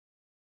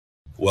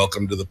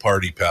Welcome to the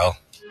party, pal.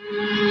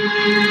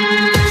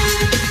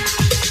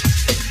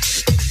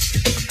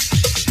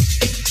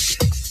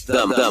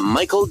 The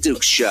Michael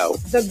Dukes Show.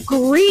 The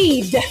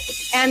greed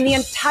and the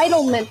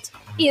entitlement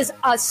is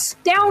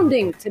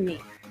astounding to me.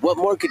 What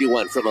more could you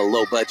want from a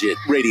low-budget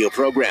radio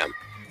program?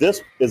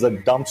 This is a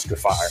dumpster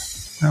fire.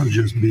 That was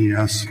just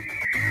BS.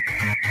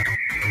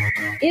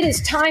 It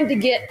is time to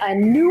get a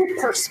new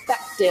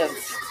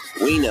perspective.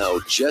 We know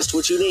just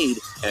what you need,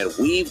 and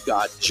we've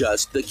got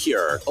just the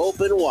cure.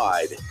 Open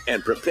wide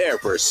and prepare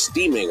for a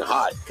steaming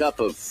hot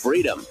cup of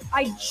freedom.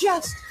 I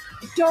just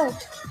don't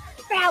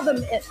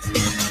fathom it.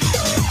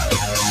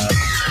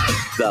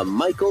 The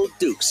Michael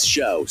Dukes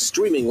Show,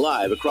 streaming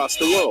live across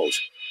the world.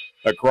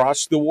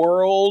 Across the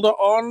world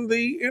on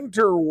the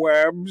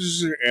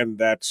interwebs, and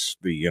that's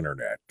the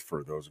internet,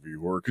 for those of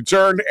you who are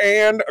concerned,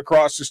 and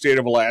across the state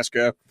of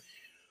Alaska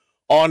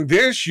on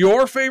this,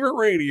 your favorite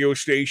radio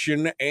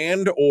station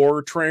and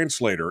or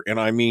translator, and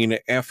I mean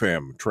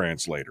FM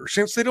translator,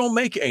 since they don't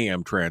make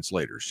AM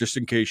translators, just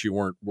in case you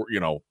weren't,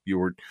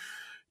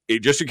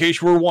 just in case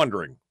you were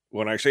wondering.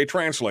 When I say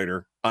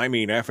translator, I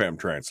mean FM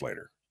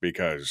translator,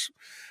 because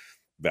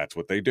that's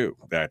what they do.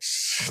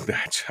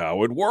 That's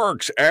how it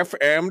works.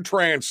 FM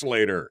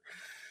translator.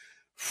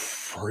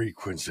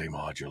 Frequency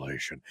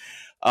modulation.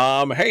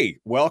 Hey,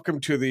 welcome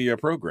to the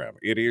program.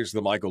 It is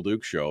the Michael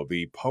Dukes Show,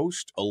 the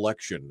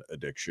post-election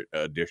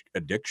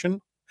addiction.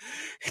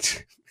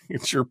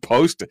 It's your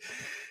post.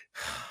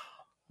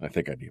 I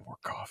think I need more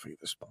coffee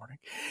this morning.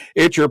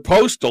 It's your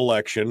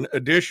post-election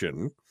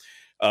edition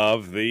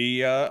of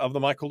the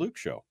Michael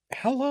Dukes Show.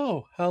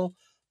 Hello. How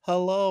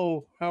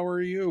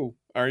are you?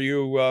 Are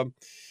you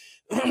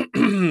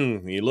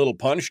you little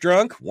punch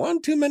drunk?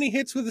 One too many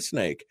hits with a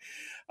snake.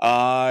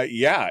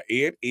 Yeah,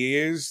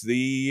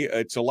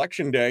 it's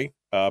election day,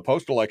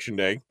 post-election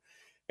day,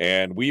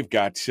 and we've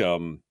got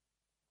some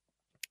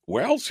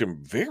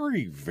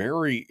very,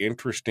 very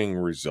interesting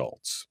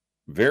results.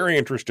 Very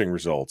interesting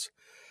results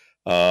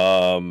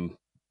from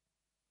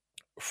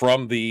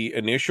the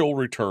initial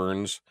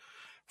returns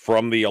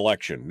from the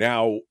election.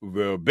 Now,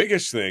 the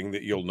biggest thing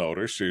that you'll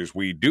notice is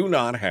we do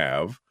not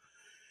have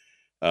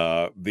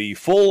the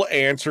full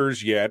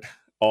answers yet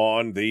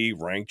on the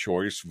ranked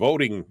choice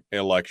voting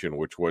election,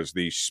 which was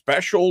the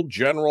special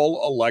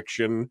general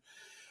election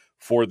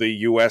for the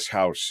U.S.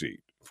 House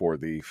seat, for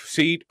the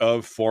seat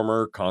of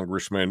former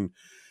Congressman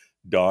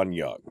Don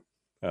Young.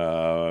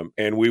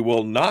 And we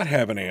will not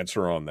have an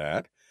answer on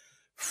that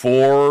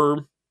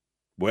for,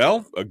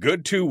 a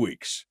good 2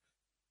 weeks.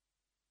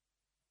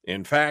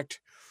 In fact,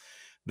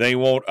 they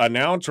won't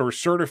announce or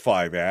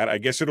certify that. I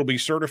guess it'll be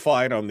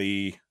certified on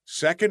the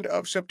 2nd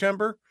of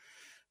September.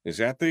 Is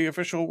that the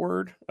official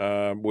word?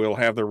 We'll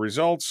have the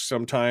results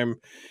sometime,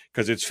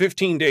 because it's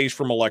 15 days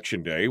from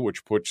Election Day,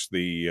 which puts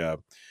the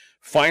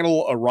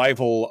final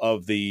arrival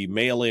of the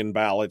mail-in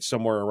ballots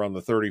somewhere around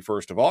the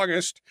 31st of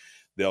August.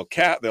 They'll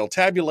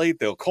tabulate,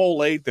 they'll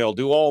collate, they'll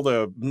do all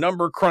the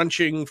number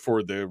crunching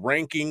for the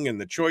ranking and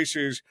the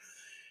choices,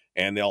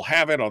 and they'll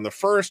have it on the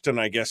 1st,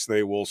 and I guess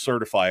they will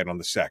certify it on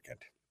the 2nd.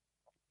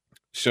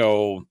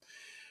 So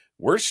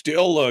we're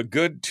still a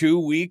good 2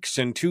 weeks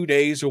and 2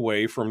 days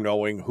away from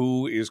knowing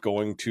who is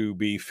going to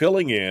be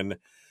filling in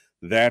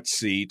that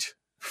seat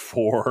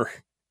for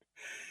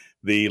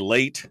the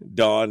late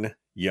Don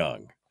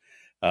Young,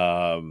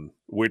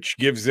 which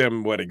gives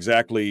them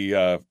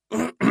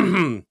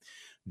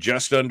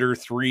just under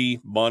 3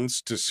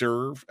 months to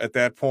serve at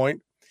that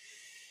point.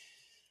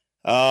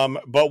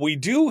 But we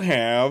do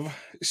have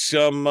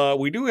some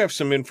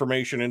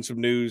information and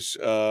some news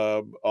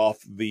off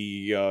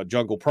the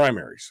jungle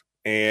primaries.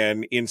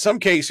 And in some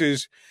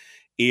cases,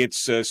 it's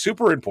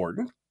super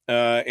important.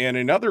 And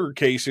in other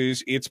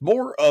cases, it's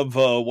more of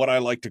what I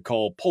like to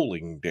call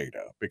polling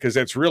data, because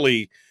that's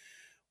really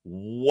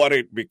what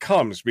it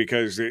becomes.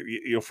 Because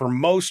for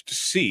most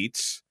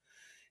seats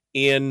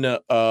in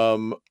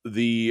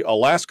the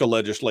Alaska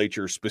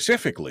legislature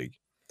specifically,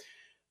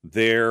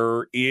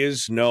 there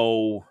is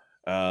no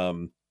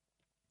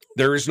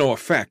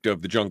effect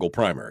of the jungle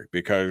primary,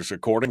 because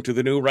according to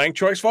the new ranked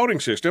choice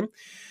voting system,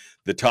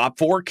 the top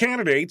 4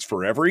 candidates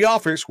for every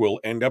office will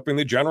end up in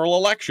the general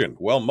election.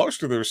 Well,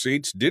 most of those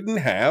seats didn't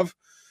have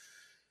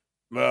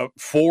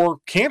 4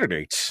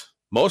 candidates.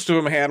 Most of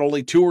them had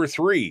only 2 or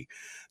 3.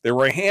 There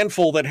were a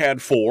handful that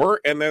had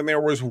 4, and then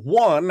there was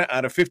 1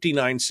 out of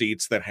 59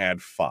 seats that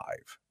had 5.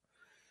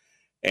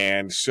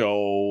 And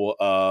so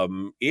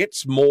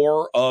it's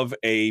more of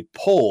a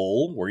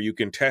poll where you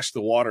can test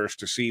the waters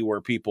to see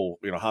where people,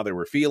 how they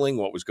were feeling,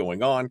 what was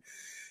going on,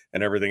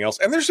 and everything else.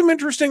 And there's some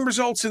interesting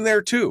results in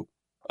there too.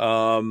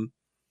 So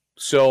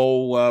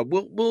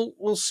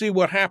we'll see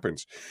what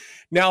happens.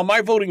 Now,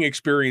 my voting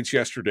experience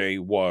yesterday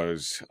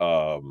was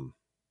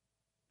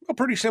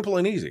pretty simple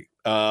and easy.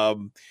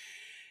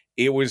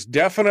 It was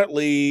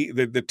definitely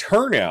the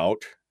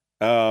turnout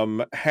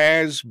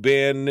has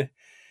been.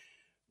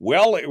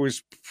 Well, it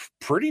was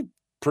pretty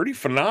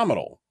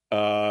phenomenal.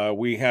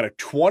 We had a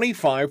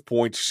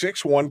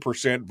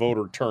 25.61%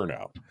 voter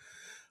turnout.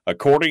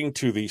 According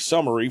to the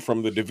summary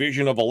from the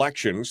Division of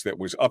Elections that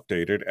was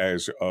updated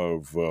as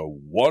of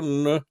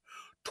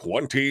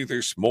 1:20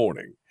 this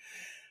morning,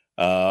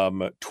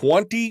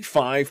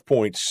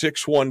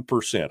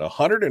 25.61%,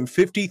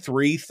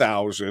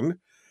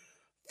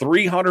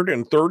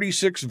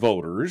 153,336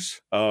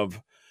 voters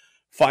of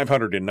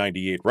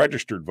 598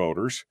 registered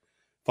voters,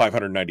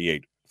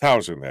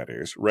 598,000, that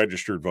is,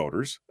 registered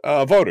voters,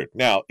 voted.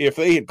 Now, if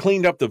they had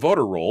cleaned up the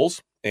voter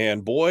rolls,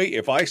 and boy,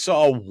 if I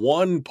saw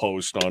one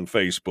post on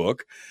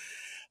Facebook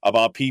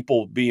about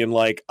people being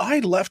like, I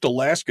left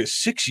Alaska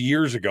 6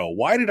 years ago.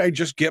 Why did I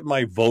just get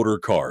my voter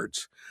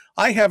cards?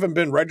 I haven't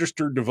been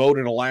registered to vote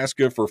in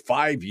Alaska for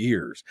 5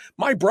 years.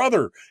 My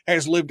brother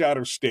has lived out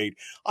of state.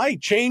 I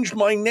changed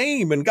my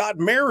name and got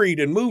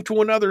married and moved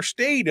to another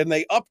state, and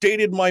they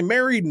updated my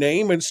married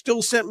name and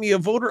still sent me a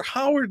voter.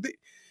 How are they?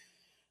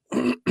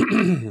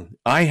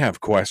 I have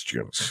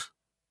questions.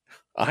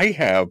 I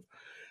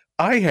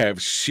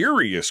have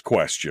serious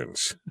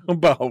questions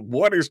about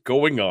what is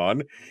going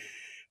on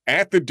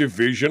at the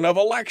Division of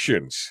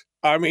Elections.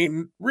 I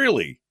mean,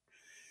 really.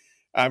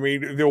 I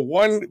mean, the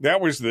one that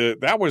was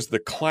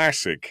the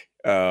classic.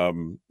 There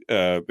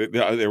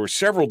were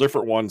several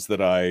different ones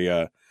that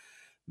I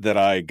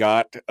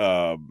got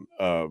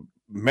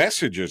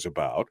messages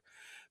about,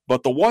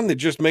 but the one that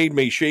just made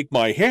me shake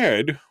my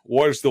head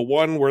was the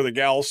one where the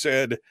gal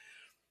said,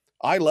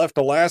 "I left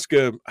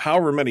Alaska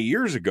however many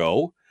years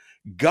ago,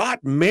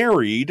 got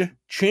married,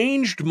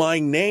 changed my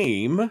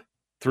name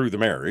through the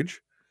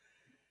marriage,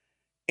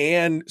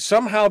 and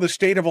somehow the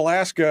state of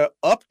Alaska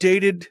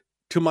updated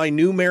to my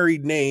new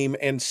married name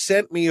and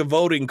sent me a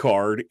voting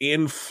card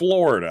in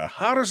Florida.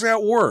 How does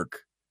that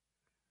work?"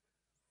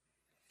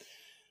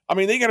 I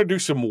mean, they got to do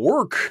some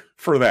work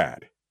for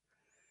that.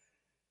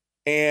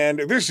 And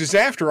this is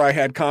after I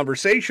had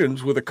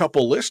conversations with a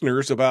couple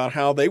listeners about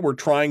how they were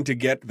trying to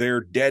get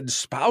their dead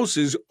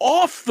spouses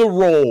off the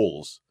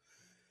rolls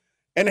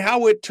and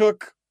how it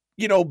took,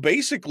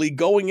 basically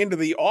going into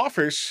the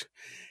office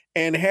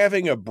and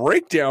having a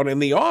breakdown in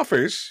the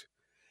office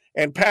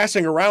and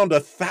passing around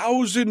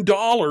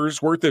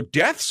 $1,000 worth of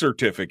death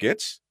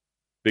certificates,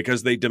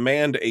 because they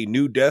demand a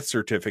new death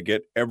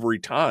certificate every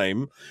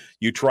time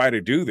you try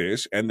to do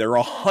this, and they're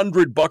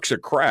 $100 a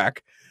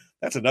crack.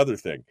 That's another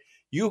thing.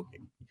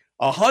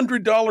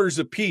 $100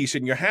 a piece,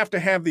 and you have to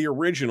have the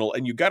original,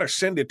 and you got to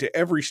send it to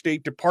every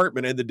state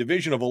department, and the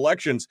Division of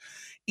Elections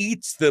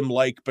eats them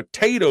like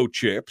potato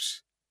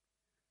chips.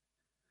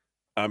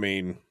 I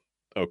mean,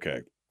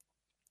 okay.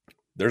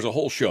 There's a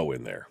whole show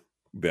in there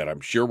that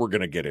I'm sure we're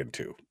going to get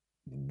into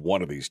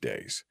one of these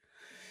days.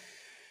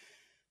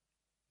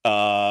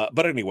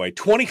 But anyway,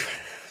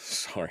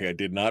 sorry, I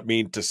did not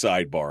mean to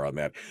sidebar on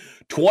that.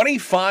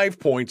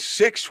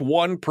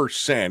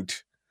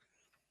 25.61%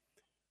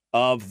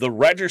 of the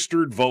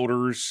registered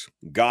voters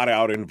got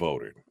out and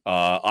voted.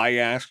 I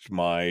asked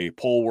my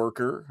poll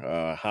worker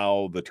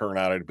how the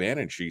turnout had been,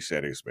 and she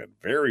said it's been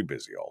very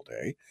busy all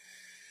day.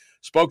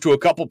 Spoke to a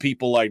couple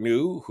people I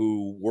knew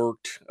who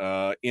worked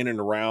in and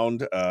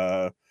around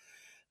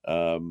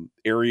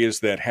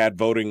areas that had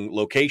voting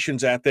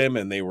locations at them,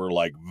 and they were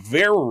like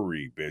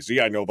very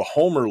busy. I know the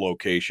Homer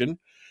location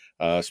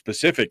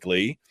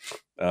specifically.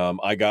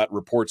 I got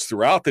reports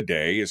throughout the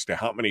day as to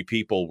how many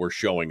people were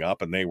showing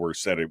up, and they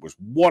said it was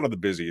one of the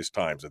busiest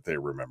times that they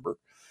remember.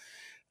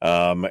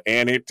 And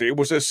it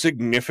was a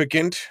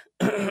significant,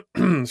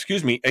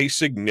 a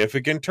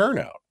significant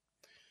turnout.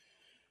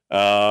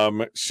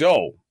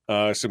 So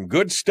some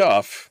good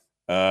stuff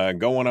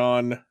going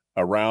on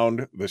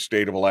around the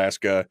state of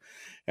Alaska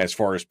as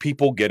far as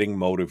people getting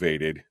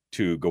motivated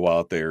to go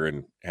out there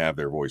and have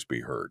their voice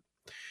be heard.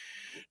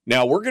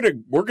 Now we're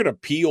gonna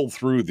peel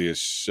through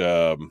this.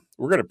 We're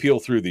gonna peel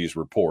through these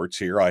reports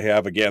here. I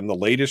have again the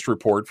latest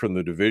report from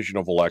the Division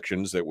of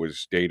Elections that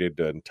was dated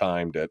and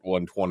timed at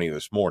 1:20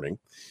 this morning.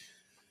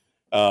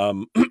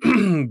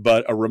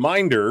 But a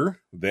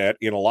reminder that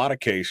in a lot of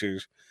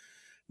cases,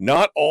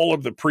 not all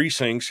of the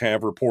precincts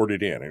have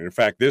reported in. And in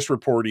fact, this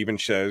report even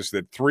says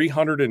that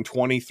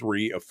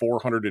 323 of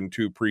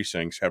 402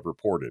 precincts have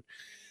reported.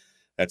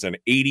 That's an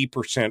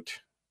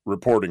 80%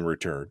 reporting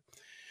return.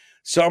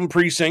 Some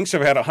precincts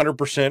have had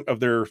 100% of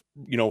their,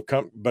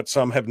 but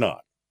some have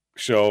not.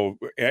 So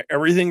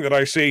everything that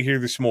I say here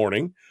this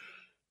morning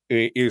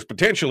is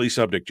potentially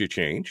subject to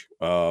change.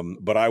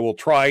 But I will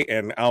try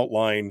and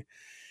outline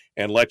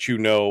and let you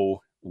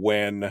know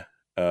when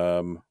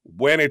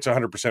it's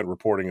 100%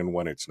 reporting and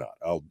when it's not.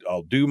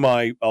 I'll do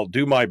my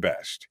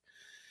best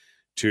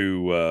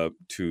to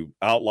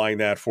outline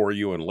that for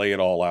you and lay it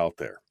all out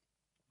there.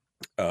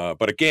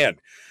 But again,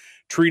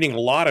 treating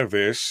a lot of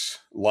this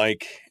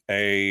like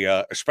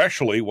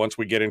especially once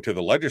we get into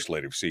the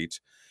legislative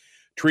seats,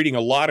 treating a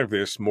lot of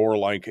this more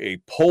like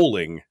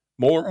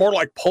more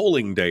like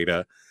polling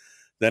data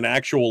than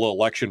actual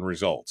election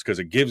results, because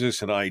it gives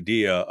us an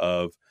idea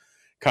of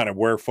kind of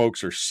where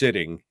folks are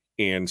sitting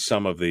in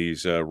some of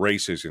these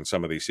races, in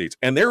some of these seats.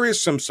 And there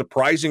is some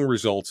surprising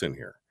results in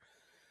here.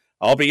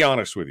 I'll be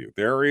honest with you.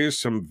 There is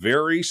some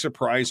very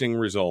surprising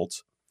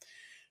results.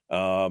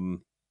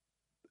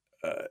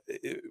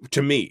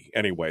 to me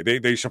anyway.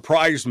 They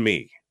surprised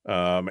me.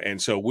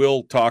 And so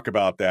we'll talk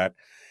about that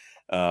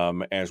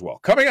as well.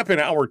 Coming up in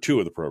hour 2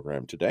 of the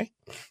program today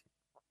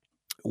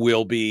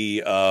will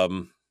be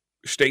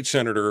State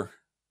Senator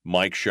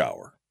Mike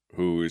Shower,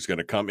 who is going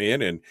to come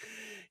in and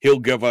he'll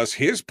give us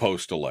his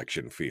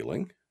post-election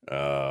feeling,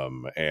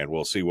 and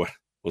we'll see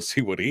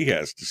what he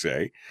has to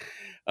say.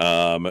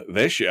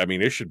 This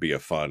should be a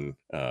fun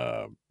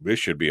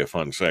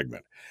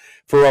segment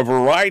for a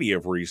variety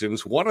of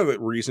reasons. One of the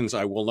reasons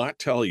I will not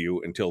tell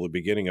you until the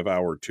beginning of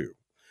hour 2.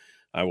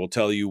 I will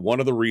tell you one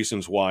of the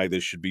reasons why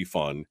this should be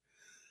fun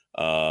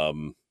at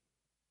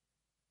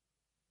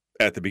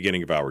the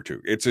beginning of hour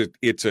 2. It's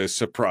a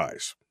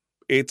surprise.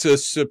 It's a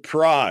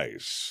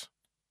surprise.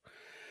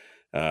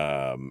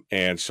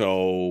 And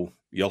so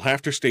you'll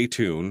have to stay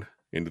tuned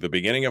into the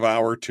beginning of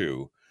hour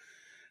 2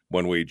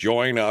 when we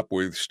join up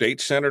with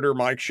State Senator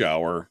Mike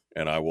Shower,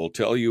 and I will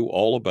tell you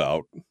all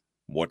about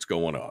what's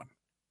going on.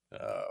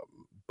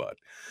 But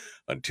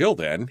until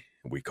then,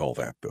 we call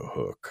that the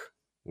hook.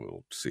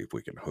 We'll see if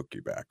we can hook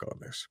you back on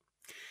this.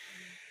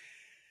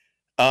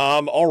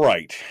 All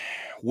right.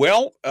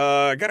 Well,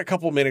 I got a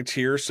couple minutes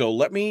here, so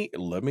let me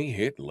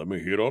hit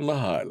on the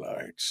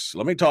highlights.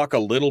 Let me talk a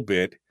little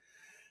bit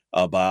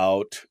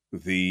about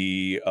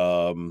the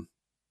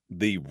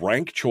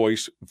ranked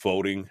choice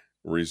voting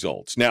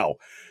results. Now,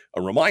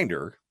 a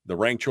reminder, the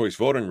ranked choice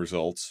voting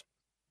results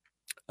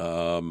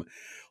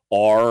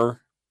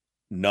are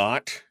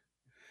not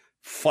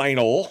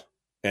final,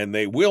 and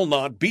they will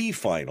not be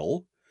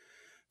final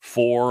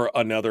for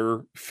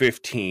another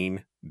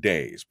 15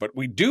 days. But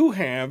we do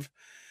have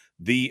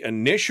the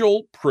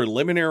initial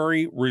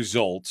preliminary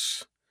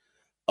results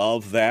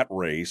of that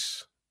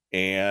race,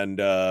 and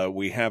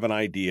we have an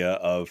idea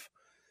of,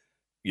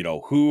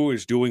 who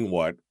is doing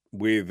what.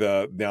 With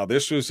now,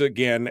 this was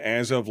again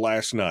as of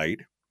last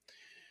night.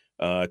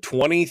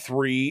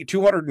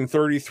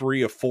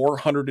 233 of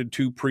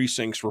 402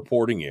 precincts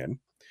reporting in.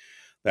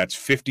 That's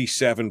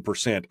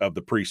 57% of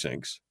the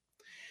precincts.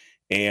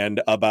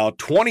 And about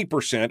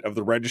 20% of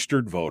the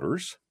registered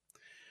voters.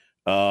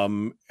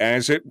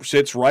 As it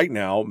sits right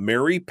now,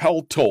 Mary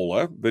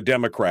Peltola, the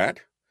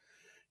Democrat,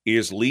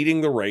 is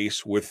leading the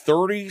race with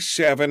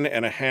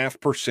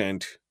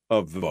 37.5%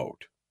 of the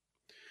vote.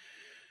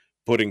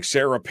 Putting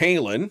Sarah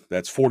Palin,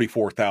 that's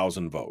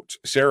 44,000 votes.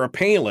 Sarah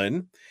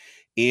Palin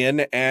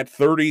in at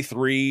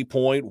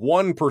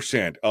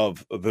 33.1%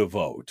 of the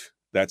vote.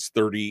 That's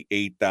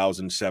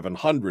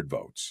 38,700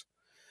 votes.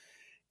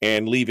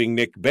 And leaving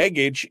Nick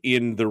Begich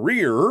in the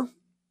rear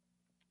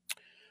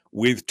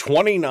with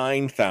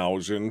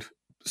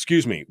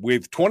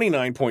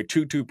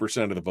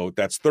 29.22% of the vote.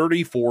 That's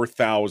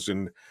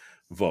 34,000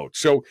 votes.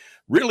 So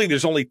really,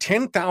 there's only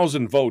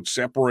 10,000 votes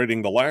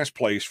separating the last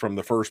place from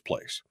the first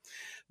place.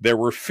 There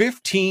were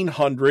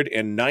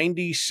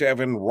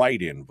 1,597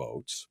 write-in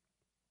votes,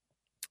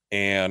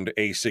 and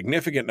a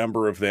significant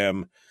number of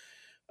them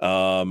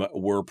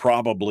were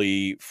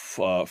probably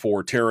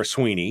for Tara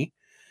Sweeney,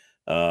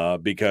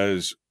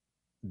 because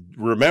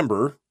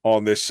remember,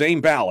 on this same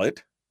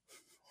ballot,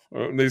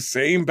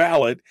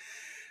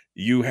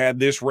 you had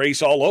this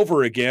race all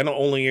over again,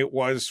 only it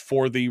was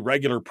for the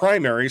regular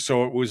primary,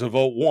 so it was a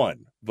vote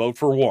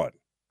for one.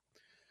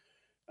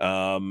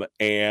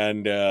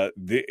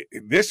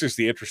 This is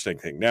the interesting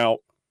thing. Now,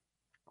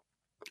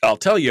 I'll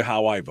tell you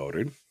how I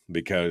voted,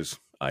 because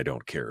I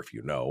don't care if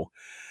you know.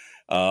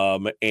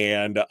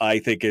 And I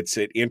think it's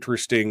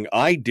interesting.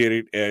 I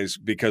did it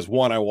because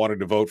one, I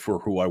wanted to vote for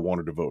who I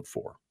wanted to vote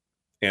for.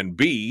 And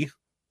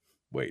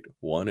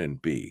one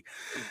and B.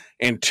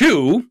 And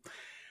two,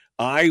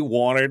 I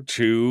wanted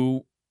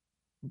to,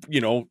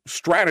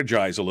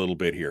 strategize a little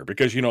bit here,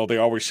 because, they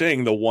always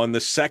saying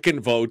the second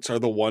votes are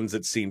the ones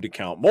that seem to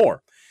count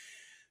more.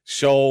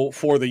 So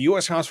for the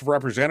U.S. House of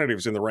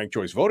Representatives in the ranked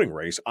choice voting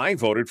race, I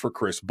voted for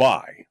Chris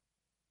Bai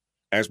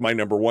as my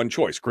number one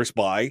choice. Chris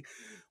Bai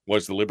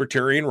was the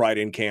Libertarian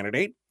write-in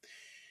candidate,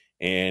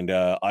 and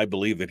I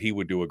believe that he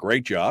would do a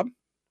great job.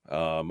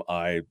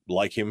 I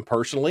like him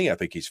personally. I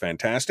think he's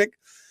fantastic.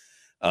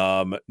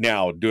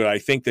 Now, do I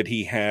think that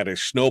he had a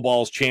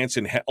snowball's chance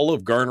in hell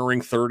of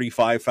garnering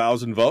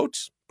 35,000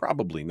 votes?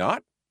 Probably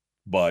not,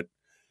 but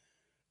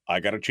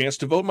I got a chance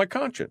to vote my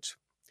conscience.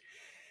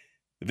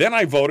 Then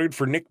I voted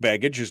for Nick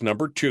Begich as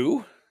number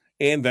 2,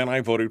 and then I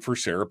voted for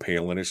Sarah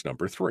Palin as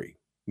number 3.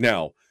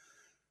 Now,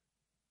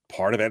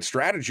 part of that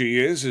strategy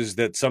is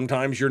that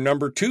sometimes your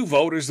number 2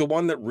 vote is the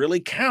one that really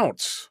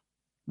counts,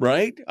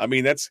 right? I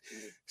mean, that's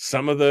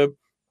some of the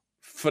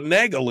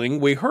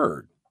finagling we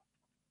heard.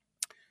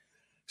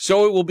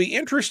 So it will be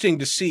interesting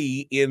to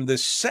see in the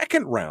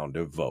second round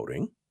of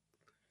voting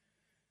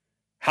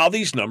how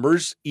these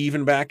numbers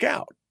even back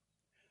out.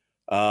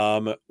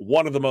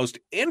 One of the most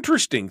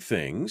interesting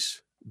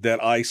things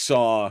that I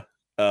saw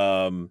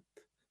in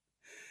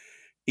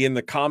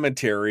the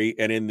commentary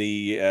and in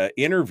the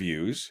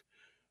interviews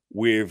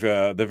with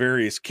the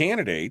various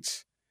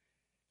candidates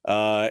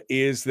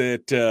is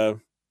that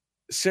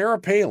Sarah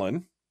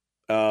Palin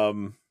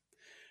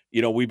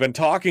we've been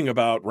talking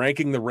about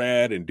ranking the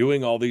red and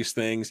doing all these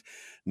things.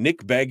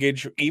 Nick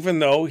Begich, even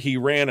though he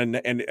ran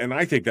and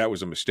I think that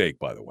was a mistake,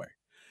 by the way,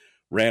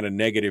 ran a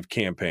negative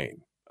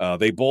campaign.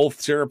 They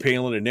both, Sarah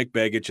Palin and Nick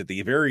Begich, at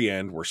the very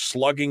end were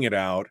slugging it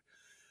out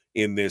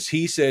in this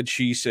he said,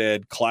 she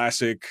said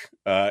classic.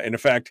 And in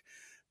fact,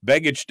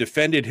 Begich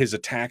defended his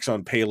attacks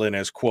on Palin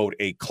as, quote,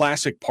 a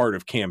classic part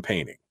of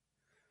campaigning.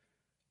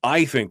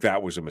 I think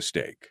that was a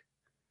mistake.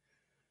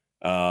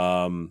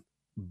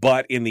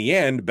 But in the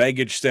end,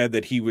 Begich said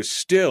that he was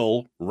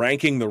still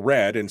ranking the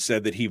red and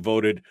said that he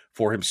voted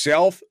for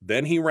himself.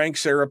 Then he ranked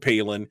Sarah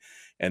Palin,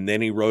 and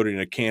then he wrote in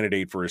a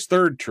candidate for his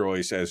third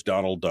choice as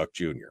Donald Duck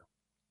Jr.,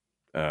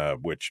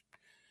 which,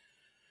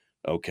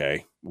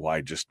 okay,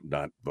 why just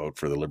not vote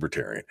for the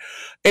Libertarian?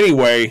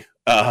 Anyway,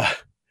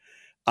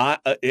 and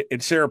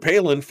Sarah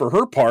Palin, for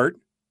her part,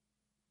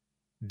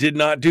 did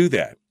not do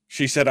that.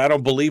 She said, I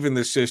don't believe in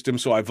this system,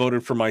 so I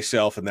voted for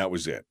myself, and that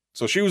was it.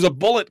 So she was a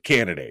bullet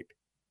candidate,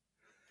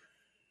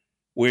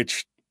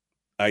 which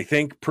I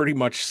think pretty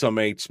much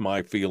summates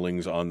my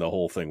feelings on the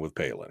whole thing with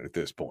Palin at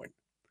this point.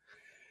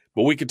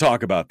 But we could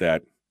talk about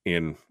that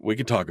in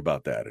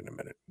a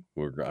minute.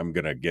 I'm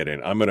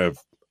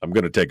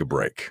going to take a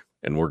break,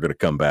 and we're going to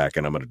come back,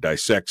 and I'm going to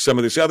dissect some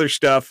of this other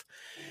stuff,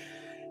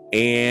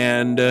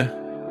 and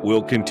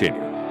we'll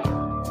continue.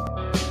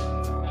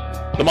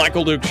 The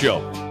Michael Duke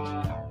Show.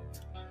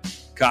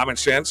 Common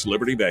sense,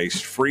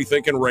 liberty-based,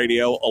 free-thinking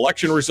radio.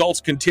 Election results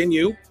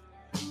continue.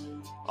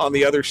 On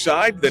the other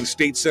side, then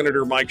State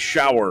Senator Mike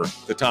Shower at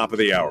the top of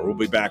the hour. We'll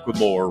be back with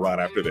more right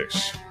after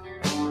this.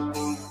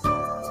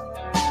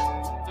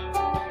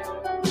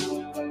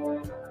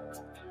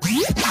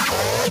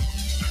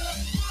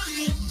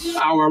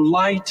 Our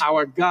light,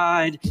 our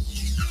guide,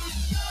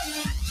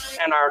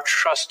 and our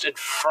trusted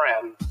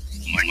friend.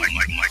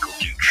 Michael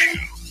Duke Show.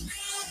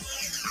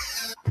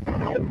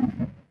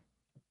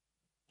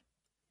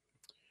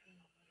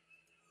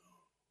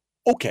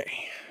 Okay,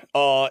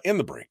 in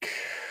the break.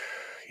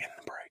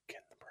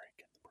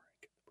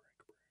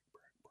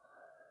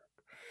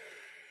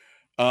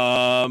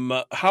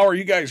 How are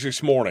you guys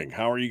this morning?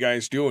 How are you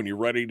guys doing? You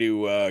ready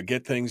to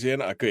get things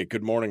in? Okay,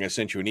 good morning. I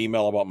sent you an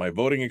email about my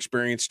voting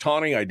experience.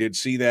 Tawny, I did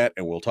see that,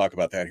 and we'll talk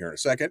about that here in a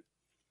second.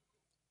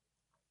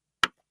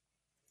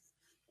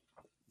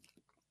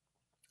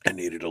 I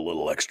needed a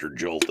little extra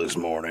jolt this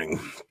morning.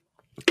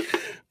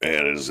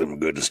 And it's some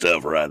good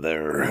stuff right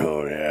there.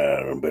 Oh,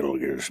 yeah,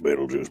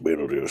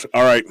 Beetlejuice.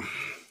 All right.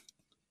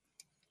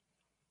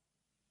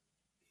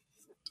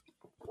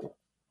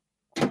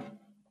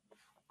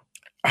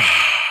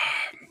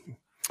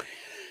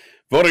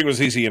 Voting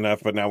was easy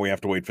enough, but now we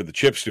have to wait for the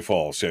chips to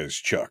fall, says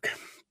Chuck.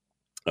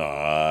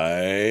 I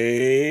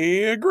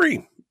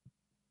agree.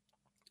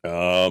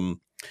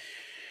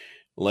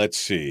 Let's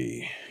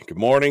see. Good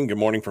morning. Good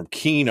morning from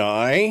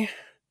Kenai.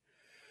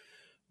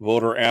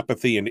 Voter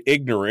apathy and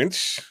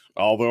ignorance.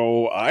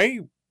 Although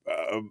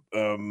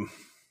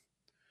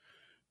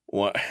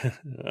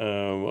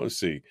let's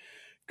see.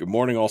 Good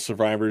morning, all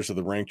survivors of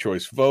the ranked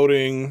choice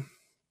voting.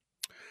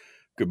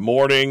 Good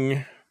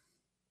morning.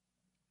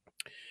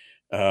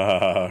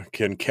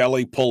 Can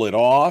Kelly pull it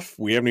off?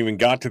 We haven't even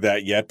got to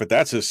that yet, but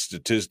that's a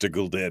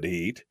statistical dead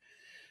heat.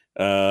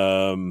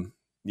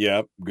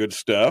 Yeah, good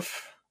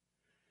stuff.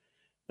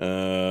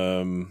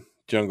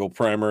 Jungle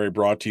Primary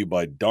brought to you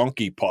by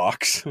Donkey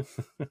Pox.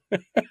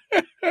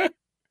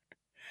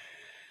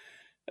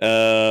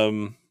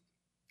 They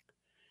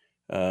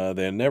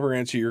never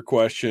answer your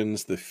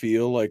questions. They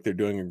feel like they're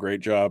doing a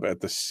great job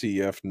at the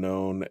CF,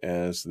 known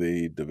as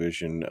the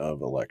Division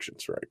of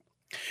Elections, right?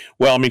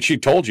 Well, I mean, she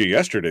told you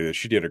yesterday that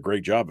she did a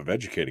great job of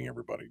educating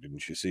everybody.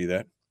 Didn't you see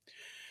that?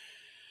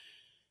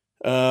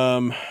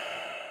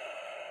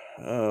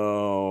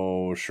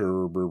 Oh,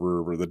 sure.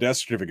 The death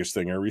certificates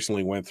thing I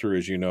recently went through,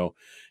 as you know,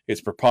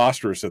 it's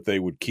preposterous that they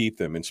would keep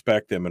them,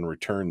 inspect them, and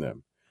return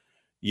them.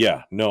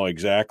 Yeah, no,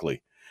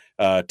 exactly.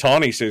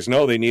 Tawny says,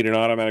 no, they need an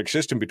automatic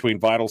system between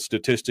vital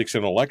statistics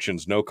and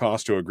elections, no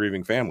cost to a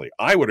grieving family.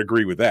 I would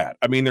agree with that.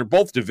 I mean, they're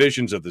both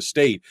divisions of the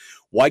state.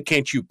 Why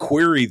can't you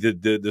query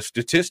the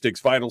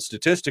statistics, vital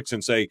statistics,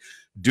 and say,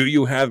 do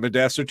you have a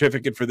death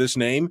certificate for this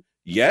name?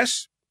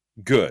 Yes?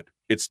 Good.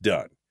 It's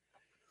done.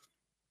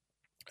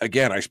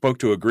 Again, I spoke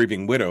to a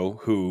grieving widow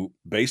who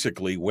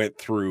basically went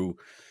through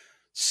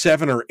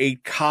 7 or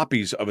 8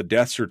 copies of a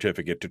death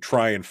certificate to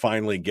try and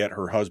finally get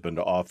her husband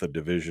off the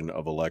Division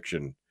of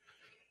Election,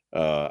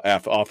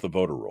 off the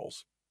voter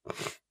rolls.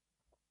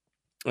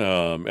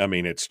 I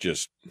mean, it's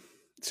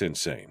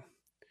insane.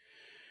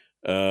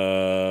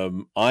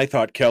 I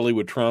thought Kelly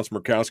would trounce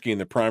Murkowski in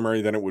the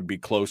primary, then it would be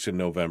close in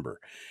November.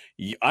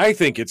 I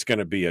think it's going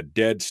to be a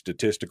dead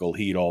statistical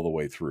heat all the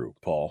way through,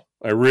 Paul.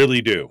 I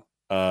really do.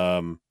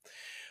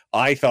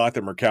 I thought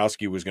that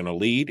Murkowski was going to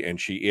lead, and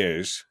she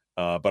is,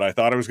 but I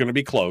thought it was going to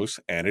be close,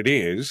 and it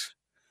is.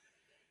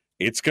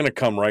 It's going to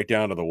come right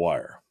down to the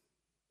wire.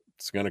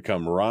 It's going to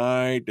come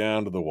right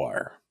down to the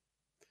wire.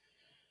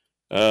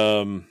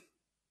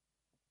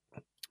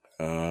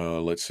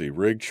 Let's see.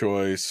 Rig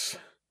choice.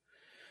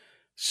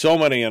 So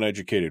many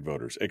uneducated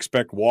voters.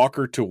 Expect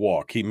Walker to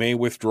walk. He may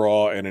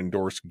withdraw and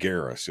endorse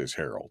Guerra, says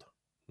Harold.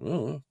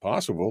 Well,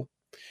 possible.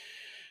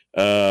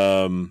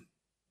 Kirka's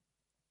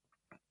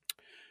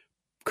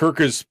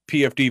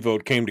PFD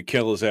vote came to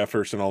kill his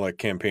efforts and all that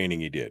campaigning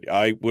he did.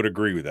 I would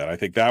agree with that. I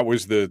think that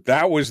was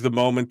the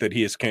moment that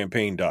his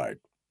campaign died,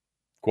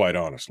 quite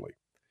honestly.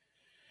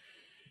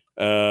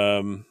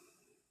 Scrolling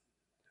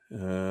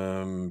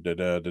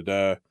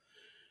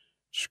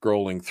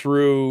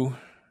through.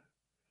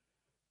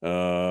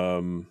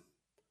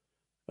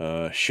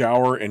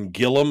 Shower and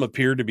Gillum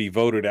appear to be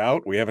voted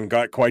out. We haven't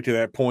got quite to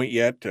that point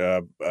yet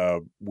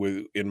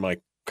in my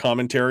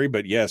commentary,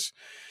 but yes,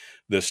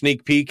 the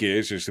sneak peek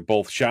is that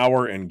both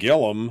Shower and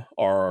Gillum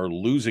are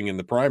losing in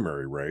the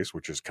primary race,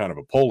 which is kind of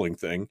a polling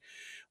thing,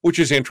 which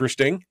is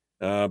interesting,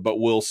 but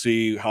we'll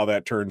see how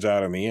that turns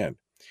out in the end.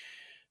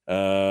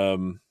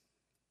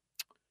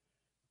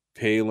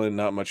 Palin,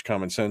 not much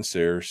common sense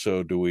there,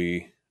 so do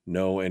we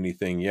know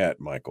anything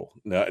yet, Michael?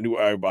 No,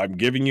 I'm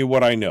giving you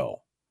what I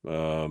know.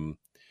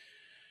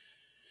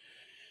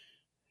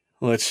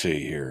 Let's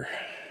see here.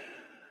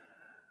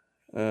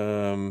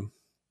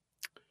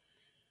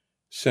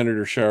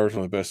 Senator Shower's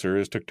one of the best there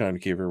is. Took time to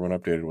keep everyone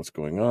updated on what's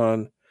going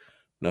on.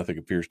 Nothing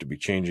appears to be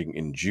changing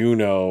in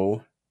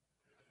Juneau.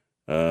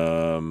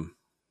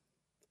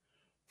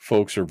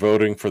 Folks are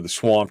voting for the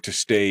swamp to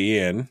stay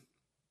in.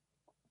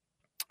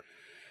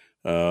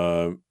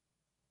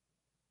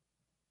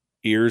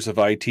 Ears of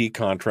IT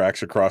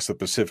contracts across the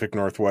Pacific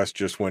Northwest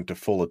just went to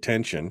full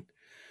attention,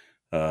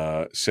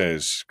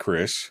 says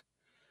Chris.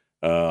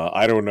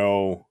 I don't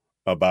know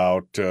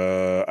about.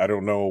 I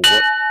don't know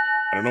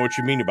what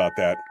you mean about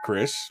that,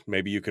 Chris.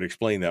 Maybe you could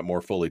explain that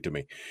more fully to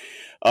me.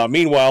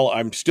 Meanwhile,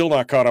 I'm still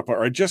not caught up,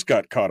 or I just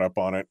got caught up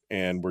on it,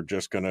 and we're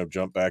just going to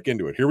jump back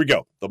into it. Here we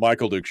go. The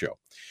Michael Duke Show.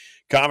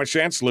 Common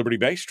sense,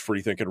 liberty-based,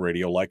 free-thinking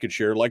radio. Like it,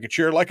 share, like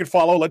it,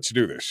 follow. Let's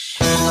do this.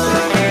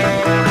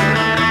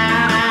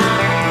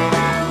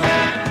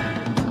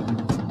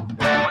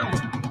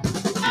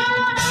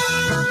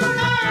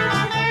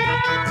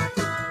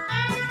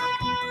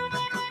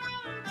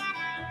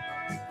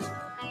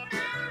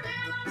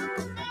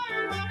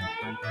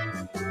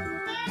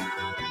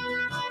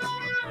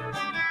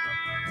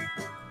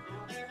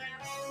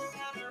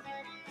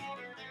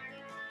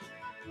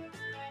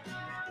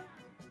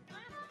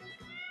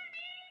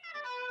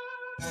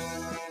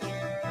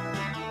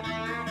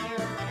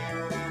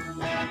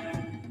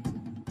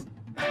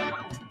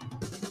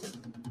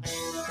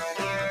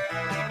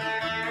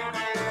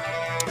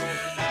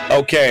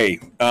 Okay.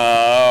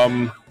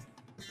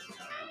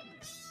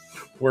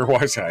 Where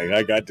was I?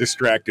 I got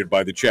distracted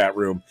by the chat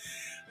room.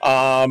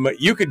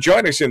 You could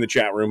join us in the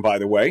chat room, by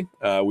the way.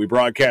 We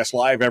broadcast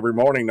live every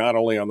morning, not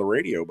only on the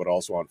radio, but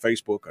also on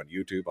Facebook, on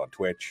YouTube, on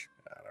Twitch.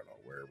 I don't know,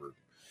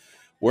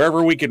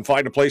 wherever we can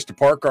find a place to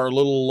park our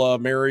little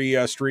merry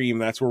stream,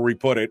 that's where we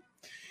put it.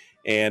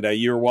 And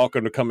you're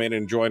welcome to come in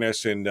and join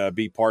us and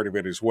be part of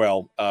it as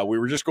well. We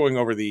were just going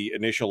over the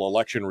initial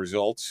election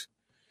results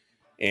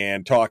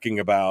and talking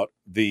about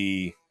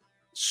the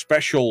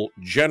special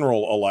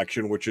general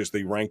election, which is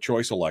the ranked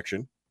choice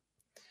election.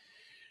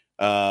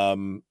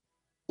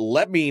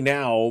 Let me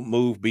now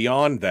move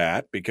beyond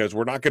that, because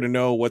we're not going to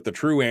know what the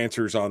true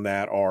answers on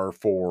that are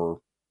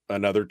for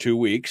another 2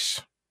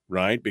 weeks,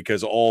 right?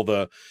 Because all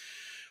the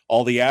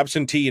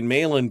absentee and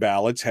mail-in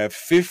ballots have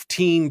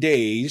 15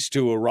 days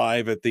to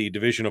arrive at the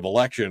Division of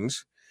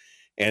Elections,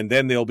 and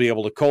then they'll be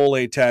able to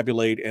collate,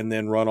 tabulate, and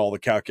then run all the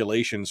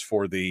calculations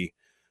for the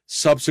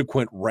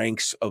subsequent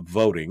ranks of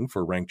voting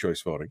for ranked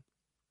choice voting.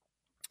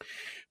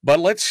 But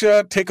let's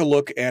take a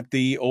look at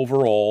the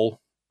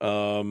overall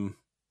vote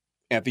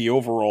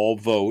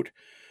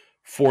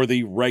for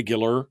the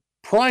regular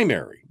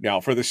primary.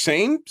 Now, for the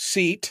same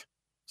seat,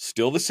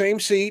 still the same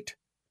seat,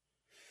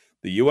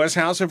 the U.S.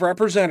 House of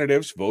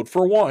Representatives, vote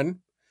for one,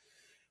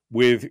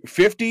 with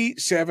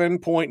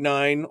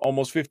 57.9,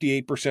 almost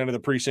 58% of the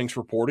precincts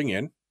reporting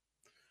in.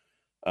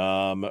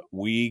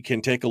 We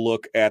can take a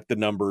look at the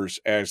numbers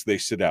as they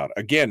sit out.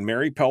 Again,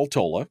 Mary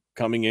Peltola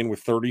coming in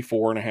with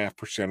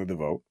 34.5% of the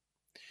vote.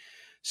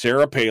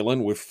 Sarah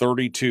Palin with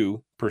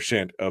 32%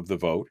 of the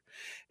vote.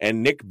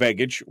 And Nick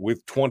Begich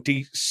with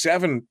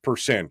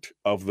 27%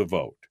 of the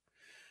vote.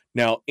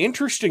 Now,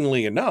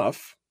 interestingly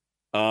enough,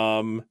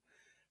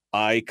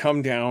 I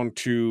come down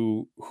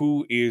to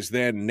who is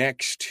then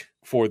next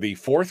for the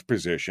fourth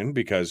position,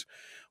 because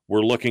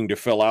we're looking to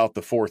fill out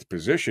the fourth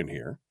position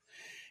here.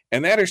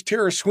 And that is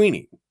Tara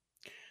Sweeney.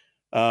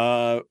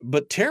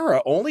 But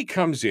Tara only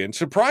comes in,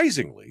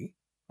 surprisingly,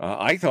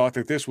 I thought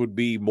that this would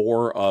be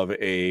more of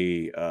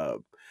a,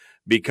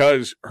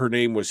 because her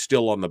name was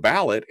still on the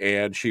ballot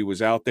and she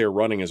was out there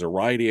running as a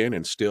write-in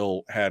and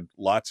still had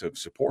lots of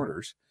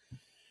supporters.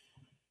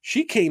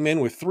 She came in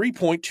with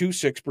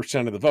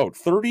 3.26% of the vote,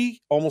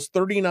 almost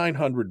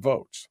 3,900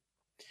 votes.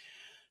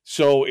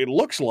 So it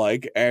looks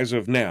like, as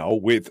of now,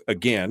 with,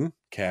 again,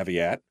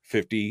 caveat,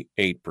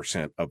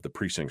 58% of the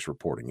precincts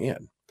reporting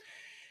in,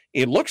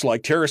 it looks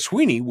like Tara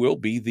Sweeney will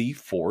be the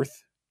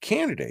fourth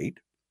candidate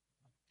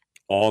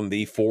on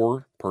the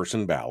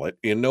 4-person ballot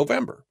in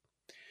November.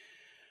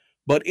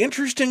 But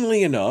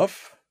interestingly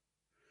enough,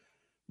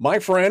 my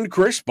friend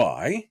Chris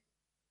By,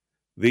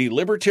 the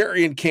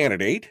Libertarian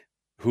candidate,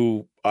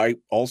 who I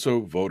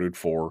also voted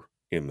for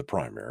in the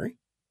primary,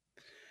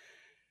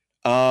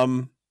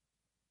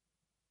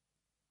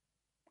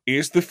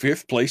 is the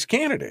 5th place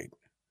candidate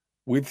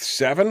with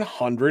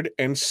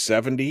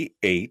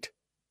 778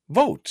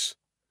 votes.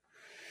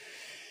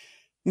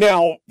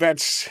 Now,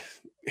 that's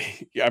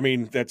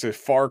a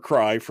far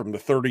cry from the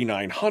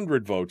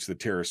 3,900 votes that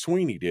Tara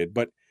Sweeney did,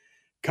 but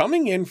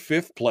coming in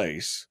 5th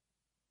place,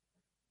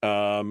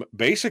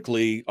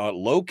 basically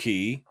low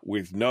key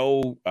with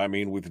no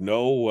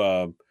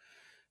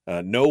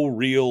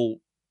real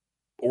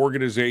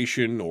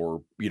organization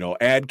or,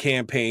 ad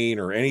campaign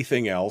or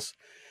anything else,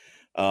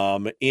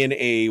 in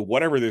a,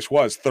 whatever this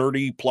was,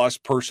 30 plus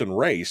person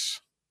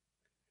race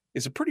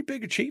is a pretty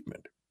big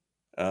achievement.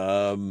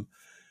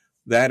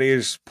 That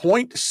is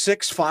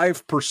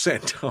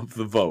 0.65% of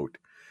the vote.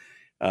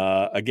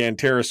 Again,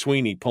 Tara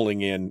Sweeney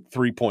pulling in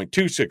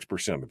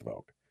 3.26% of the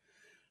vote.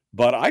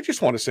 But I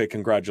just want to say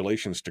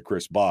congratulations to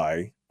Chris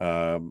By,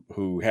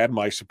 who had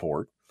my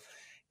support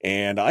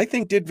and I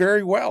think did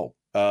very well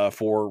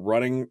for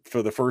running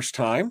for the first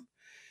time.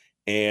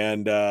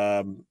 And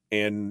I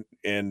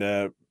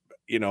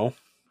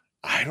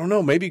don't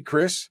know, maybe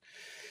Chris,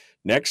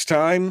 next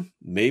time,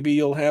 maybe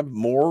you'll have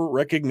more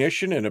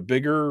recognition and a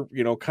bigger,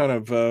 kind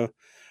of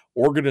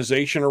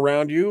organization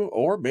around you,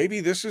 or maybe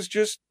this is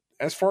just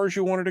as far as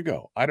you wanted to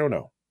go. I don't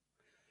know.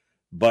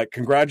 But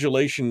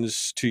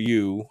congratulations to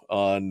you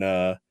on,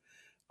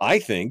 I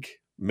think,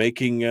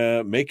 making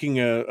an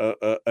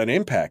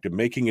impact and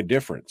making a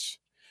difference.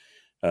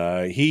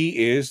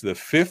 He is the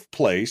 5th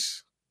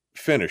place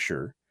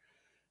finisher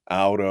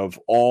out of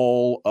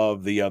all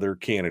of the other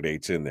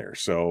candidates in there.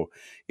 So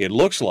it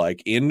looks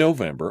like in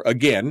November,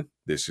 again,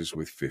 this is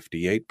with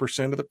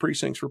 58% of the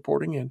precincts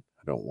reporting in.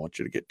 I don't want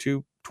you to get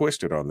too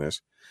twisted on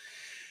this.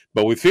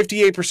 But with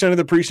 58% of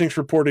the precincts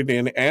reported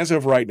in, as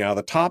of right now,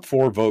 the top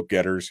 4 vote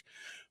getters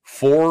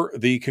for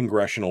the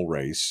congressional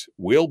race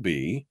will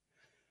be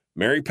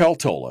Mary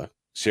Peltola,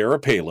 Sarah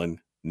Palin,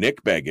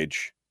 Nick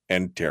Begich,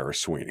 and Tara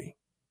Sweeney.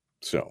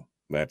 So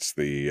that's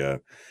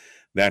the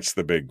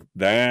big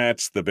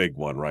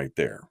one right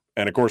there.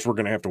 And of course, we're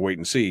going to have to wait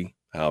and see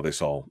how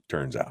this all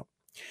turns out.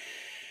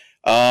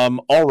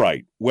 All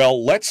right.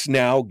 Well, let's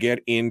now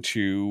get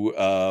into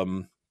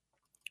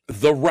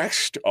the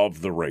rest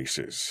of the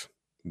races.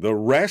 The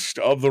rest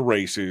of the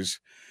races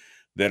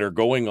that are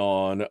going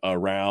on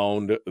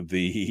around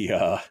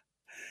the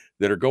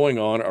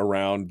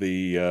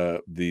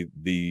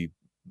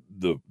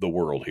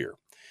world here.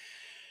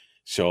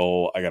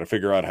 So I got to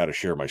figure out how to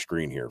share my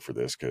screen here for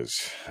this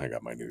because I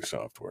got my new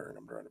software and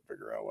I'm trying to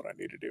figure out what I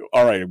need to do.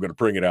 All right, I'm going to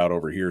bring it out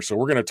over here. So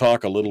we're going to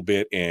talk a little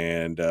bit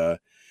and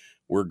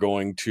we're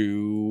going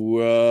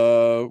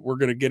to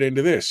get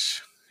into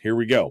this. Here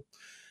we go.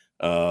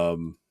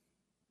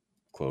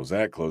 Close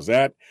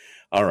that.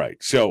 All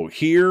right. So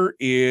here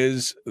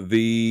is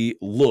the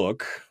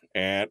look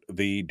at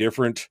the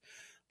different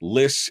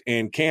lists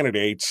and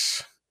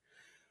candidates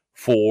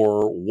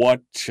for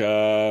what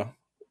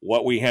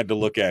we had to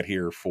look at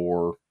here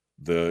for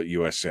the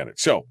U.S.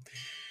 Senate. So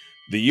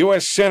the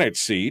U.S. Senate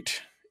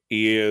seat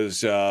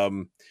is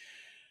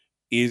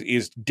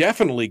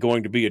definitely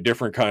going to be a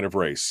different kind of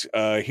race.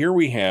 Here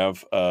we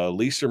have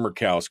Lisa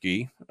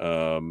Murkowski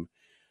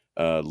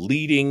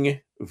leading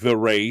the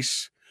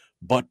race,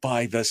 but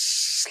by the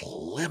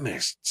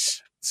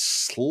slimmest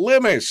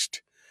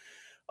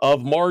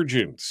of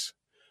margins,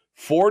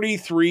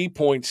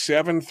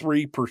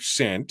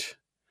 43.73%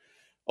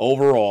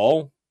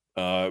 overall.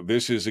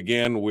 This is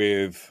again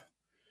with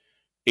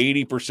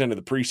 80% of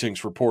the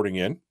precincts reporting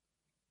in,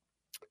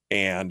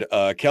 and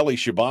Kelly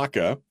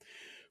Tshibaka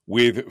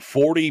with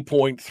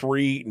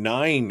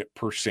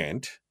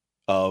 40.39%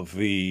 of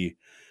the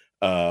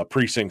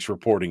precincts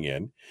reporting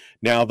in.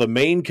 Now, the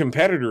main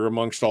competitor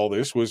amongst all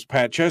this was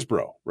Pat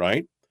Chesbrough,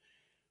 right?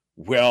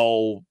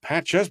 Well,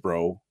 Pat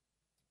Chesbrough,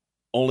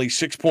 only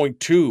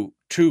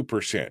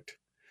 6.22%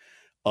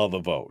 of the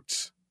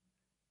votes.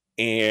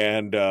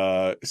 And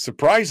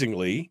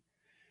surprisingly,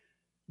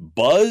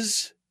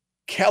 Buzz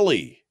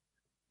Kelly,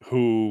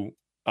 who,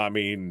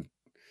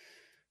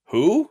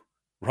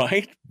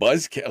 right?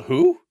 Buzz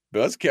Kelly?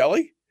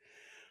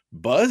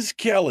 Buzz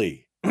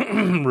Kelly,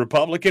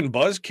 Republican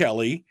Buzz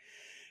Kelly,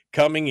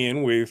 coming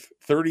in with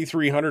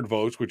 3,300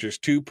 votes, which is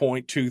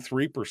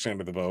 2.23%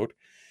 of the vote.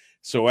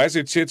 So as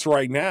it sits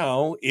right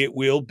now, it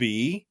will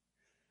be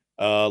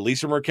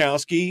Lisa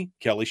Murkowski,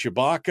 Kelly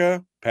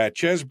Tshibaka, Pat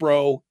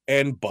Chesbrough,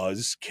 and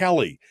Buzz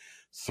Kelly.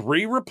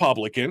 3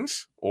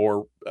 Republicans,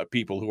 or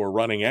people who are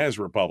running as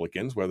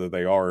Republicans, whether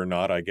they are or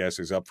not, I guess,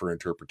 is up for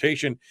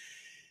interpretation,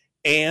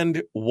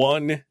 and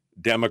 1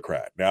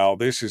 Democrat. Now,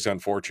 this is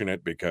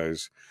unfortunate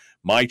because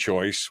my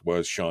choice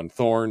was Sean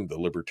Thorne, the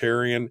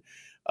Libertarian.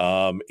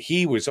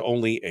 He was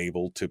only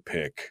able to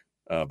pick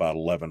about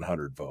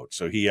 1,100 votes.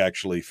 So he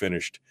actually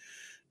finished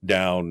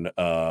down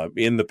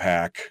in the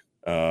pack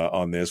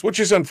on this, which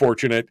is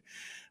unfortunate.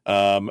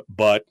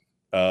 But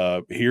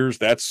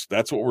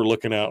that's what we're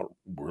looking at.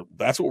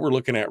 That's what we're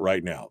looking at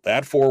right now.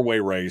 That 4-way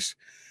race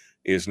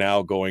is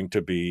now going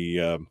to be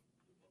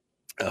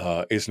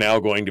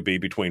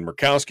between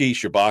Murkowski,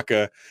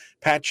 Shabaka,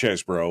 Pat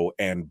Chesbrough,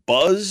 and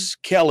Buzz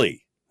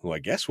Kelly, who I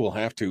guess we'll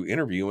have to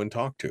interview and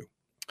talk to.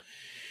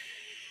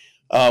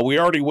 We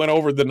already went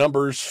over the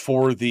numbers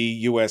for the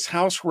U.S.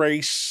 House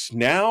race.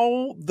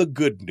 Now the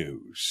good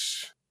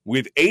news.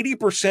 With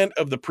 80%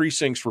 of the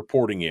precincts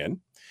reporting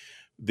in,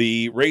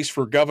 the race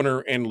for governor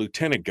and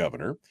lieutenant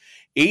governor,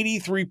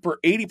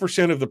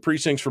 80% of the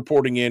precincts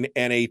reporting in,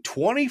 and a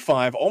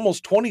 25,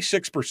 almost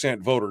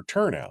 26% voter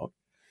turnout,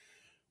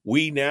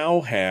 we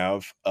now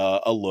have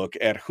a look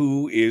at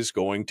who is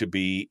going to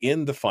be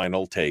in the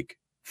final take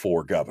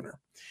for governor.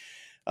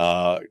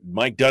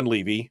 Mike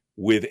Dunleavy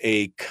with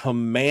a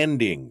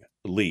commanding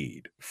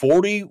lead,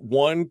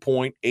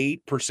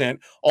 41.8%,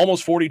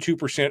 almost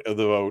 42% of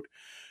the vote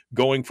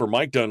going for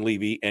Mike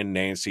Dunleavy and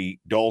Nancy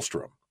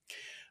Dahlstrom.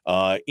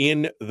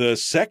 In the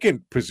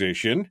second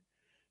position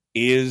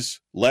is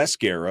Les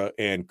Guerra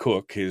and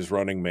Cook, his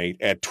running mate,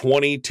 at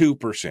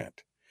 22%.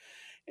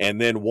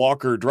 And then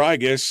Walker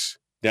Drygas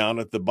down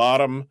at the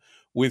bottom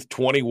with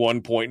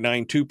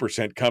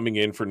 21.92% coming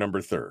in for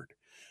number third.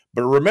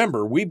 But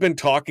remember, we've been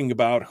talking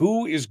about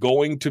who is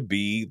going to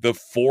be the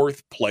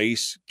fourth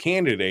place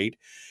candidate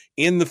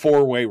in the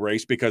 4-way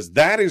race, because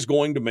that is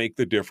going to make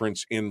the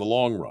difference in the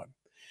long run.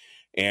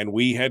 And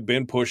we had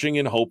been pushing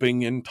and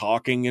hoping and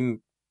talking and,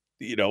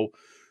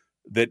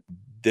 that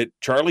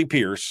Charlie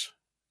Pierce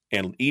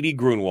and Edie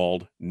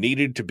Grunwald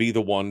needed to be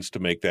the ones to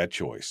make that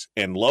choice.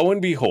 And lo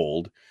and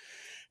behold,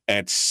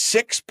 at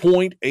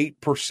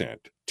 6.8%,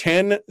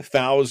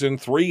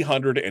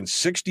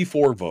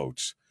 10,364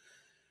 votes,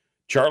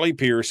 Charlie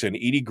Pierce and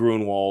Edie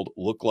Grunwald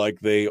look like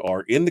they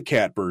are in the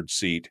catbird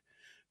seat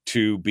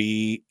to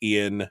be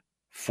in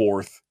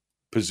fourth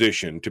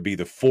position, to be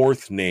the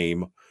fourth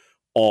name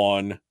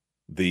on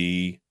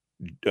the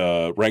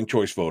ranked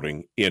choice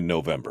voting in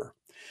November.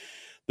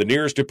 The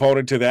nearest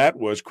opponent to that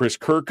was Chris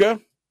Kirka,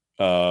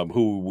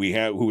 who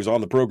was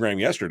on the program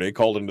yesterday,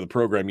 called into the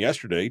program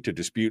yesterday to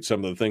dispute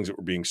some of the things that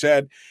were being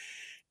said.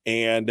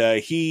 And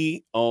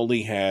he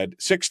only had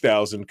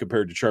 6,000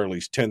 compared to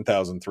Charlie's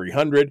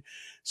 10,300.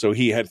 So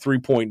he had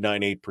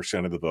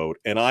 3.98% of the vote.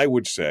 And I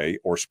would say,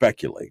 or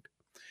speculate,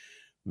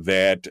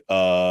 that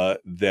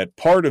that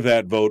part of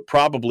that vote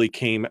probably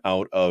came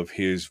out of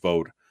his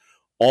vote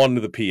on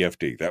the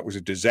PFD. That was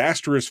a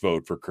disastrous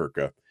vote for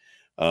Kirka.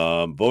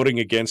 Voting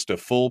against a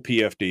full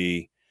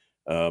PFD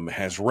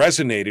has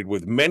resonated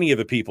with many of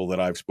the people that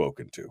I've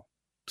spoken to.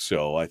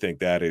 So I think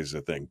that is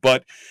a thing.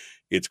 But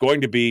it's going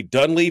to be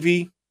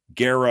Dunleavy,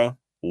 Guerra,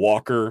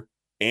 Walker,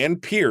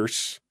 and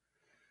Pierce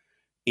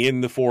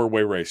in the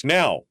 4-way race.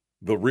 Now,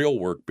 the real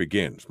work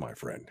begins, my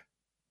friend.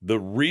 The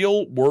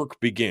real work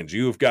begins.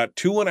 You have got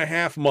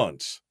 2.5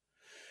 months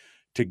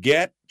to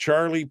get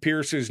Charlie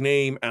Pierce's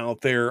name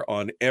out there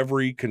on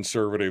every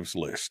conservative's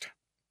list.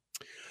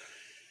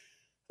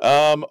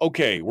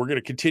 Okay, we're going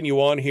to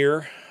continue on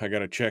here. I got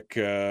to check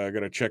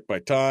my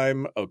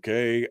time.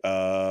 Okay.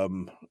 I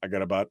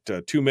got about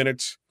 2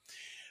 minutes.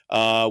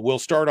 We'll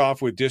start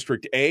off with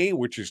District A,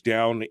 which is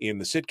down in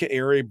the Sitka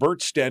area.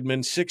 Bert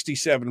Stedman,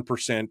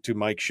 67% to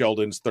Mike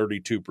Sheldon's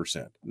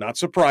 32%. Not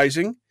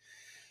surprising.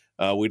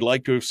 We'd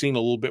like to have seen a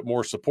little bit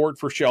more support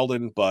for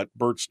Sheldon, but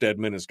Bert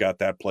Stedman has got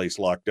that place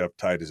locked up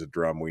tight as a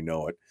drum. We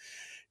know it.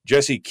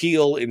 Jesse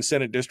Keel in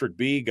Senate District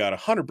B got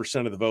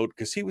 100% of the vote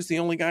because he was the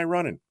only guy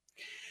running.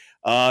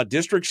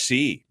 District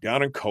C,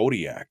 down in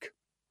Kodiak,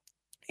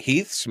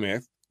 Heath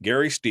Smith,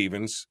 Gary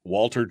Stevens,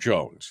 Walter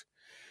Jones.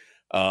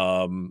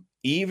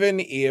 Even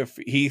if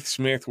Heath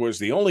Smith was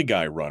the only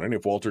guy running,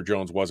 if Walter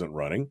Jones wasn't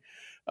running,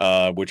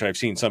 which I've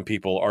seen some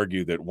people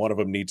argue that one of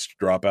them needs to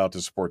drop out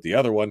to support the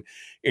other one,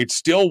 it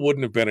still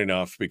wouldn't have been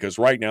enough, because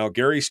right now,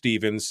 Gary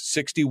Stevens,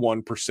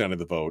 61% of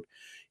the vote,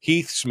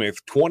 Heath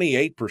Smith,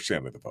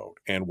 28% of the vote,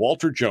 and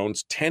Walter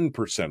Jones,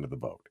 10% of the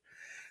vote.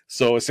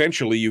 So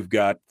essentially, you've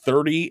got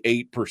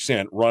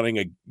 38%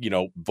 running,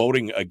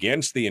 voting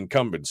against the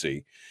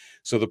incumbency.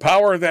 So the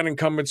power of that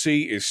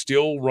incumbency is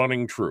still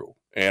running true.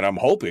 And I'm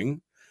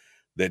hoping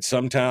that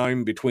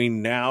sometime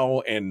between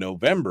now and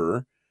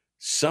November,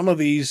 some of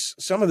this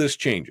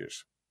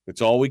changes.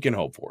 That's all we can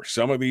hope for.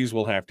 Some of these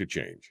will have to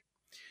change.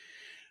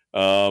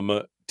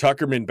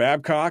 Tuckerman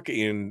Babcock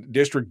in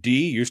District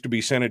D, used to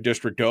be Senate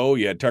District O.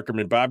 You had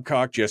Tuckerman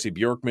Babcock, Jesse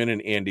Bjorkman,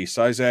 and Andy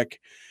Sizek.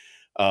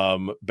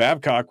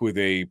 Babcock with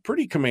a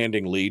pretty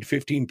commanding lead,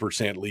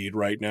 15% lead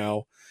right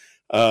now.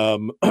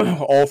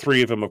 All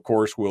three of them, of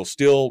course, will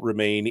still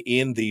remain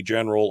in the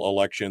general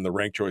election, the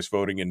ranked choice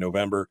voting in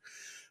November.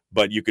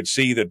 But you could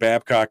see that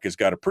Babcock has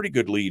got a pretty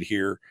good lead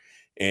here,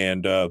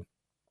 and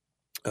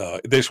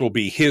this will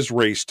be his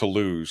race to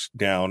lose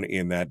down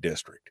in that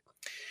district.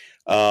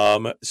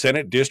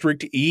 Senate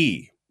District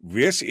E,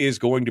 this is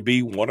going to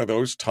be one of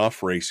those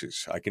tough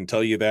races. I can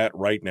tell you that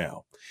right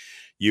now.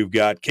 You've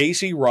got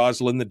Casey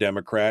Roslin, the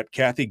Democrat,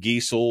 Kathy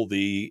Giesel,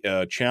 the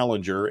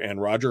challenger,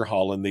 and Roger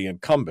Holland, the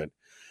incumbent,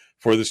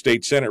 for the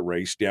state Senate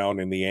race down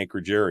in the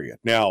Anchorage area.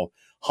 Now,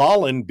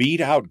 Holland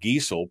beat out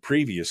Giesel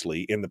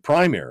previously in the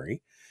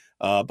primary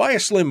by a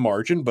slim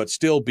margin, but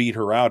still beat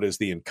her out as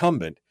the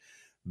incumbent.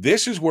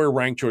 This is where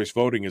ranked choice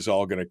voting is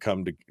all going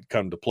to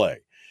come to play,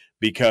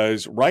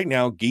 because right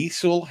now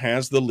Giesel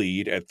has the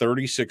lead at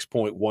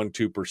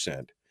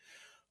 36.12%,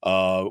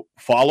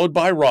 followed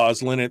by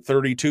Roslyn at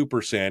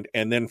 32%,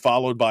 and then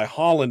followed by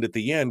Holland at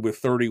the end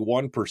with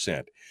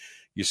 31%.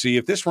 You see,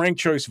 if this ranked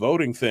choice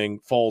voting thing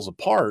falls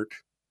apart,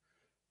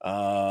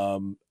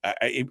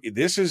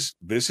 this is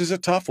a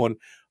tough one.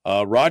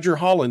 Roger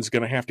Holland's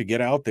going to have to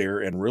get out there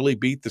and really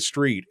beat the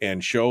street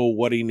and show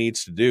what he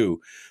needs to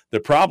do. The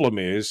problem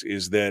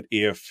is that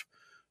if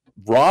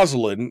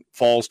Rosalind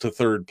falls to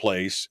third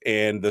place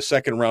and the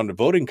second round of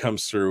voting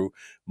comes through,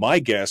 my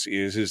guess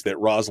is that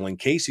Rosalind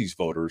Casey's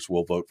voters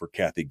will vote for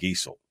Kathy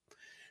Giesel.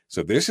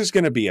 So this is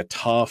going to be a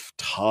tough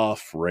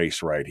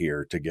race right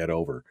here to get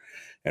over,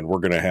 and we're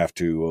going to have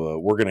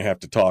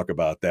to talk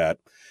about that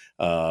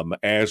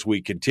as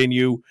we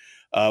continue.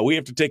 We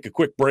have to take a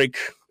quick break,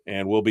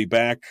 and we'll be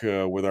back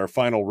with our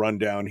final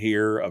rundown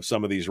here of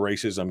some of these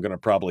races. I'm going to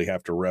probably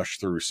have to rush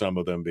through some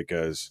of them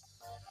because,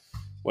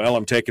 well,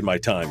 I'm taking my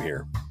time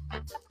here.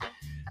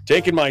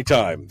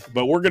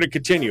 But we're going to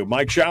continue.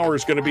 Mike Shower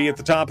is going to be at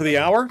the top of the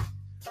hour.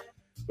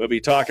 We'll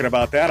be talking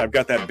about that. I've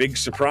got that big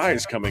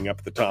surprise coming up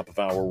at the top of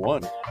hour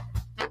one.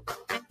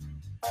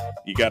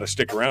 You got to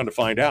stick around to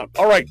find out.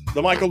 All right,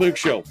 The Michael Duke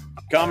Show.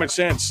 Common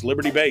sense,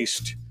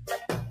 liberty-based,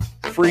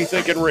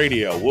 free-thinking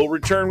radio. We'll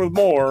return with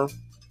more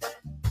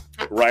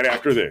right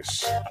after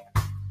this.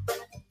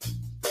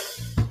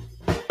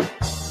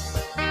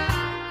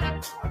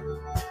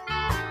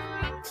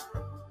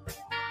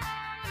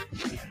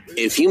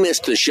 If you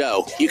missed the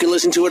show, you can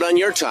listen to it on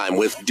your time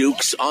with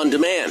Dukes On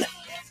Demand.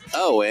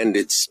 Oh, and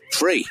it's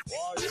free.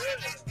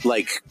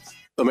 Like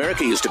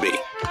America used to be.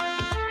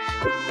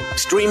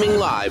 Streaming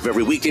live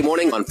every weekday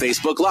morning on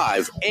Facebook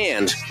Live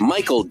and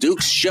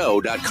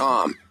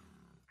MichaelDukesShow.com.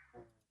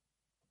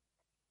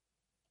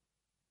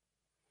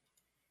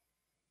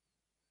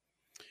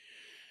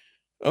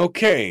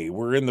 Okay,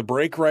 we're in the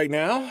break right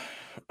now.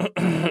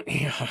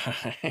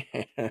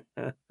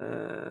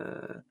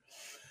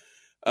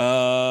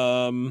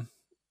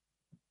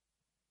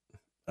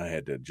 I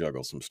had to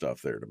juggle some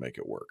stuff there to make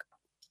it work.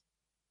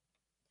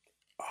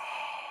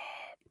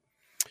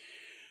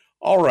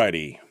 All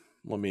righty.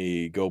 Let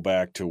me go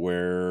back to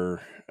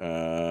where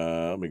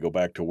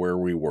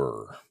we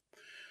were.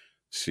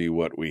 See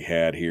what we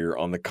had here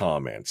on the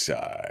comment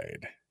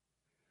side.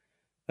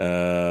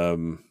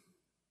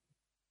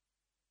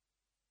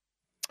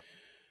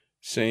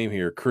 Same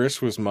here. Chris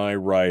was my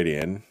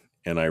write-in,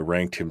 and I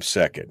ranked him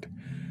second.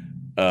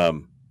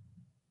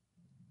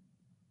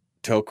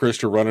 Tell Chris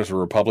to run as a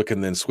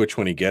Republican, then switch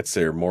when he gets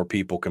there. More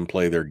people can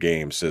play their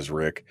game, says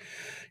Rick.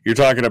 You're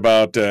talking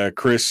about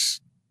Chris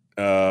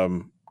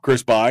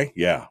By?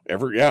 Yeah.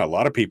 A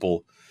lot of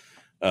people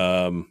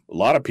run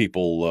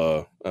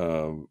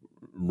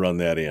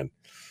that in.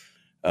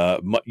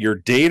 Your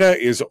data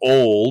is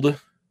old.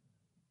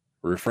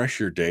 Refresh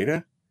your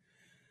data.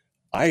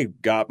 I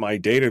got my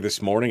data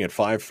this morning at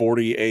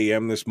 5:40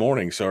 a.m. this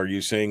morning. So are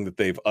you saying that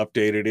they've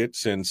updated it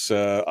since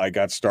I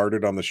got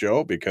started on the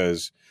show?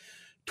 Because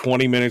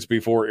 20 minutes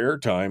before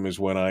airtime is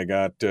when I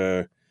got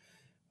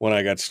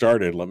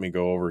started. Let me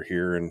go over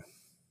here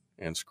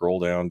and scroll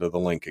down to the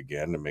link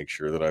again to make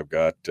sure that I've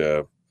got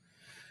where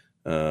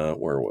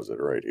was it?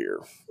 Right here.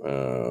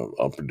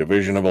 Up the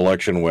Division of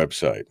Election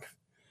website.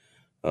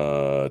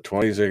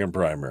 22nd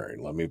primary.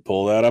 Let me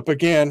pull that up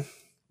again.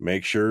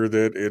 Make sure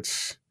that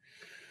it's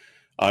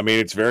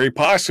very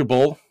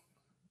possible.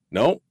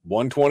 No,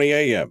 1:20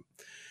 a.m.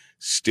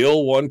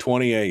 Still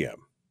 1:20 a.m.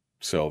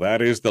 So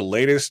that is the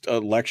latest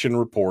election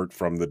report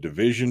from the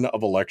Division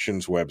of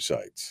Elections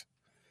websites.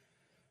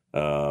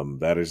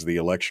 That is the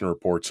election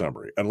report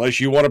summary. Unless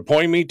you want to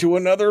point me to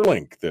another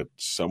link that's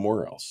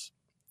somewhere else.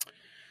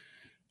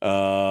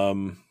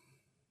 Well,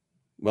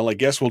 I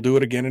guess we'll do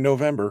it again in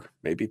November.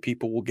 Maybe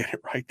people will get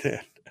it right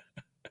then.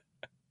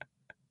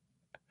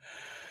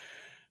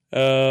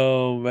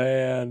 Oh,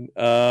 man.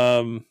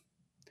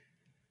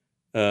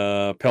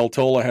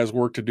 Peltola has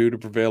work to do to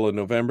prevail in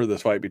November. The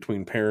fight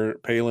between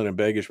Palin and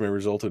Begich may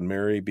result in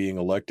Mary being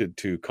elected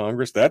to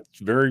Congress. That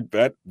very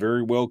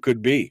well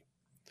could be.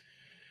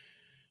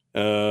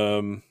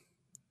 Let's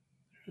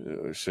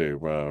see,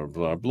 blah,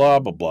 blah, blah,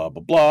 blah, blah,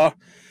 blah.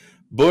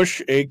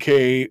 Bush,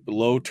 AK,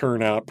 low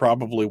turnout,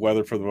 probably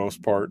weather for the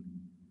most part.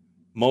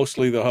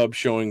 Mostly the hub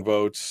showing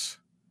votes.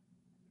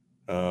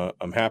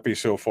 I'm happy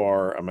so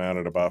far. I'm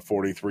at about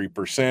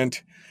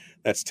 43%.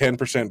 That's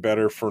 10%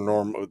 better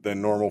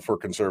than normal for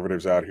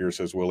conservatives out here,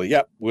 says Willie.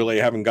 Yep,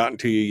 Willie, I haven't gotten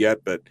to you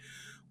yet, but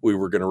we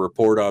were going to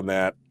report on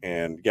that.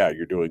 And yeah,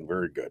 you're doing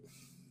very good.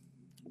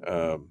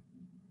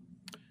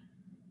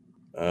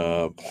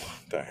 What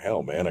the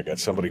hell, man? I got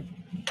somebody.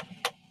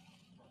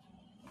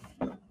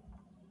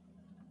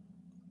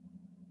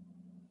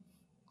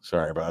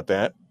 Sorry about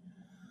that.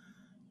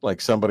 Like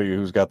somebody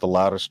who's got the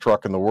loudest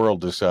truck in the world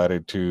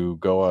decided to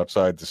go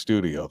outside the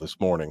studio this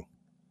morning.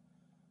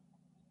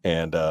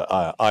 and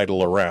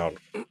idle around.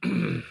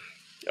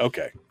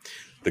 Okay.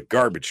 The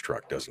garbage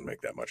truck doesn't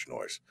make that much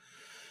noise.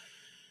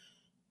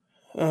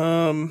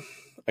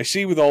 I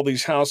see with all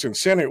these House and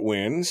Senate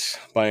wins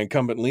by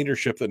incumbent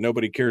leadership that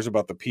nobody cares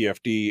about the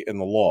PFD and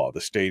the law. The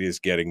state is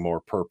getting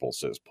more purple,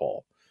 says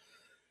Paul.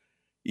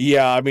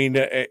 Yeah, I mean,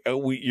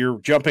 you're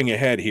jumping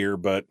ahead here,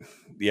 but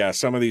yeah,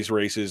 some of these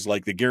races,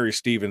 like the Gary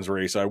Stevens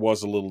race, I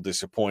was a little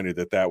disappointed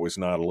that was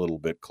not a little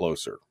bit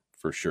closer,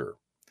 for sure.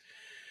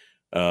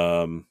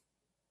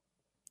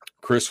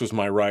 Chris was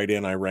my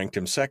write-in. I ranked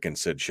him second,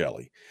 said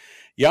Shelley.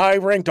 Yeah, I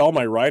ranked all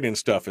my write-in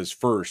stuff as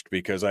first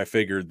because I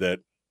figured that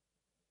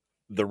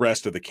the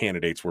rest of the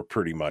candidates were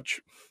pretty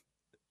much,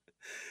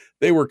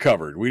 they were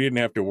covered. We didn't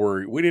have to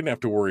worry. We didn't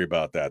have to worry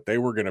about that. They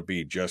were going to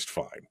be just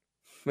fine.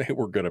 They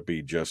were going to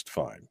be just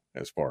fine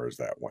as far as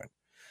that went.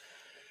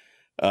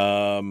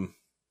 All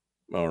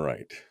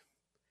right.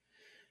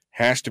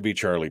 Has to be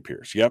Charlie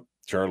Pierce. Yep,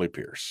 Charlie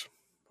Pierce.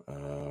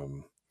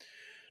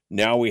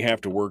 Now we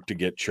have to work to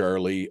get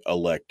Charlie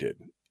elected.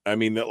 I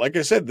mean, like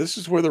I said, this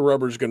is where the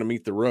rubber's going to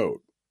meet the road.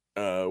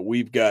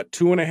 We've got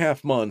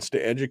 2.5 months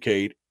to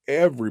educate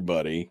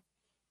everybody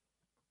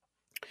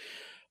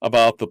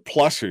about the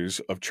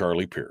pluses of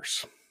Charlie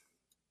Pierce.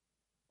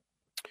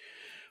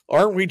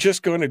 Aren't we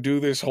just going to do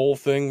this whole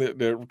thing,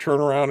 that turn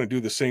around and do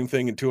the same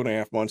thing in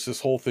 2.5 months?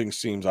 This whole thing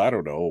seems, I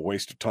don't know, a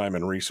waste of time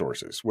and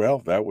resources.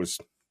 Well,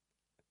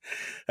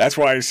 that's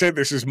why I said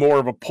this is more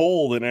of a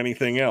poll than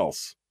anything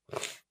else.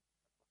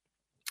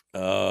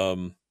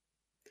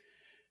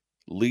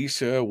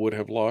 Lisa would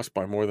have lost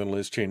by more than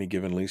Liz Cheney,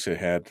 given Lisa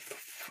had,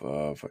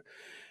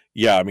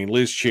 yeah, I mean,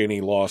 Liz Cheney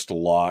lost a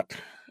lot.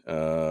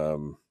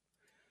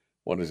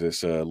 What is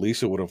this?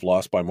 Lisa would have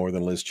lost by more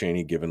than Liz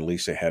Cheney, given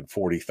Lisa had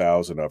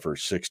 40,000 of her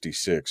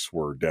 66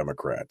 were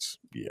Democrats.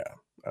 Yeah,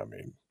 I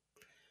mean,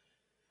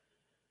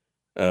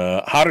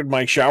 how did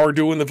Mike Shower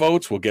do in the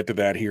votes? We'll get to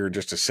that here in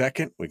just a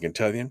second. We can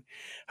tell you.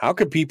 How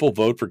could people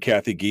vote for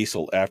Kathy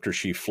Giessel after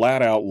she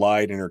flat out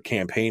lied in her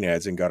campaign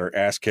ads and got her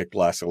ass kicked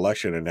last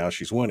election and now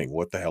she's winning?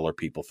 What the hell are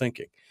people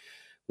thinking?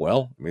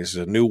 Well, I mean, this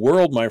is a new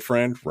world, my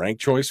friend.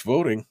 Ranked choice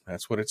voting.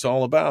 That's what it's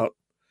all about.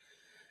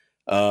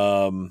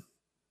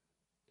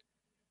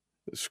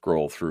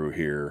 Scroll through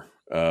here.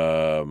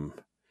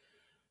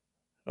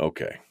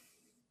 Okay.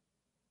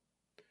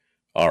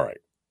 All right.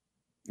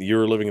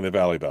 You're living in the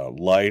valley now.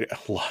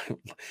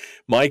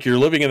 Mike, you're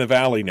living in the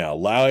valley now.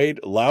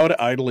 Loud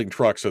idling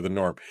trucks are the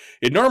norm.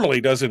 It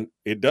normally doesn't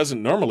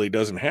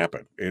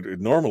happen. It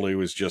normally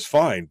was just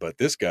fine, but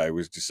this guy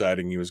was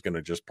deciding he was going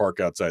to just park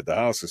outside the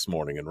house this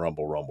morning and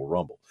rumble, rumble,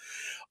 rumble.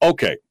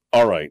 Okay.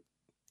 All right.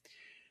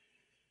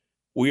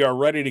 We are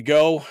ready to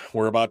go.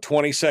 We're about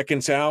 20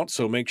 seconds out,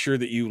 so make sure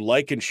that you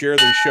like and share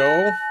the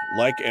show,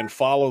 like and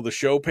follow the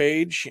show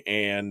page,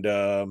 and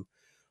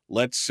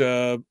let's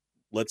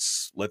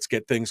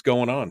get things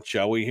going on,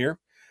 shall we? Here,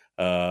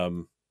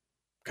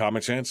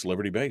 common sense,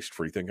 liberty-based,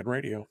 free thinking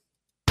radio.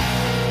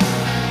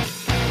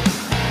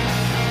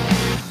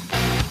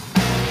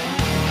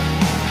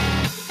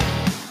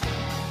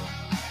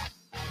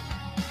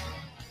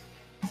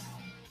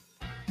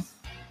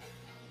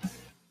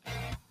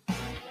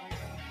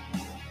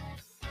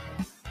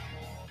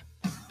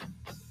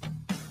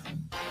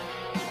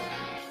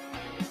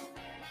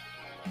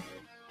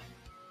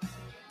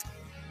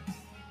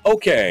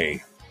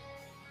 Okay.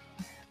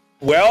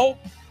 Well,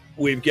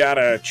 we've got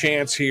a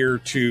chance here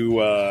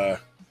to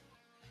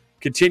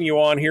continue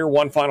on here.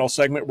 One final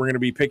segment. We're going to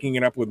be picking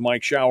it up with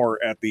Mike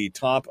Shower at the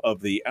top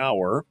of the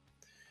hour.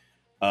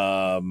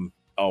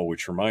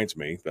 Which reminds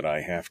me that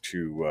I have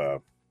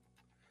to,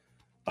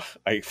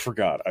 I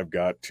forgot. I've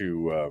got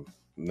to,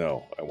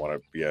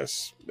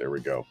 yes, there we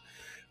go.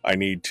 I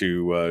needed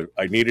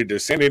to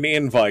send an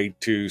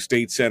invite to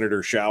State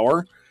Senator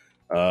Shower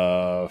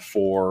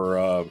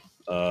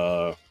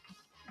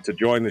to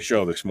join the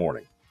show this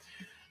morning.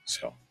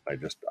 So I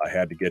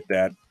had to get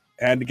that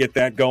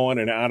going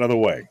and out of the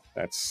way.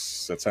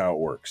 That's how it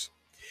works.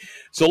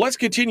 So let's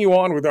continue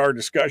on with our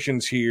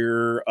discussions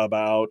here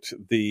about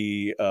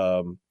the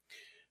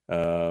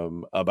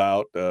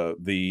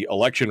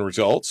election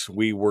results.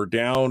 We were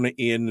down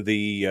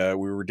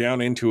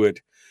into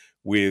it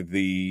with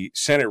the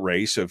Senate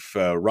race of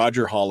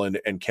Roger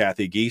Holland and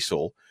Kathy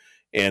Giessel,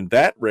 and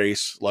that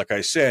race, like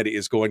I said,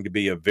 is going to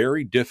be a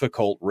very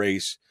difficult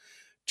race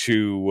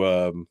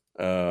to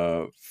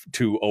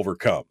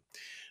overcome,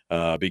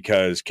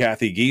 because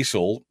Kathy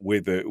Giessel,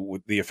 with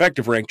the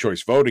effective ranked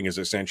choice voting, is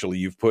essentially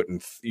you've put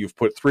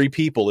 3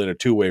 people in a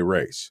 2-way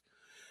race,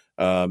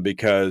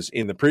 because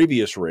in the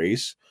previous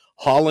race,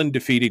 Holland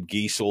defeated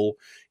Giessel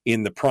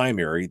in the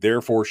primary,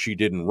 therefore she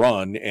didn't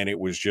run, and it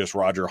was just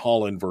Roger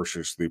Holland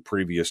versus the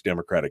previous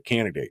Democratic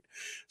candidate.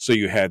 So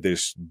you had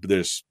this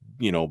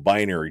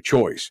binary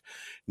choice.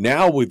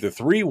 Now with the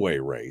 3-way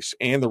race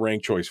and the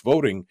ranked choice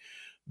voting,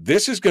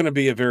 this is going to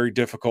be a very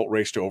difficult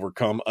race to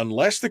overcome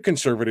unless the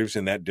conservatives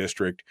in that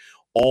district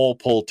all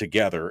pull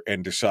together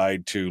and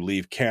decide to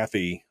leave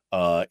Kathy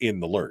in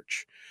the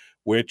lurch,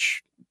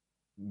 which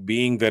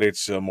being that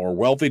it's a more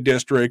wealthy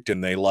district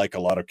and they like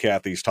a lot of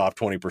Kathy's top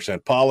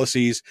 20%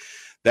 policies,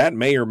 that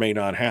may or may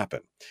not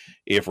happen.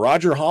 If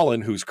Roger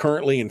Holland, who's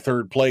currently in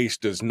third place,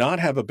 does not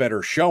have a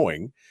better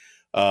showing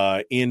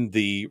in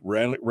the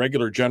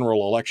regular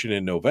general election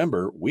in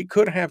November, we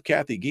could have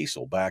Kathy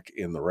Giessel back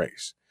in the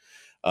race.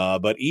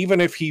 But even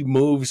if he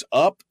moves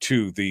up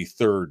to the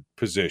third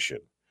position,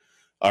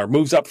 or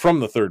moves up from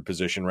the third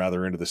position,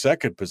 rather, into the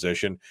second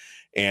position,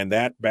 and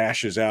that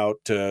bashes out,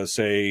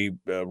 say,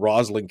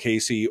 Rosalind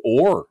Casey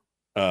or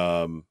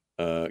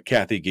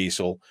Kathy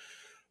Giessel,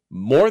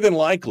 more than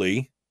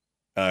likely,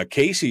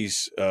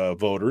 Casey's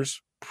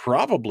voters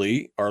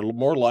probably are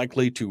more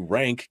likely to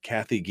rank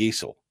Kathy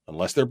Giessel.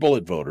 Unless they're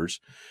bullet voters,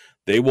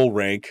 they will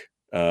rank,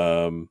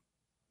 they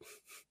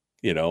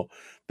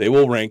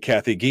will rank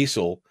Kathy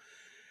Giessel.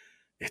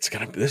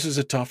 This is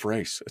a tough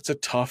race. It's a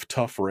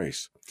tough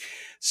race.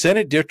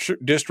 Senate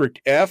District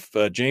F,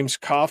 James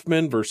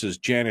Kaufman versus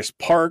Janice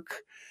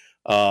Park.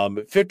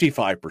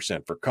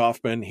 55% for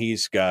Kaufman.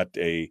 He's got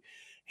a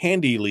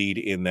handy lead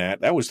in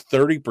that. That was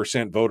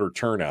 30% voter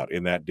turnout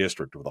in that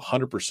district, with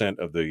 100%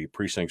 of the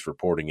precincts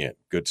reporting in.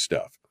 Good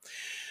stuff.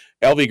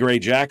 L.V. Gray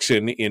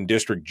Jackson in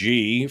District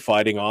G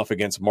fighting off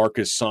against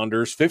Marcus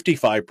Saunders.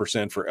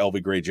 55% for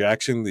L.V. Gray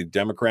Jackson, the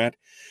Democrat.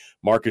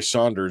 Marcus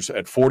Saunders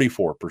at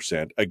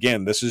 44%.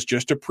 Again, this is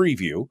just a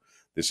preview.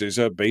 This is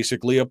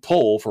basically a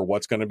poll for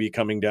what's going to be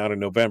coming down in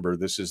November.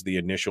 This is the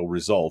initial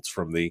results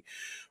from the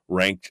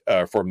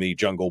from the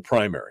jungle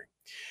primary.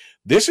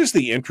 This is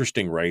the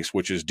interesting race,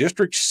 which is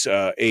District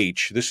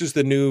H. This is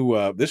the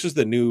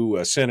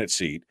new Senate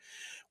seat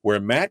where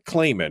Matt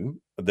Clayman,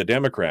 the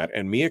Democrat,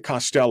 and Mia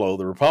Costello,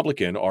 the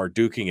Republican, are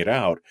duking it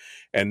out.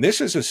 And this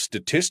is a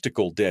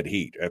statistical dead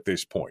heat at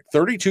this point.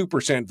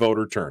 32%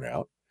 voter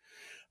turnout,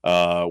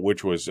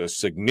 which was a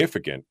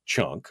significant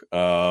chunk.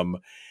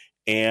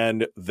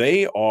 And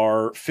they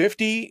are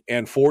 50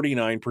 and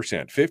 49%,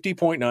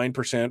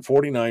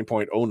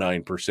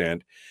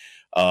 50.9%,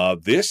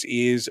 49.09%. This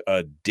is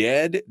a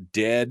dead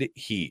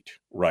heat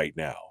right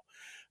now.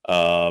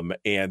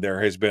 And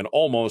there has been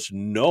almost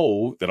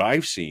no, that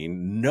I've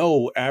seen,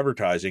 no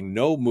advertising,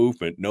 no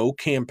movement, no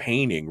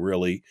campaigning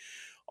really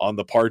on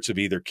the parts of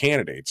either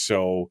candidate.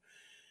 So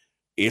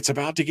it's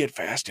about to get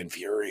fast and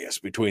furious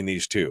between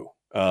these two.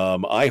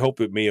 I hope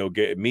that Mia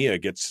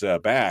gets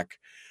back.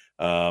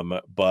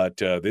 But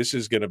this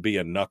is going to be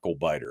a knuckle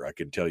biter. I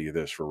can tell you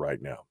this for right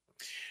now.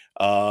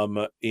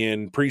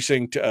 In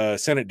precinct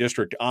Senate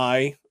District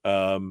I,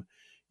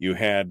 you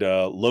had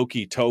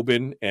Loki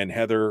Tobin and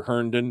Heather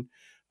Herndon,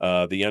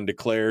 the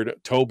undeclared.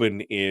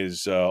 Tobin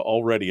is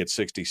already at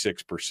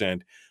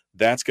 66%.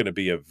 That's going to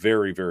be a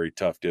very, very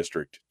tough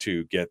district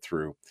to get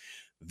through.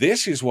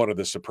 This is one of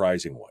the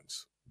surprising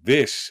ones.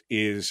 This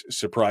is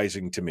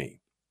surprising to me.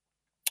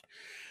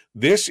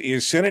 This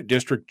is Senate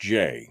District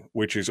J,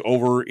 which is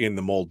over in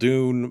the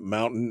Muldoon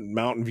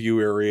Mountain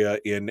View area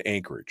in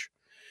Anchorage,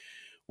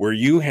 where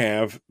you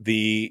have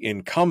the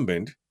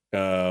incumbent.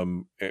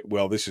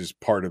 This is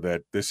part of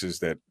that. This is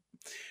that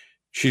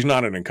she's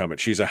not an incumbent.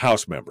 She's a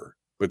House member,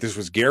 but this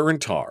was Garen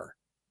Tarr,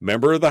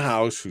 member of the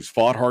House, who's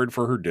fought hard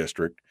for her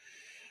district,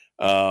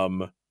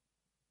 and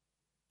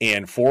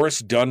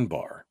Forrest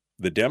Dunbar,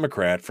 the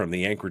Democrat from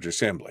the Anchorage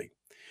Assembly,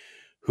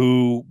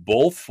 who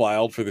both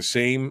filed for the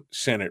same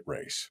Senate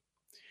race.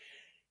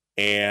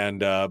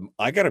 And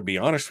I got to be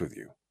honest with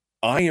you,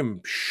 I am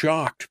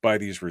shocked by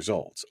these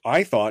results.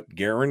 I thought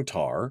Garen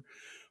Tarr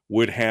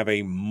would have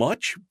a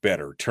much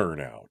better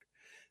turnout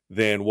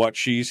than what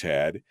she's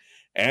had.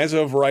 As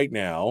of right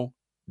now,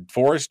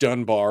 Forrest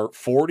Dunbar,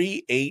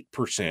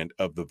 48%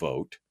 of the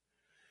vote.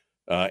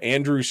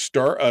 Andrew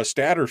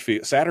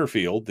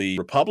Satterfield, the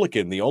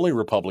Republican, the only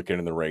Republican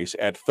in the race,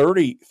 at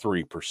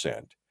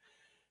 33%.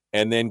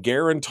 And then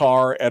Garen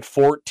Tarr at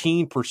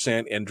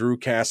 14%, and Drew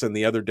Casson,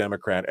 the other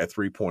Democrat, at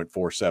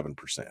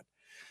 3.47%.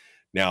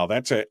 Now,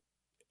 that's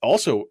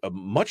also a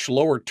much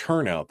lower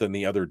turnout than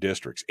the other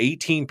districts,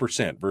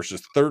 18%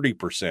 versus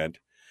 30%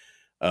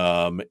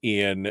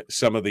 in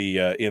some of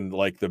the in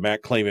like the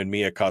Matt Clayman,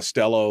 Mia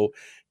Costello,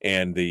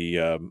 and the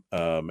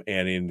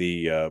in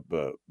the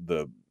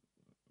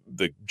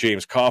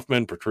James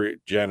Kaufman,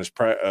 Janice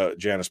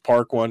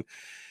Park one.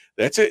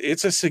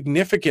 It's a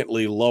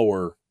significantly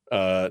lower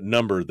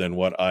number than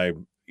what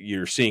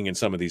you're seeing in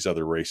some of these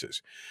other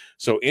races.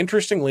 So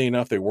interestingly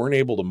enough, they weren't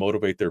able to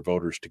motivate their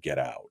voters to get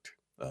out.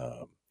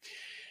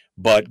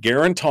 But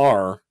Garen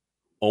Tarr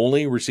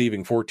only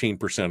receiving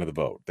 14% of the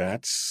vote.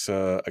 That's,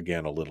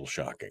 again, a little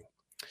shocking.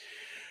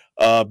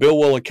 Bill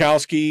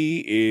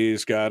Wielechowski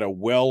is got a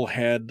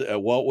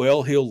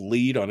well-heeled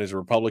lead on his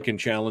Republican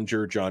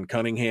challenger, John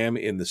Cunningham,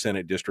 in the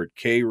Senate District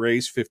K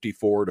race,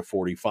 54 to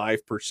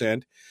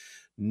 45%.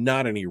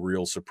 Not any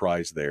real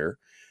surprise there.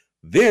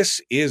 This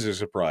is a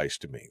surprise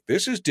to me.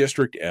 This is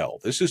District L.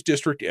 This is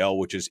District L,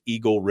 which is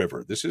Eagle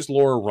River. This is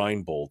Laura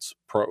Reinbold's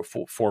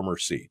former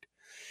seat.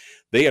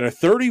 They had a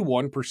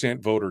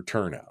 31% voter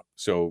turnout.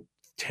 So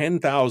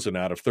 10,000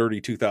 out of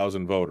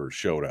 32,000 voters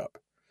showed up.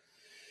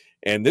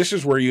 And this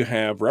is where you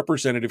have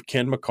Representative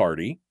Ken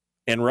McCarty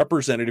and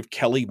Representative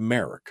Kelly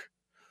Merrick,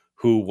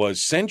 who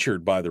was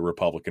censured by the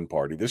Republican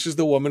Party. This is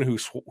the woman who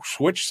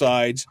switched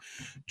sides,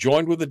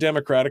 joined with the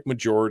Democratic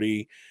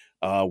majority,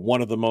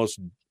 one of the most,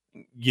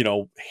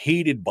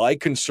 hated by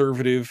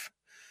conservative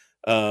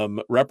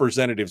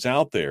representatives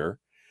out there.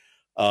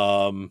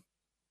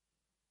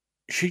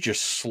 She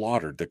just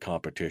slaughtered the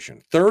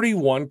competition.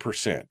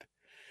 31%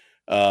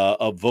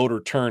 of voter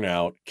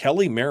turnout.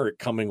 Kelly Merrick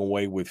coming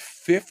away with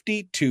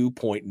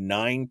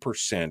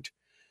 52.9%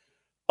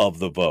 of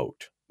the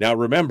vote. Now,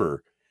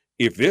 remember,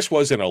 if this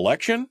was an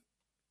election,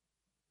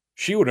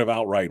 she would have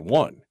outright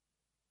won.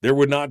 There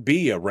would not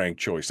be a ranked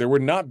choice. There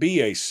would not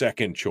be a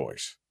second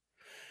choice.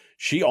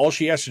 All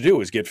she has to do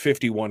is get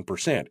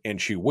 51%,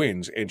 and she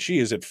wins, and she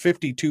is at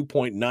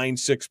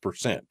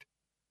 52.96%.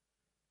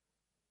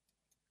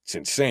 It's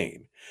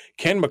insane.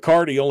 Ken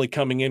McCarty only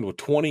coming in with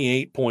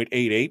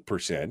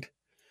 28.88%.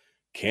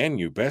 Ken,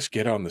 you best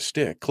get on the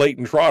stick.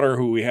 Clayton Trotter,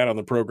 who we had on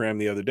the program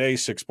the other day,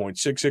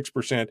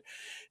 6.66%.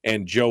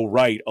 And Joe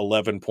Wright,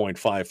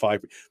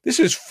 11.55%. This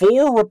is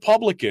 4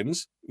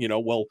 Republicans,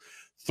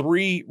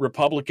 3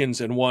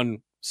 Republicans and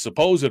 1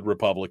 supposed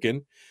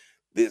Republican.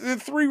 The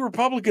 3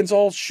 Republicans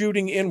all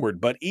shooting inward.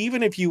 But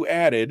even if you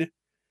added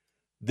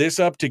this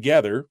up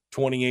together,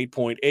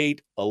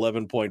 28.8,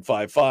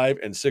 11.55,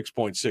 and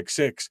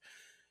 6.66,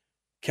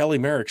 Kelly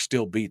Merrick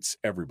still beats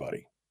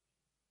everybody,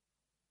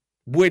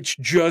 which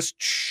just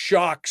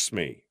shocks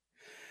me.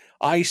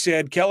 I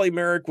said Kelly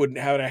Merrick would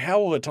have a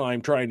hell of a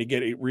time trying to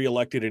get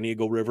reelected in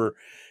Eagle River,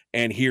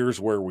 and here's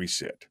where we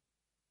sit.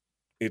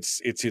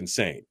 It's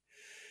insane.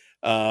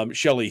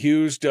 Shelley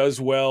Hughes does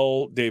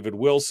well. David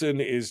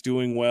Wilson is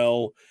doing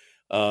well.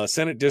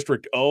 Senate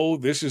District O,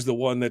 this is the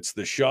one that's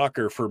the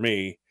shocker for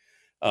me.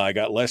 I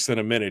got less than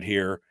a minute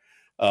here.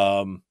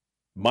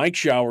 Mike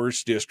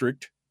Shower's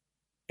district,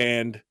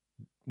 and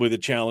with a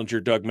challenger,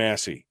 Doug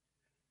Massey.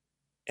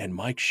 And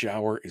Mike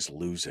Shower is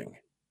losing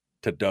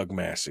to Doug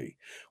Massey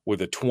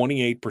with a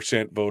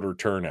 28% voter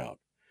turnout.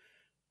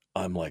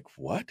 I'm like,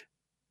 what?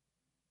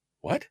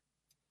 What?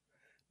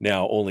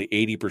 Now, only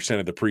 80%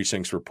 of the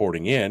precincts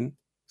reporting in,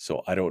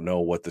 so I don't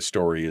know what the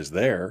story is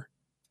there.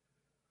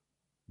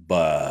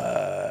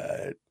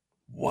 But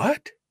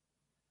what?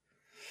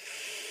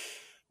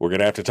 We're going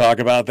to have to talk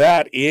about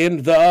that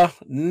in the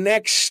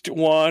next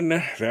one.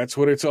 That's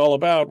what it's all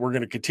about. We're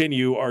going to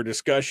continue our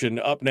discussion.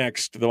 Up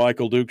next, The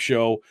Michael Duke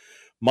Show.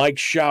 Mike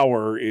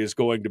Shower is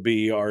going to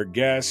be our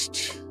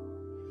guest.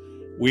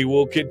 We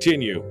will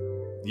continue.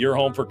 Your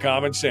home for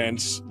common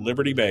sense,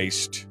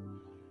 liberty-based,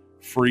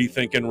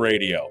 free-thinking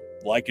radio.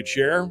 Like and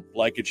share,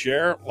 like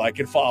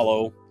and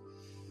follow.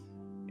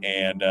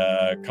 And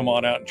come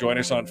on out and join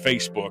us on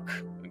Facebook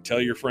and tell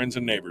your friends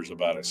and neighbors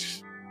about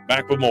us.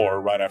 Back with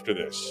more right after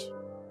this.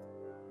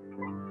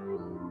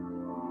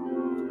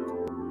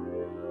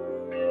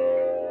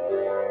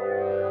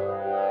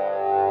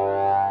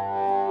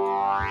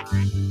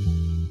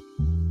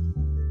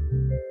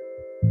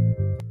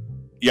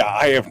 Yeah,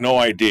 I have no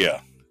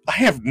idea.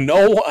 I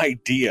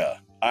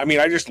mean,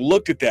 I just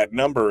looked at that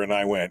number and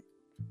I went,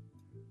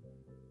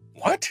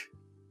 what?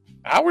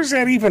 How is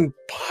that even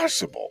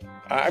possible?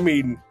 I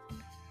mean,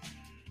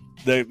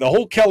 the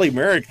whole Kelly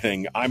Merrick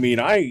thing, I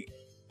mean, I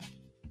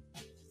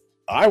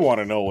want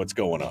to know what's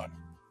going on.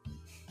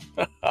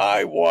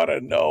 I want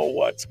to know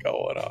what's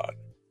going on.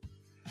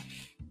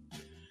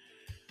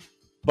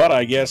 But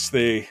I guess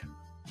the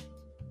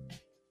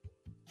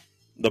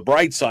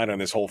bright side on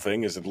this whole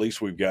thing is at least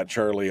we've got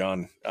Charlie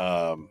on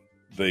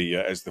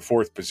as the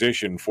 4th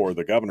position for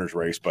the governor's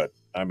race. But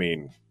I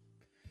mean,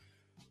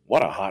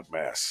 what a hot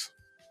mess!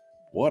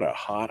 What a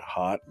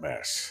hot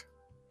mess.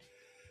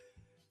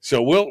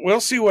 So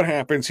we'll see what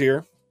happens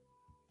here.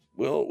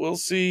 We'll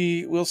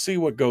see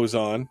what goes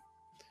on.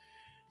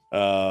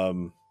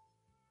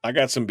 I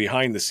got some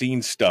behind the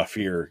scenes stuff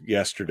here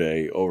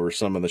yesterday over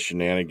some of the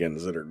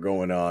shenanigans that are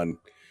going on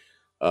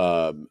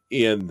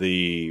in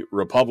the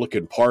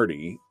Republican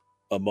Party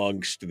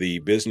amongst the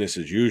business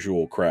as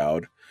usual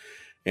crowd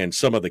and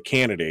some of the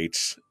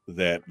candidates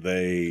that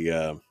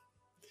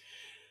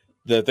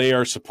they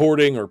are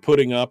supporting or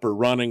putting up or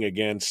running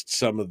against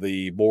some of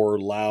the more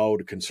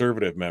loud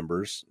conservative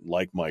members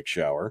like Mike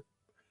Shower.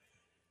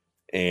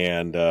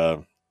 And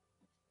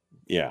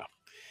yeah,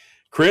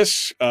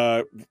 Chris,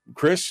 you're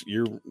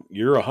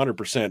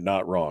 100%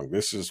 not wrong.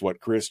 This is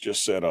what Chris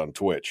just said on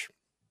Twitch.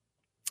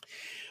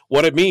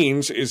 What it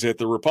means is that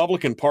the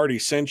Republican Party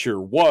censure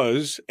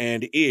was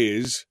and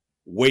is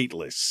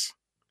weightless.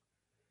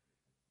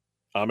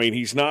 I mean,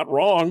 he's not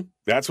wrong.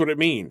 That's what it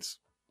means.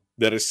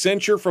 That a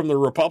censure from the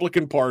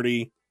Republican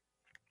Party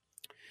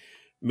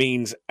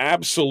means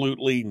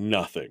absolutely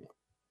nothing.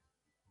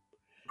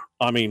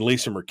 I mean,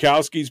 Lisa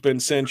Murkowski's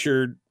been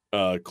censured.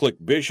 Click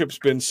Bishop's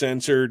been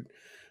censored.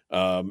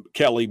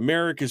 Kelly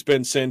Merrick has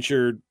been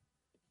censured.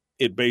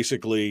 It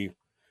basically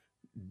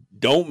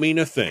don't mean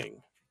a thing.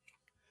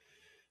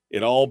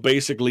 It all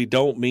basically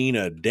don't mean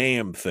a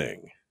damn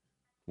thing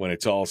when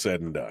it's all said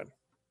and done.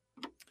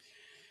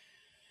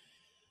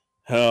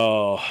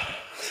 Oh.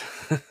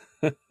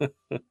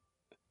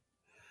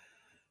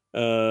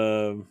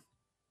 Let's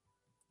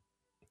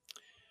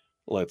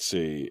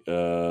see.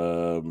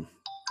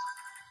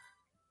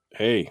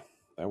 Hey,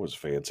 that was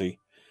fancy.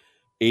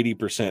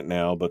 80%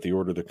 now, but the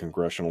order of the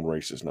congressional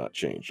race has not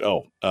changed.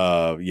 Oh,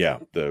 yeah,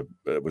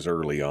 it was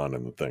early on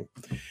in the thing.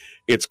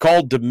 It's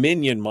called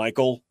Dominion,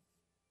 Michael.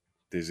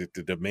 Is it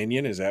the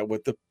Dominion? Is that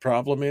what the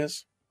problem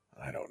is?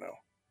 I don't know.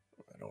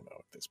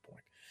 At this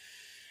point.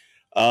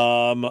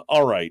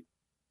 All right.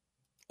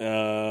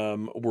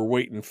 We're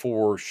waiting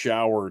for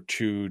Shower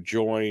to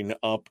join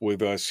up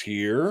with us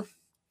here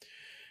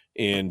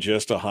in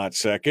just a hot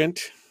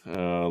second.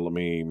 Let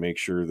me make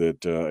sure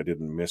that I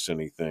didn't miss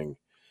anything.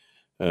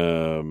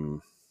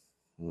 Email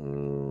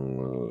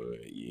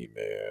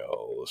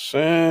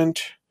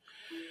sent.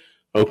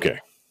 Okay.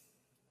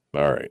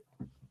 All right.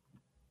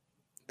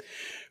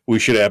 We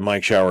should have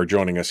Mike Shower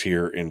joining us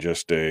here in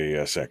just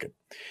a second.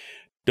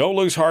 Don't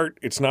lose heart.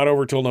 It's not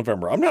over till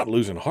November. I'm not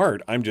losing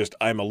heart. I'm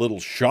a little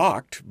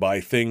shocked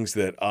by things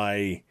that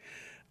I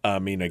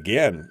mean,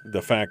 again,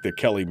 the fact that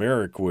Kelly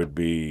Merrick would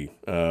be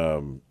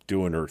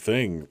doing her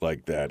thing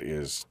like that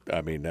is,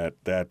 I mean,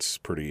 that's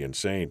pretty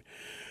insane.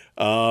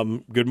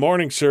 Good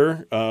morning,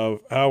 sir. How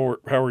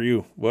are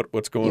you?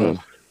 What's going on?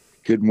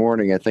 Good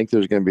morning. I think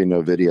there's going to be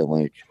no video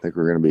link. I think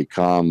we're going to be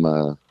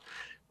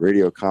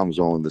radio comms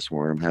only this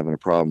morning. I'm having a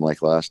problem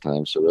like last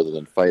time, so rather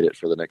than fight it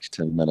for the next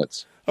 10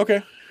 minutes. Okay.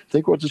 I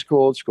think we'll just go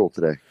old school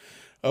today.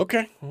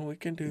 Okay. Well, we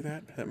can do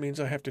that. That means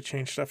I have to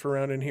change stuff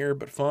around in here,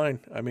 but fine.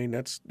 I mean,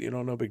 that's,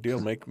 no big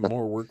deal. Make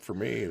more work for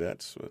me.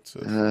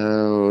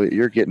 Oh,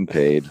 you're getting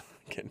paid.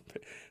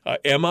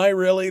 Am I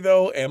really,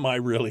 though? Am I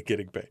really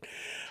getting paid?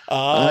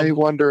 I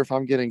wonder if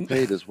I'm getting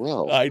paid as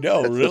well. I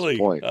know,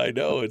 really. I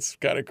know. It's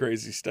kind of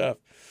crazy stuff.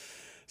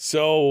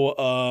 So,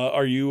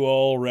 are you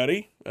all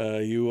ready?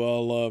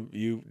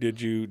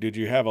 Did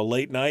you have a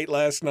late night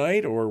last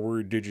night,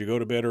 or did you go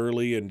to bed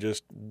early and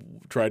just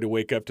try to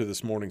wake up to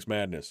this morning's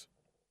madness?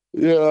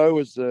 Yeah, I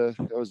was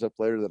up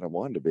later than I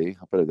wanted to be.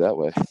 I'll put it that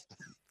way.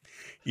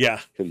 Yeah,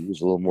 could have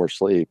used a little more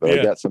sleep, but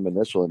I got some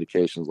initial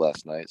indications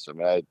last night. So,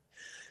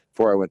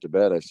 before I went to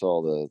bed, I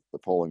saw the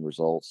polling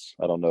results.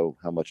 I don't know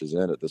how much is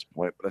in at this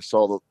point, but I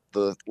saw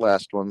the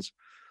last ones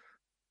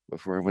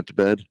before I went to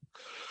bed.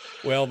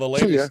 Well,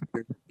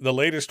 the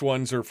latest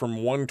ones are from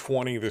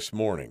 1:20 this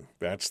morning.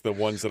 That's the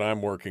ones that I'm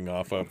working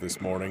off of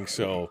this morning.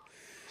 So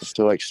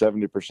still like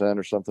 70%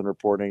 or something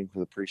reporting for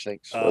the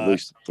precincts, or at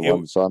least the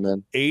ones I'm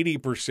in.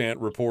 80%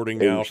 reporting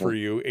 80%. Now for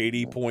you,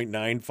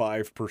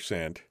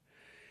 80.95%.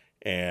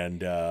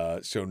 And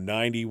so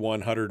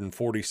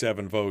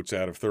 9,147 votes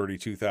out of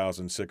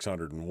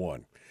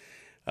 32,601.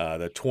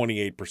 The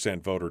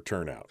 28% voter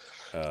turnout.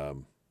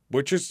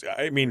 Which is,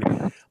 I mean,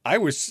 I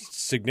was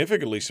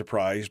significantly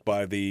surprised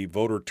by the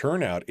voter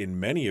turnout in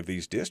many of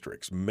these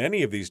districts.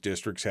 Many of these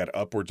districts had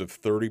upwards of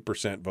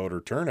 30%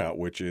 voter turnout,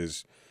 which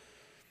is,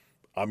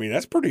 I mean,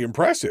 that's pretty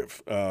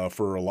impressive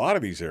for a lot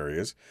of these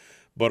areas.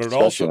 But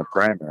especially in a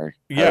primary,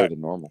 higher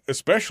than normal.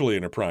 Especially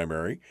in a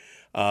primary.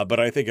 But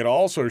I think it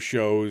also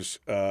shows,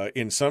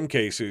 in some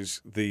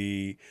cases,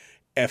 the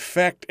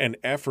effect and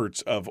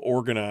efforts of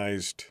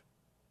organized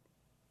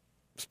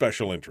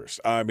special interests.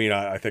 I mean,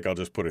 I think I'll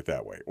just put it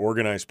that way.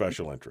 Organized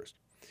special interest.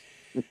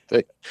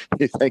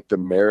 You think the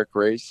Merrick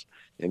race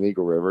in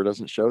Eagle River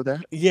doesn't show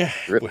that? Yeah.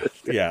 Well,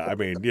 yeah. I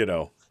mean,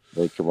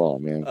 Hey, come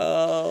on, man.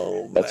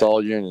 Oh, that's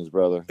all unions,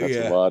 brother. That's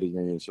a lot of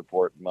union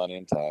support, money,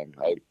 and time.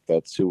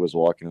 That's who was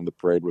walking in the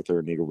parade with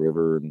her in Eagle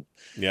River. And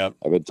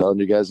I've been telling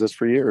you guys this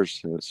for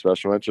years.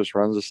 Special interest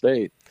runs the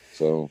state.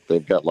 So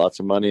they've got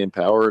lots of money and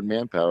power and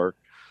manpower.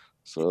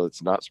 So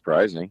it's not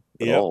surprising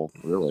at all,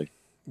 really.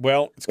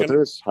 Well,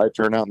 there's high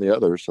turnout in the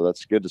others, so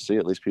that's good to see.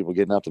 At least people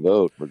getting out to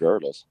vote,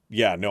 regardless.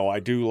 Yeah, no, I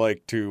do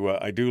like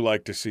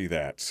to see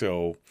that.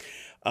 So,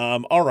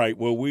 all right.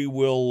 Well,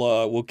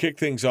 we'll kick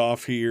things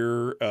off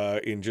here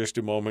in just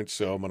a moment.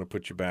 So I'm going to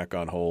put you back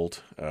on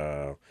hold,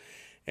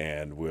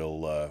 and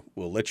we'll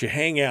let you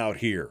hang out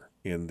here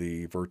in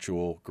the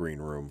virtual green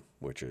room,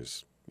 which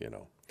is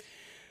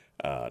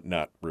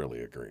not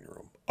really a green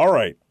room. All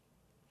right.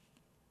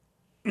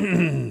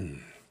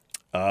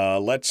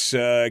 Let's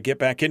get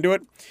back into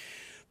it.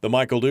 The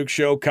Michael Duke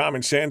Show,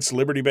 common sense,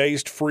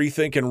 liberty-based,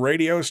 free-thinking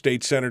radio.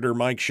 State Senator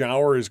Mike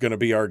Shower is going to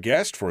be our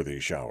guest for the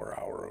Shower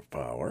Hour of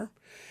Power.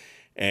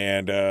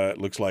 And it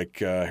looks like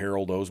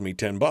Harold owes me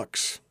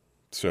 $10.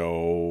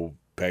 So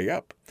pay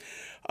up.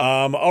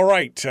 All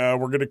right,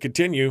 we're going to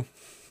continue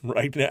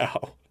right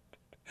now.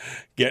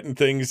 Getting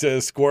things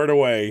squared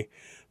away.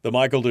 The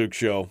Michael Duke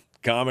Show,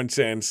 common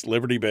sense,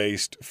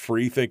 liberty-based,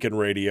 free-thinking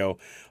radio.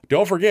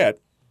 Don't forget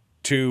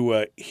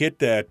to hit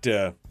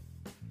that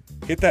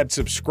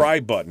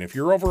subscribe button. If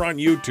you're over on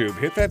YouTube,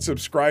 hit that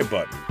subscribe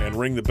button and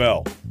ring the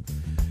bell.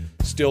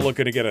 Still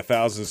looking to get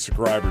 1,000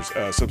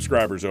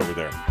 subscribers over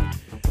there.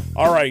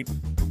 All right,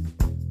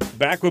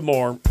 back with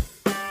more.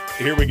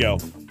 Here we go.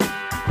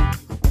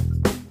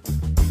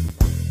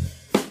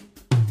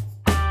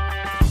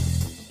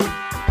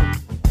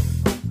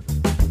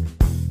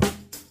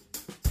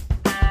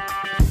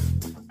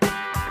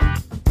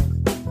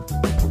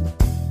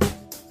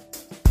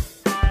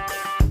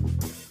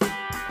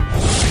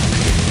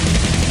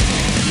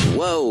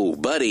 Whoa,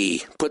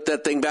 buddy. Put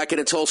that thing back in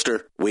its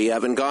holster. We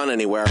haven't gone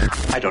anywhere.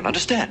 I don't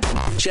understand.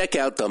 Check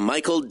out the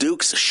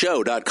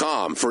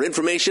MichaelDukesShow.com for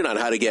information on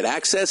how to get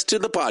access to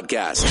the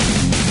podcast.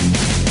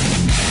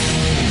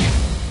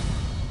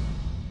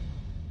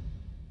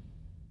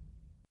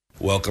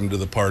 Welcome to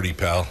the party,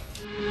 pal.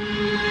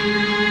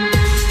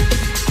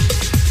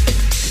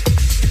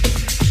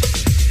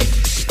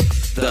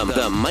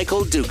 The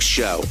Michael Dukes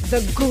Show.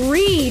 The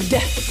greed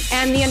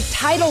and the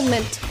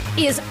entitlement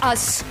is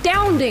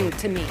astounding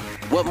to me.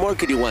 What more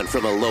could you want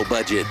from a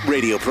low-budget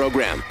radio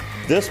program?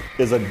 This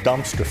is a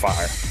dumpster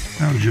fire.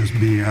 That was just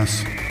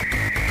BS.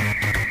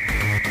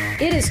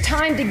 It is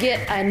time to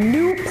get a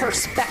new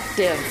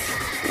perspective.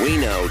 We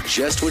know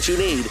just what you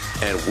need,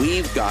 and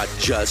we've got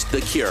just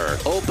the cure.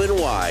 Open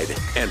wide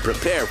and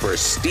prepare for a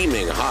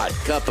steaming hot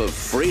cup of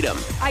freedom.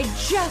 I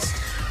just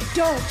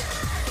don't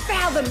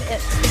fathom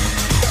it.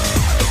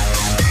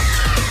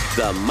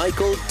 The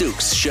Michael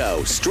Dukes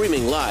Show,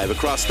 streaming live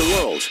across the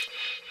world.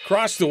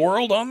 Across the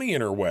world on the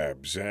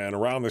interwebs and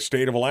around the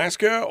state of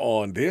Alaska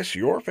on this,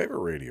 your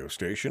favorite radio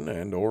station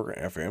and or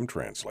FM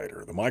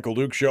translator. The Michael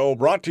Dukes Show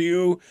brought to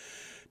you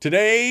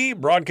today,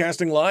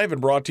 broadcasting live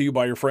and brought to you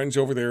by your friends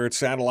over there at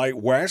Satellite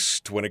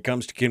West when it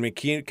comes to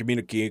communications.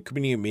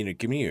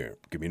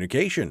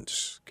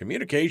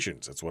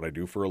 Communications, that's what I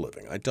do for a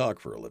living. I talk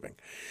for a living.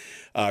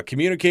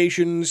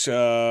 Communications,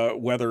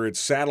 whether it's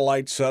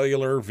satellite,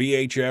 cellular,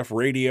 VHF,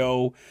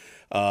 radio,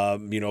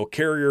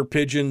 carrier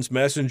pigeons,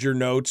 messenger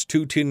notes,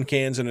 2 tin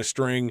cans and a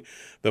string.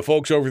 The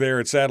folks over there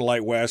at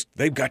Satellite West,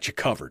 they've got you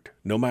covered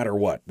no matter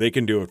what. They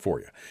can do it for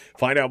you.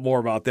 Find out more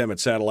about them at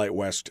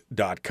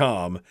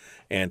satellitewest.com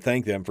and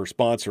thank them for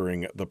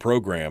sponsoring the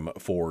program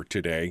for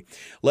today.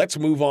 Let's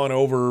move on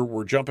over.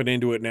 We're jumping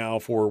into it now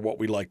for what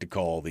we like to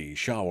call the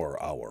Shower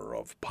Hour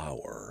of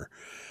Power.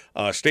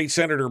 State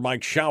Senator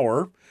Mike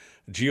Shower,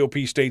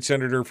 GOP State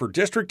Senator for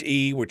District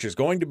E, which is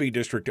going to be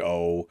District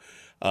O,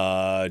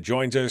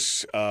 joins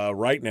us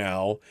right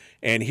now.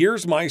 And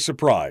here's my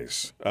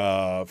surprise.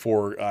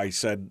 I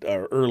said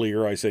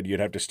earlier, I said you'd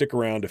have to stick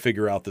around to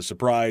figure out the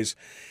surprise.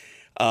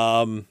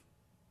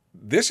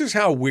 This is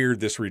how weird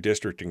this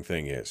redistricting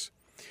thing is.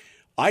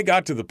 I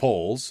got to the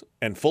polls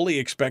and fully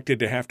expected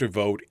to have to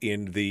vote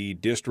in the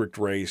district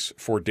race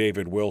for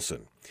David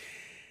Wilson.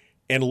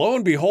 And lo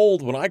and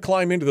behold, when I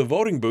climb into the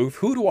voting booth,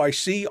 who do I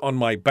see on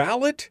my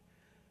ballot?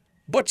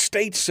 But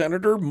State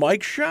Senator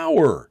Mike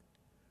Shower.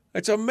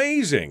 It's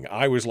amazing.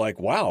 I was like,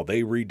 wow,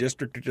 they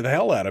redistricted the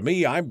hell out of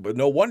me.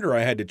 No wonder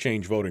I had to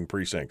change voting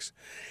precincts.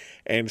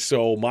 And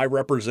so my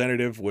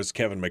representative was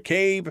Kevin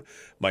McCabe.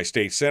 My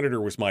state senator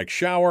was Mike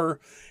Shower.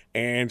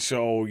 And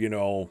so,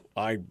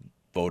 I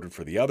voted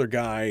for the other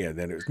guy. And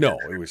then it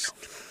was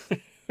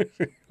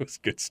it was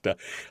good stuff.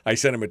 I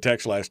sent him a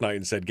text last night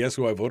and said, guess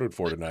who I voted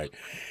for tonight?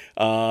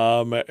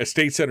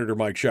 State Senator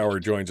Mike Shower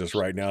joins us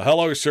right now.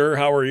 Hello, sir.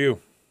 How are you?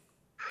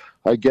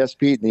 I guess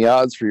beating the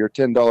odds for your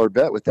 $10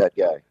 bet with that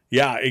guy.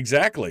 Yeah,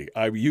 exactly.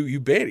 You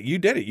bet it. You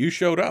did it. You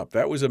showed up.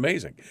 That was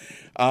amazing.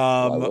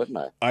 Why wouldn't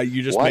I?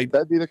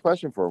 That'd be the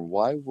question for him.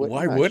 Why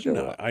wouldn't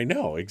I? I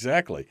know,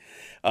 exactly.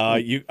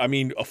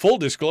 A full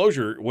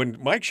disclosure, when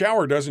Mike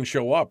Shower doesn't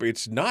show up,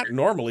 it's not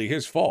normally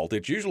his fault.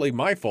 It's usually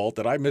my fault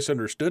that I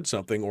misunderstood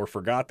something or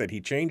forgot that he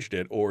changed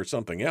it or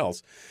something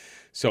else.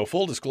 So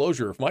full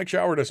disclosure, if Mike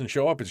Shower doesn't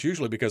show up, it's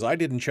usually because I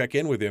didn't check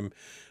in with him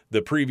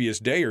the previous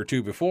day or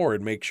two before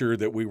and make sure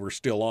that we were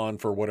still on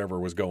for whatever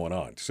was going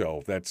on.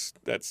 So that's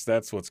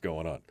what's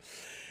going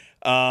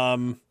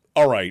on.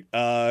 All right.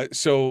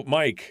 So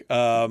Mike,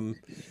 I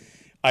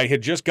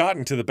had just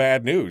gotten to the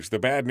bad news. The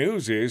bad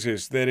news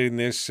is that in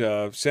this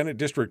Senate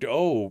District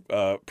O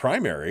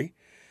primary,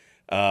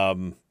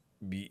 you're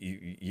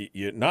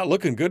not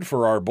looking good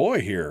for our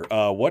boy here.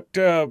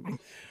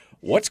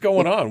 What's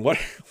going on? What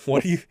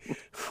do you?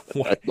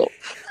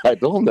 I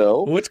don't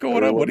know. What's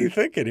going on? What are you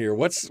thinking here?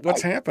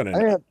 What's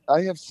happening?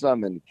 I have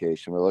some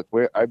indication. Look,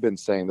 I've been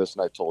saying this,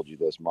 and I told you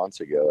this months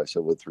ago. I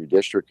said with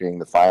redistricting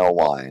the final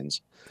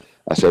lines,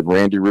 I said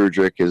Randy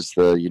Rudrick is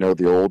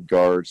the old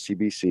guard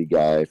CBC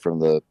guy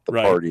from the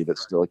right. party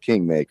that's still a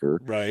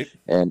kingmaker, right?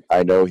 And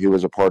I know he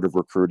was a part of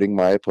recruiting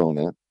my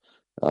opponent.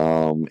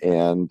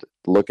 And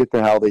look at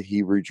how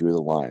he redrew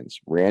the lines.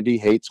 Randy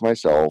hates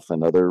myself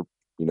and other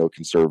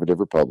conservative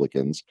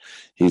Republicans.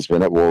 He's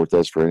been at war with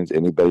us for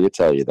anybody to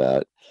tell you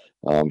that.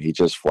 He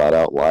just flat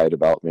out lied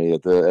about me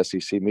at the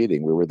SEC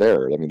meeting. We were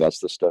there. I mean, that's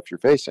the stuff you're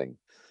facing.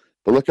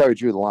 But look how he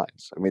drew the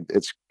lines. I mean,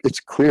 it's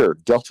clear.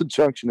 Delta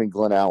Junction and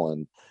Glen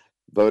Allen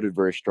voted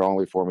very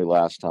strongly for me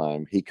last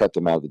time. He cut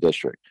them out of the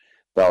district.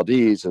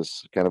 Valdez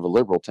is kind of a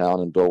liberal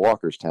town, and Bill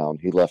Walker's town,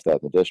 he left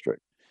that in the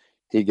district.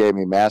 He gave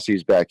me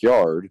Massey's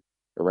backyard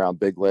around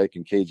Big Lake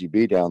and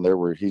KGB down there,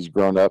 where he's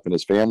grown up and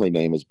his family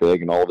name is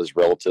big and all of his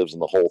relatives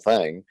and the whole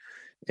thing,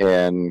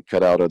 and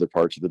cut out other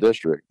parts of the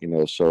district.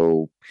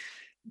 So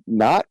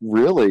not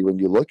really, when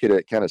you look at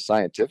it kind of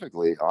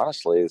scientifically,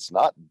 honestly, it's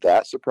not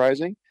that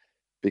surprising,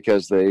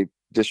 because they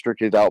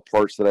districted out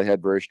parts that I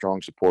had very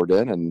strong support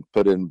in and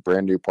put in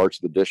brand new parts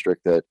of the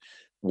district that,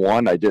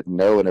 one, I didn't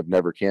know and have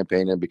never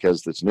campaigned in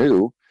because it's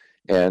new,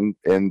 and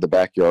in the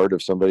backyard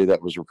of somebody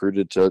that was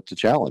recruited to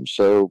challenge.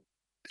 So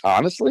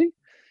honestly,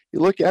 you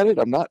look at it,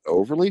 I'm not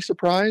overly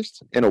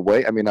surprised in a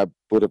way. I mean, I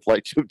would have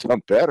liked to have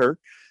done better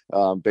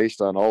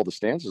based on all the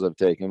stances I've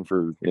taken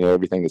for,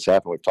 everything that's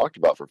happened. We've talked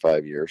about for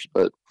 5 years,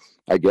 but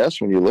I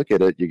guess when you look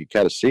at it, you can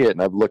kind of see it.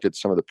 And I've looked at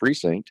some of the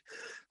precinct.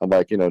 I'm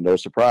like, no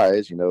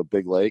surprise,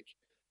 Big Lake,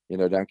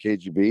 down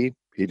KGB,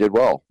 he did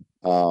well,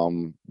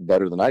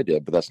 better than I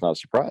did, but that's not a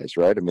surprise,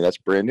 right? I mean, that's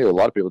brand new. A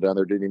lot of people down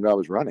there didn't even know I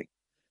was running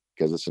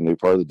because it's a new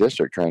part of the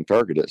district trying to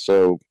target it.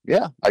 So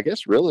yeah, I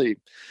guess really,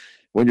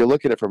 when you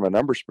look at it from a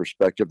numbers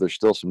perspective, there's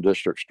still some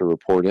districts to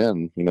report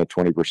in,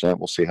 20%.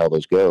 We'll see how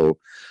those go.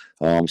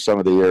 Some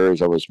of the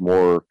areas I was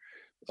more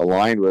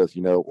aligned with,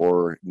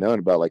 or known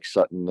about, like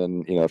Sutton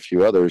and, a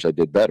few others, I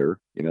did better,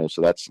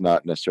 so that's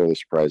not necessarily a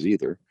surprise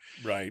either.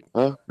 Right.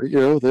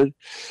 Then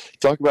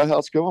talk about how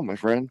it's going, my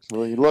friend.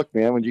 Well, you look,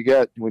 man, when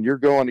you're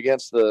going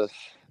against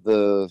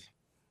the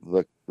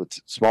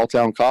small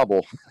town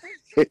cobble,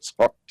 it's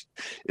hard.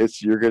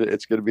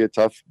 It's gonna be a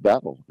tough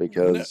battle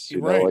because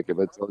like I've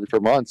been telling you for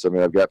months. I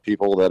mean, I've got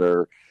people that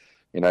are,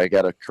 I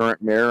got a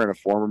current mayor and a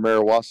former mayor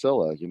of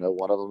Wasilla.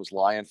 One of them is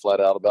lying flat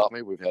out about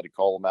me. We've had to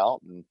call them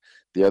out, and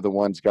the other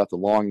one's got the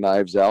long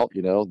knives out.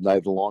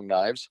 The long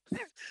knives,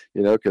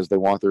 because they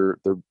want their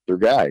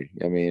guy.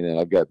 I mean, and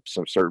I've got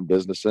some certain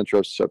business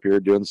interests up here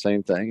doing the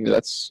same thing.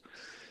 That's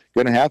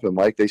going to happen.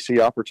 Like, they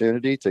see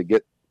opportunity to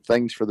get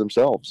things for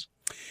themselves.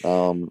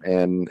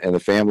 And a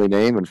family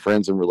name and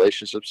friends and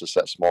relationships. It's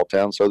that small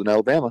town, Southern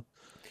Alabama.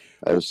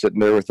 I was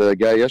sitting there with a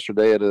guy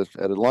yesterday at a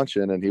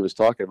luncheon, and he was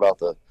talking about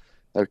the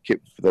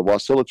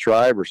Wasilla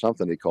tribe or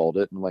something he called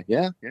it. And I'm like,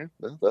 yeah,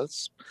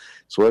 that's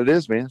what it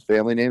is, man.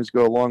 Family names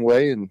go a long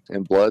way, and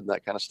blood and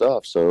that kind of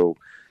stuff. So,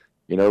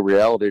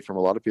 reality from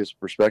a lot of people's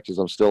perspectives,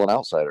 I'm still an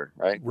outsider,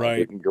 right? Right. I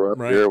didn't grow up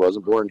here,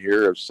 wasn't born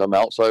here. I was some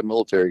outside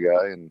military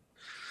guy, and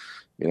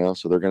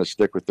so they're going to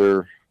stick with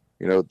their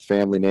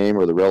family name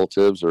or the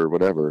relatives or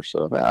whatever.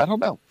 So I don't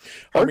know.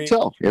 Hard to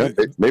tell.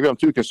 Maybe I'm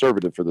too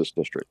conservative for this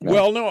district. No.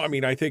 Well, no, I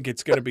mean, I think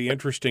it's going to be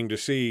interesting to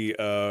see.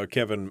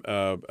 Kevin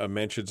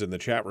mentions in the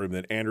chat room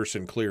that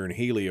Anderson, Clear, and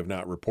Healy have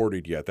not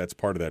reported yet. That's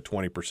part of that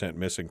 20%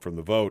 missing from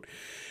the vote.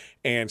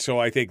 And so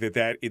I think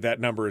that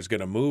number is going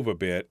to move a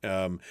bit.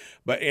 And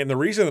the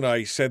reason that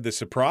I said the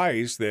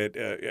surprise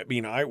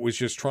I was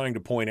just trying to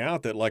point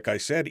out that, like I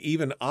said,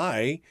 even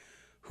I,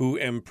 who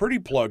am pretty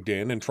plugged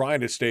in and trying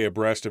to stay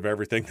abreast of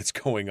everything that's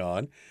going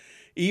on,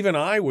 even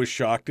I was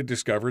shocked to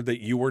discover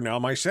that you were now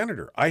my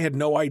senator. I had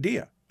no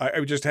idea.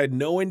 I just had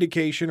no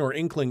indication or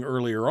inkling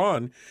earlier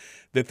on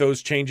that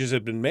those changes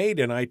had been made.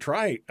 And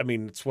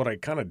it's what I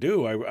kind of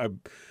do.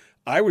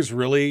 I was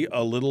really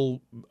a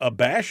little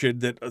abashed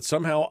that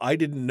somehow I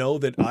didn't know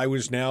that I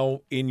was now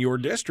in your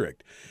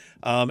district.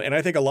 And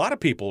I think a lot of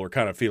people are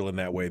kind of feeling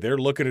that way. They're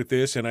looking at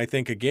this, and I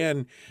think,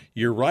 again,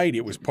 you're right.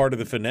 It was part of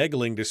the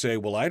finagling to say,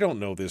 well, I don't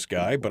know this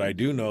guy, but I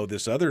do know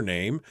this other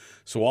name,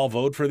 so I'll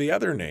vote for the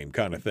other name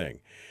kind of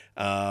thing.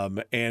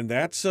 And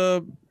that's,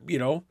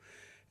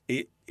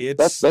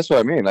 it's... That's what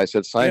I mean. I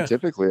said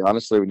scientifically,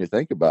 honestly, when you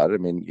think about it, I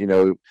mean,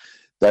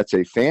 that's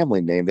a family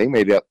name. They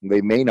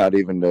may not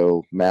even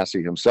know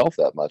Massey himself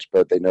that much,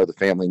 but they know the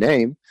family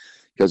name,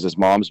 because his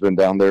mom's been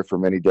down there for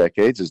many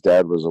decades. His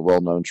dad was a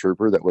well-known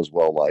trooper that was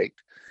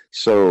well-liked.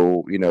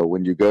 So,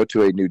 when you go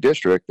to a new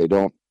district, they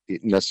don't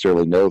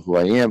necessarily know who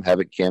I am,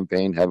 haven't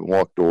campaigned, haven't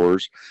walked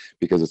doors,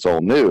 because it's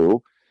all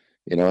new,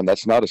 and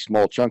that's not a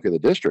small chunk of the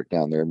district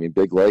down there. I mean,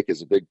 Big Lake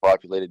is a big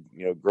populated,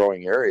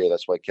 growing area.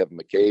 That's why Kevin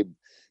McCabe,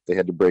 they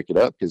had to break it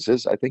up,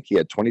 because I think he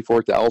had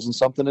 24,000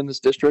 something in this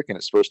district, and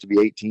it's supposed to be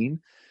 18.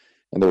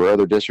 And there were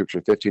other districts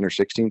with 15 or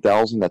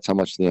 16,000. That's how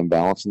much the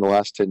imbalance in the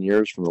last 10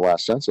 years from the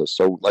last census.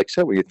 So, like I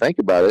said, when you think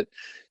about it,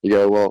 you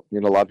go, well, a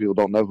lot of people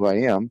don't know who I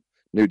am.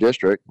 New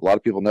district. A lot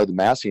of people know the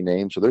Massey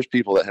name. So there's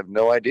people that have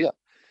no idea.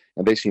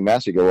 And they see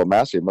Massey, go, well,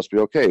 Massey must be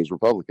okay. He's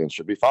Republican,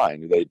 should be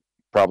fine. They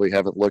probably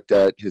haven't looked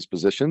at his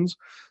positions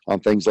on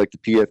things like the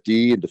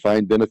PFD and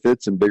defined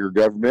benefits and bigger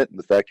government, and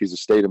the fact he's a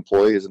state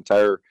employee his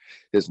entire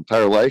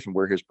life, and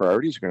where his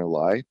priorities are going to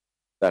lie.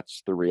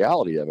 That's the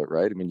reality of it,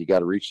 right? I mean, you got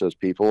to reach those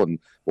people, and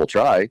we'll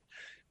try.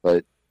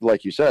 But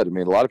like you said, I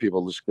mean, a lot of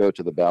people just go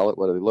to the ballot.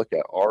 What do they look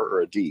at? R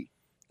or a D,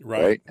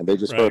 right? And they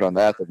just vote on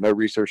that. There's no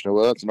research. No,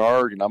 well, it's an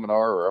R, and I'm an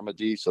R, or I'm a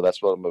D, so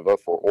that's what I'm going to vote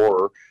for.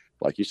 Or,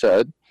 like you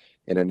said,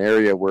 in an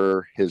area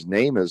where his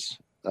name is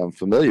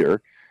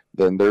familiar,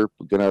 then they're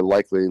going to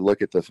likely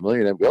look at the familiar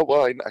name and go,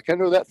 well, I kind of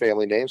know that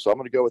family name, so I'm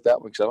going to go with that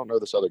one because I don't know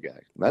this other guy.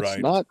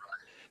 And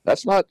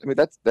that's not, I mean,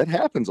 that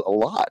happens a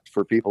lot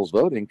for people's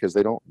voting because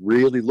they don't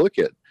really look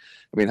at,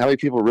 I mean, how many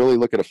people really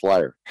look at a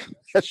flyer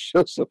that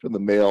shows up in the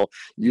mail?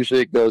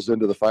 Usually it goes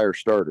into the fire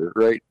starter,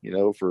 right?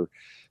 For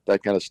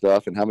that kind of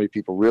stuff. And how many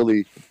people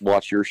really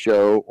watch your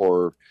show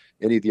or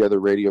any of the other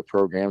radio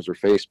programs or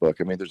Facebook?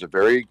 I mean, there's a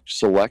very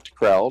select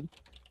crowd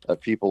of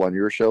people on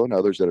your show and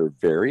others that are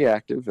very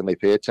active and they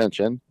pay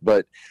attention,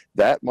 but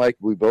that, Mike,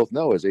 we both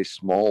know is a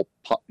small,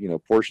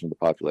 portion of the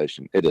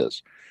population. It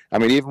is. I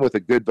mean, even with a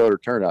good voter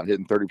turnout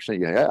hitting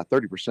 30%,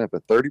 30%,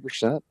 but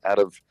 30% out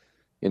of,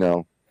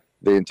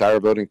 the entire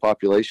voting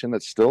population,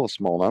 it's still a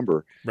small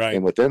number. Right.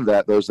 And within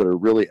that, those that are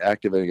really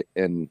active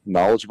and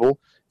knowledgeable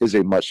is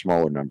a much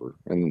smaller number.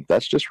 And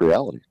that's just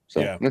reality.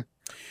 So, yeah.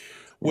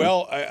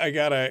 Well, I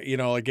gotta,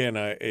 again,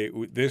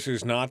 this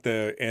is not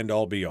the end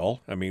all be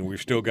all. I mean,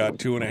 we've still got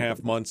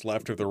 2.5 months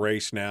left of the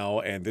race now,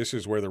 and this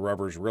is where the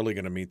rubber's really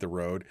going to meet the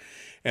road.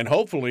 And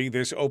hopefully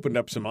this opened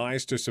up some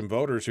eyes to some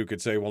voters who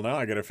could say, well, now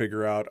I got to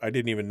figure out, I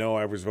didn't even know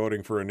I was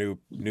voting for a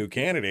new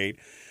candidate.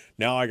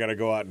 Now I got to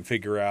go out and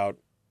figure out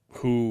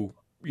who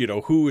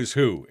is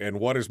who, and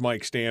what does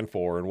Mike stand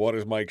for, and what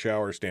does Mike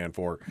Shower stand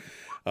for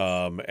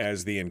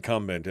as the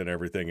incumbent and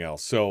everything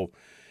else. So,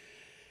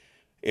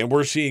 and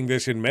we're seeing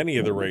this in many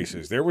of the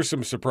races. There were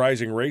some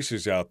surprising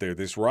races out there.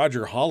 This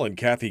Roger Holland,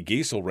 Kathy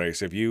Giesel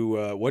race. Have you?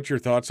 What's your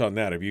thoughts on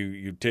that? Have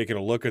you taken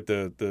a look at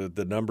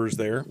the numbers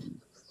there?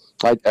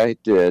 I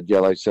did.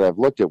 Yeah, like I said, I've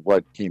looked at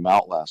what came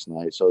out last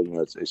night. So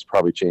it's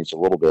probably changed a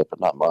little bit, but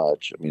not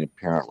much. I mean,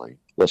 apparently,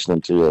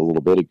 listening to you a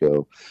little bit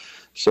ago.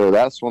 So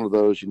that's one of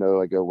those.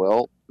 I go,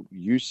 well,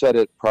 you said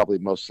it probably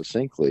most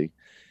succinctly.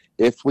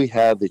 If we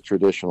had the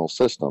traditional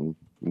system,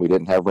 we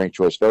didn't have ranked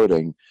choice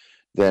voting,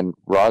 then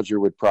Roger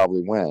would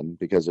probably win,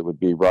 because it would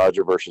be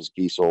Roger versus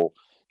Giesel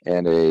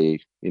and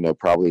there'd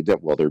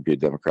be a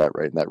Democrat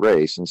right in that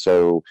race. And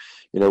so,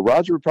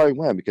 Roger would probably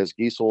win, because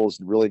Giesel is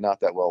really not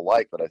that well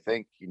liked, but I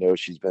think,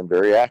 she's been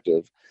very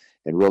active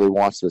and really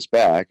wants this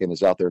back and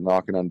is out there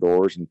knocking on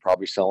doors and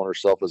probably selling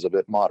herself as a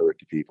bit moderate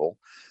to people.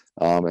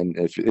 And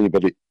if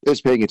anybody is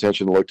paying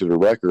attention, looked at her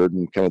record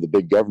and kind of the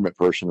big government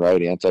person,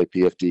 right?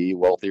 Anti-PFD,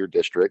 wealthier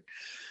district,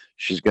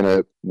 she's going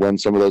to win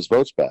some of those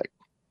votes back.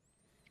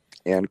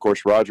 And of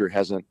course, Roger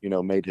hasn't,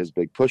 made his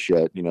big push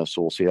yet,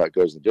 so we'll see how it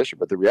goes in the district.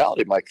 But the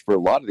reality, Mike, for a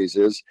lot of these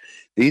is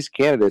these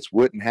candidates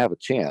wouldn't have a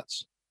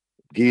chance.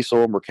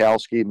 Giesel,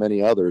 Murkowski,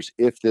 many others,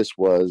 if this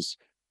was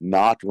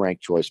not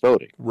ranked choice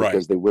voting, right?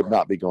 Because they would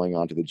not be going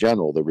on to the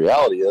general. The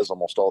reality is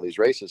almost all these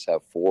races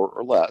have 4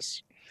 or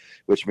less,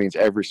 which means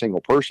every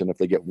single person, if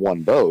they get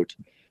one vote,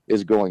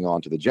 is going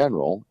on to the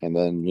general. And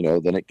then,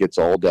 then it gets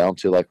all down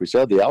to, like we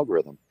said, the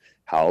algorithm.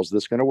 How's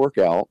this going to work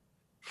out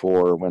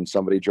for when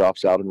somebody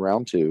drops out in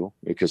round 2?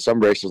 Because some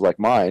races like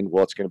mine,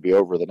 well, it's going to be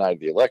over the night of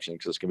the election,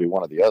 because it's going to be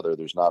one or the other.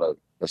 There's not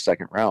a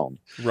second round.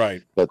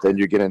 Right. But then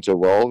you get into,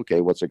 well, okay,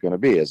 what's it going to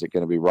be? Is it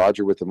going to be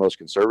Roger with the most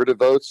conservative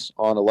votes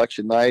on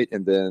election night,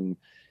 and then,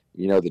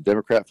 the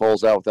Democrat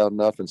falls out without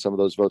enough, and some of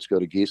those votes go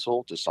to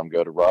Giesel, just some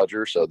go to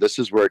Roger? So this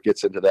is where it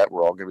gets into that.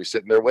 We're all going to be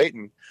sitting there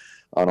waiting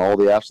on all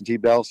the absentee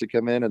ballots to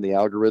come in and the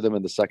algorithm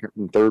in the second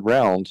and third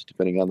round,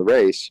 depending on the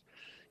race,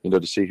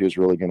 to see who's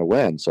really going to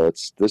win. So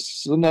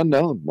this is an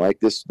unknown. Like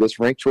this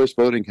ranked choice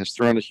voting has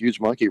thrown a huge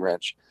monkey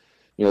wrench.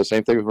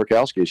 Same thing with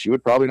Murkowski. She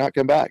would probably not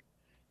come back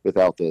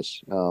without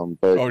this. But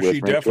with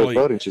she definitely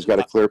voting, she's got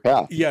a clear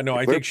path. Yeah, no,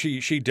 I think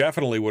she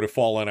definitely would have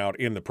fallen out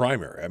in the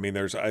primary. I mean,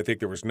 I think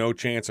there was no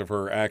chance of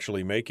her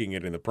actually making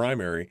it in the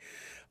primary.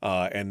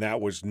 And that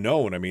was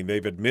known. I mean,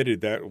 they've admitted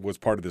that was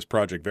part of this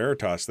Project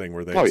Veritas thing,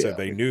 where they said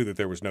they knew that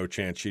there was no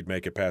chance she'd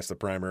make it past the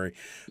primary.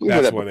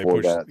 That's why they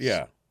pushed.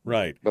 Yeah.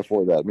 Right.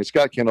 Before that. I mean,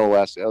 Scott Kendall,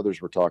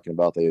 others were talking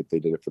about, they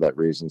did it for that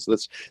reason. So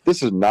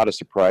this is not a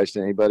surprise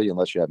to anybody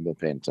unless you haven't been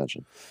paying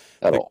attention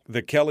at all.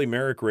 The Kelly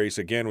Merrick race,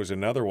 again, was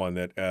another one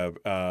that,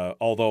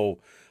 although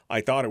I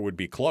thought it would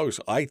be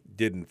close, I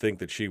didn't think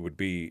that she would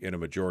be in a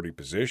majority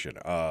position.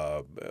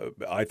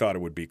 I thought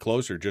it would be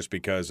closer just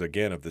because,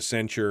 again, of the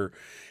censure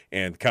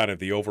and kind of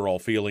the overall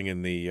feeling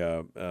in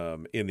the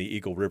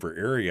Eagle River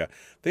area.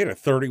 They had a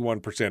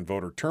 31%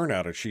 voter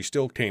turnout, and she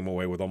still came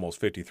away with almost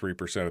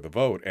 53% of the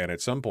vote. And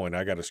at some point,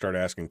 I got to start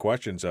asking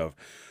questions of,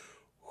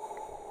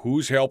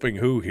 who's helping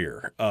who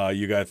here?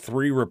 You got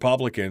 3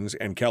 Republicans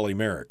and Kelly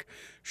Merrick.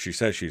 She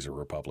says she's a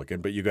Republican,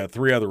 but you got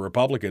 3 other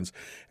Republicans.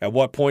 At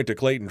what point do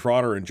Clayton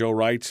Trotter and Joe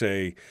Wright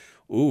say,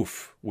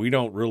 oof, we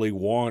don't really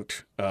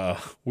want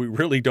we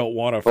really don't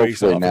want to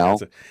face off now.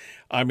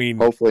 I mean,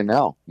 hopefully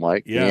now,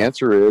 Mike. Yeah. The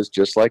answer is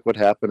just like what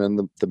happened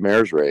in the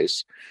mayor's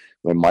race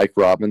when Mike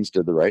Robbins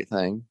did the right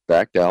thing,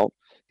 backed out.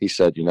 He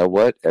said, you know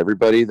what?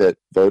 Everybody that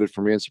voted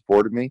for me and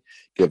supported me,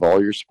 give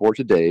all your support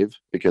to Dave,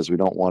 because we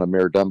don't want a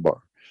Mayor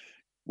Dunbar.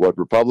 What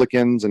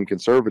Republicans and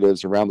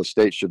conservatives around the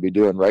state should be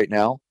doing right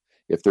now,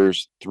 if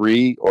there's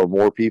 3 or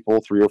more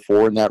people, 3 or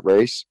 4 in that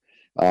race,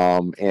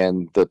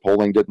 and the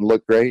polling didn't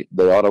look great,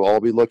 they ought to all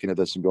be looking at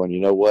this and going, you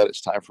know what?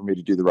 It's time for me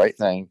to do the right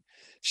thing.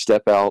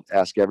 Step out,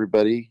 ask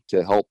everybody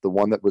to help the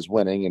one that was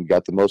winning and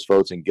got the most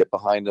votes, and get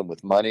behind them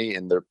with money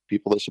and their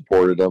people that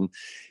supported them.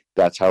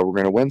 That's how we're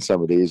going to win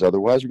some of these.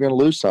 Otherwise, we're going to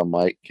lose some,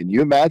 Mike. Can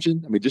you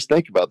imagine? I mean, just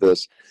think about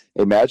this.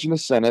 Imagine a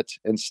Senate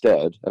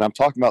instead, and I'm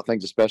talking about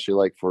things especially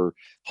like for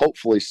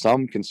hopefully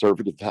some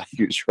conservative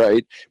values,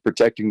 right?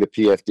 Protecting the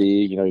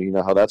PFD, you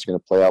know how that's going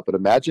to play out. But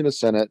imagine a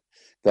Senate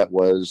that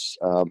was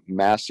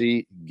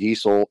Massey,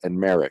 Giesel, and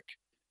Merrick,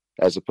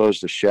 as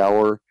opposed to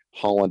Shower,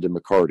 Holland, and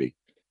McCarty.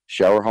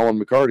 Shower, Holland,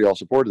 and McCarty all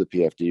supported the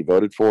PFD,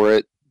 voted for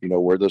it.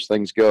 Where those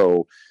things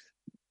go.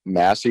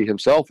 Massey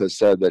himself has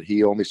said that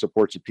he only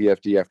supports the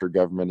PFD after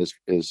government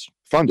is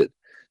funded.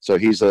 So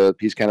he's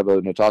kind of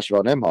a Natasha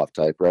von Imhoff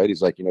type, right?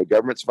 He's like,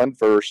 government's fund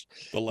first,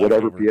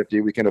 whatever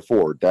PFD we can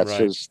afford. That's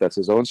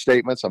his own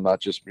statements. I'm not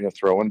just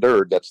throwing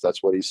dirt.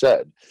 That's what he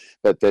said.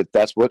 But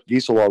that's what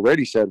Giesel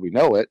already said. We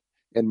know it.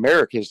 And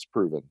Merrick has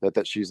proven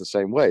that she's the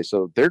same way.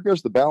 So there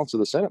goes the balance of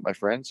the Senate, my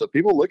friend. So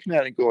people looking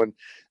at it going,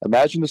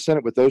 imagine the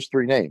Senate with those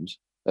three names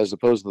as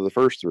opposed to the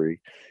first three,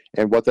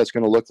 and what that's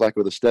going to look like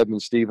with a Stedman,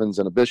 Stevens,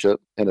 and a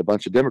Bishop and a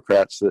bunch of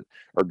Democrats that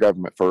are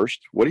government first.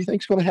 What do you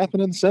think is going to happen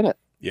in the Senate?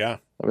 Yeah.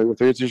 I mean, with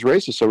these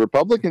races. So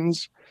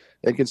Republicans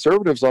and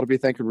conservatives ought to be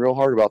thinking real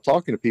hard about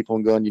talking to people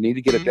and going, you need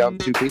to get it down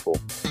to two people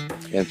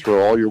and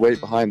throw all your weight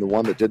behind the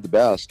one that did the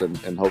best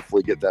and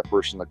hopefully get that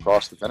person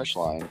across the finish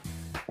line.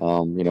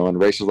 In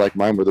races like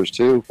mine where there's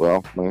two,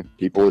 well,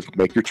 people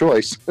make your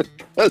choice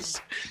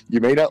because you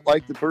may not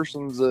like the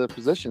person's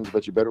positions,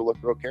 but you better look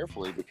real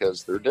carefully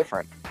because they're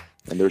different.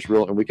 And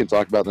and we can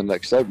talk about the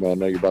next segment. I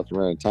know you're about to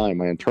run out of time.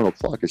 My internal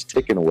clock is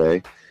ticking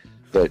away,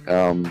 but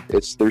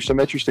there's some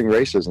interesting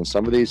races, and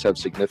some of these have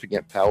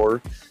significant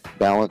power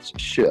balance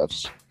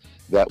shifts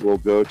that will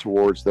go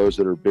towards those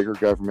that are bigger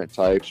government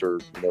types or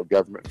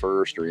government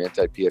first or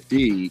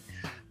anti-PFD,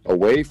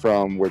 away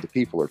from where the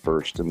people are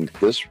first. And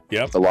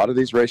a lot of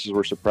these races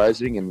were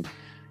surprising, and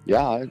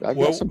I've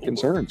got some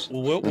concerns.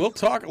 We'll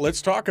talk.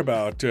 Let's talk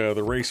about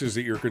the races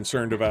that you're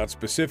concerned about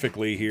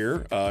specifically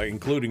here,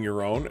 including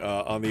your own.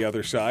 On the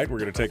other side, we're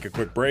going to take a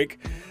quick break.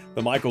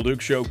 The Michael Duke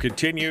Show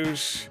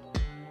continues.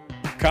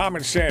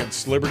 Common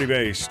sense,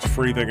 liberty-based,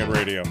 free-thinking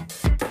radio.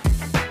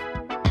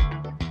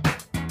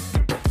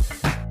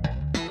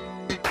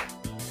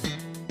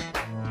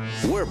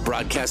 We're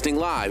broadcasting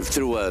live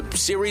through a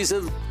series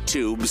of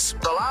tubes.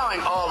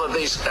 Allowing all of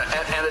these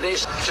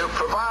entities to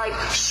provide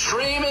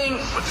streaming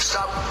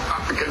stuff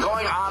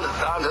going on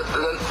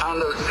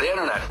the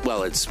internet.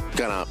 Well, it's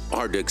kind of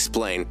hard to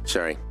explain.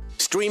 Sorry.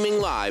 Streaming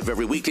live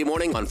every weekday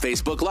morning on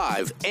Facebook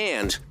Live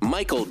and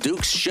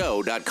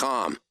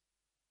MichaelDukesShow.com.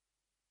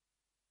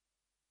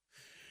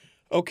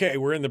 Okay,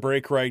 we're in the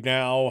break right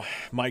now.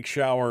 Mike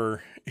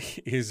Shower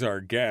is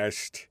our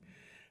guest.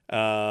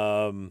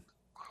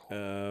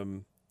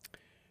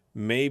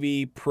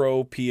 Maybe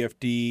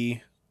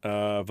pro-PFD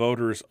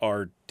voters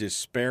are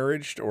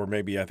disparaged, or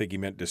maybe I think he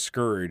meant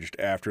discouraged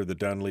after the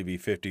Dunleavy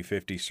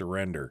 50-50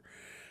 surrender.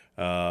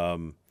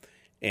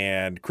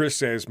 And Chris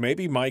says,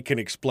 maybe Mike can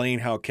explain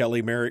how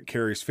Kelly Merritt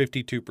carries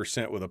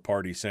 52% with a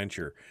party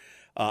censure.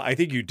 I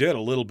think you did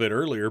a little bit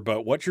earlier,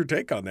 but what's your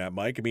take on that,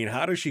 Mike? I mean,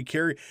 how does she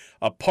carry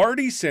a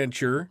party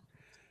censure,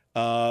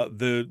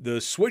 the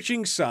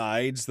switching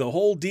sides, the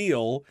whole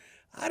deal?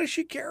 How does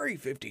she carry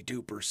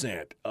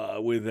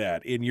 52% with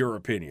that, in your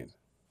opinion?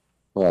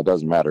 Well, it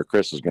doesn't matter.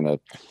 Chris is going to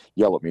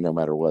yell at me no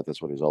matter what. That's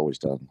what he's always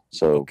done.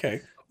 So okay.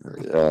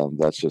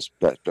 That's just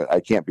that. I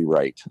can't be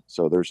right.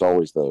 So there's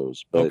always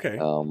those. But okay.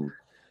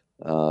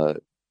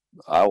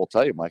 I will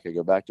tell you, Mike, I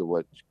go back to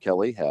what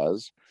Kelly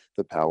has,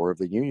 the power of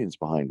the unions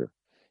behind her.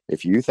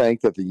 If you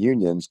think that the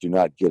unions do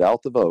not get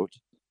out the vote,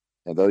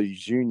 and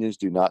those unions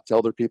do not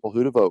tell their people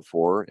who to vote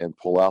for and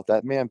pull out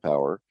that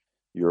manpower,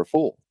 you're a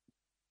fool,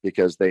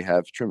 because they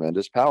have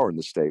tremendous power in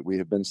the state. We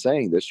have been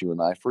saying this, you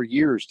and I, for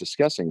years,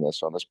 discussing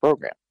this on this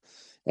program.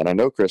 And I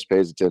know Chris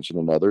pays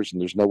attention to others, and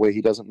there's no way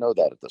he doesn't know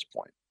that at this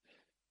point.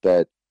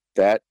 That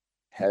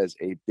has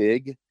a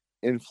big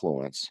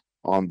influence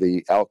on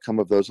the outcome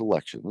of those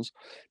elections,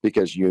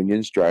 because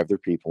unions drive their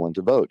people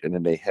into vote. And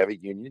in a heavy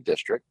union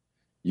district,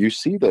 you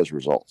see those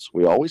results.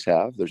 We always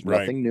have. There's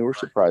nothing new or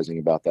surprising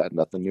about that,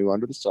 nothing new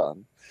under the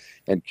sun.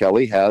 And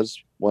Kelly has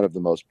one of the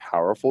most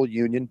powerful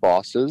union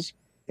bosses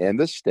in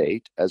the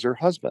state as her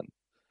husband.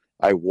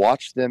 I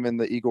watched them in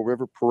the Eagle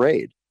River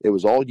parade. It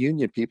was all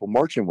union people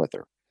marching with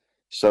her.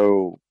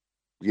 So,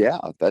 yeah,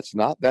 that's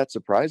not that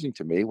surprising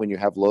to me when you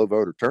have low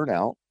voter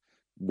turnout.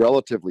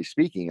 Relatively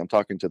speaking, I'm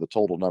talking to the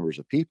total numbers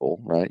of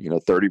people, right?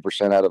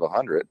 30% out of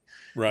 100.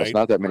 Right. That's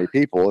not that many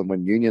people. And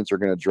when unions are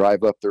going to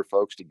drive up their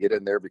folks to get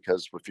in there,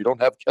 because if you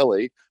don't have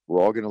Kelly,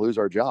 we're all going to lose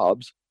our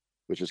jobs,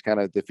 which is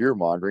kind of the fear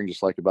mongering,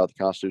 just like about the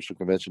Constitutional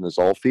Convention is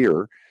all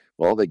fear.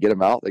 Well, they get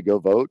them out, they go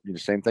vote.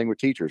 Same thing with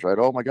teachers, right?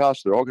 Oh my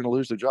gosh, they're all going to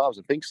lose their jobs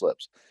in pink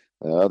slips.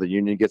 The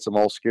union gets them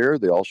all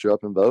scared. They all show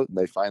up and vote, and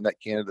they find that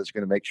candidate that's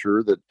going to make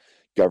sure that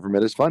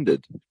government is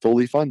funded,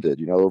 fully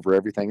funded, over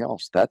everything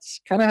else.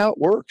 That's kind of how it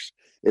works.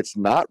 It's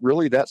not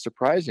really that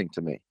surprising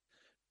to me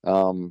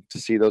to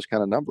see those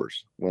kind of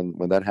numbers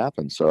when that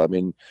happens. So, I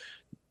mean,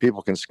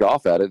 people can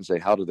scoff at it and say,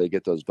 how do they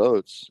get those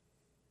votes?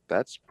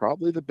 That's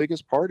probably the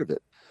biggest part of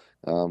it.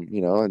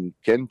 And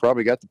Ken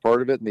probably got the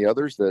part of it, and the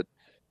others that,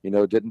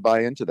 didn't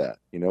buy into that,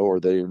 or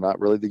they're not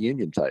really the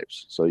union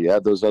types. So you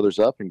add those others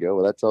up and go,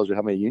 well, that tells you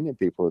how many union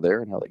people are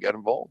there and how they got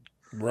involved.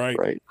 Right.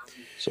 Right.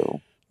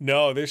 So.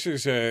 No, this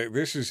is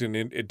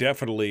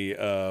definitely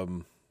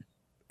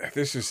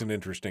this is an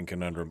interesting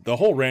conundrum. The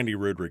whole Randy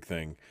Rudrick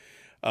thing.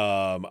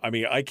 I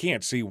mean, I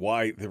can't see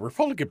why the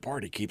Republican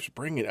Party keeps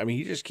bringing. I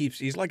mean,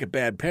 he's like a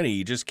bad penny.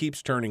 He just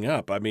keeps turning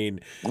up. I mean,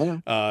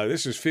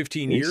 this is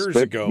 15 years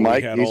ago.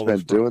 Mike, he's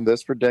been doing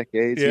this for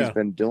decades. Yeah. He's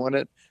been doing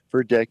it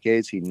for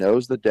decades. He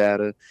knows the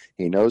data.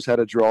 He knows how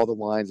to draw the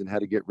lines and how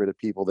to get rid of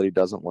people that he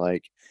doesn't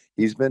like.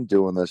 He's been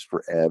doing this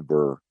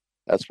forever.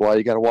 That's why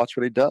you got to watch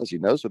what he does. He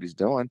knows what he's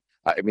doing.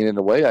 I mean, in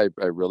a way, I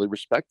really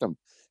respect him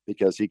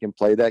because he can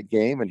play that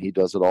game, and he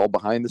does it all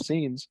behind the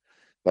scenes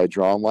by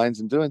drawing lines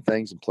and doing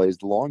things and plays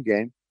the long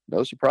game.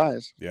 No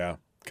surprise. Yeah,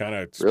 kind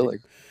of really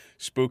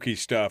spooky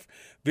stuff.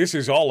 This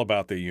is all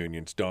about the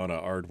unions, Donna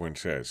Ardwin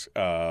says.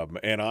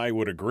 And I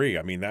would agree.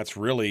 I mean, that's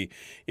really,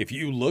 if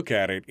you look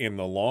at it in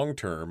the long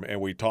term, and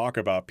we talk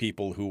about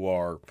people who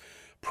are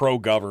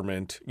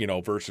pro-government,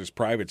 versus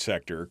private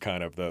sector,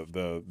 kind of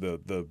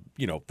the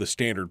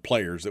standard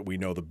players that we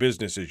know, the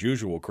business as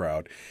usual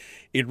crowd.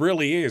 It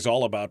really is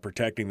all about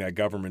protecting that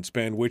government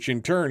spend, which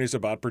in turn is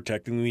about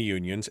protecting the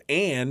unions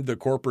and the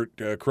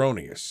corporate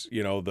cronies,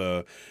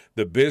 the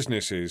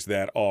businesses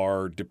that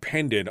are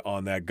dependent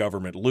on that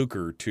government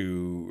lucre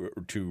to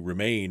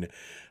remain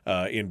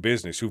in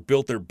business, who've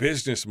built their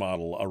business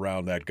model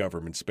around that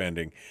government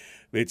spending.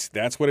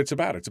 That's what it's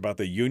about. It's about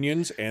the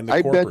unions and the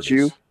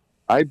corporates.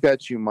 I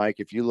bet you, Mike,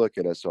 if you look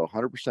at it, so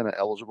 100% of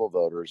eligible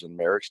voters in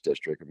Merrick's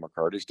district and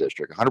McCarty's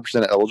district,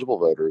 100% of eligible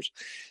voters,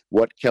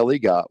 what Kelly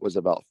got was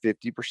about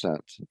 50%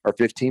 or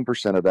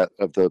 15%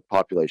 of the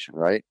population,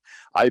 right?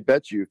 I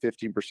bet you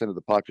 15% of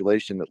the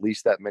population, at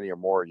least that many or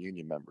more, are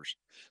union members.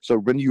 So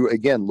when you,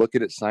 again, look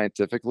at it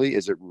scientifically,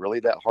 is it really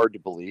that hard to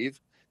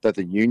believe that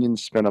the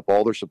unions spin up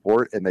all their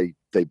support and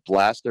they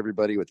blast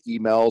everybody with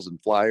emails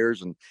and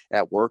flyers and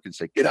at work and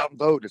say, get out and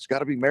vote. It's got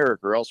to be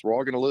Merrick or else we're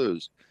all going to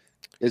lose.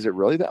 Is it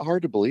really that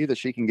hard to believe that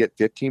she can get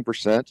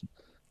 15%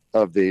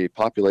 of the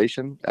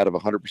population out of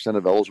 100%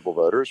 of eligible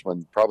voters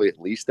when probably at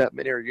least that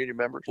many are union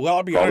members? Well,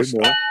 I'll be honest.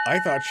 I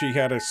thought she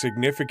had a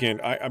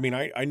significant,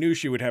 I knew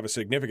she would have a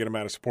significant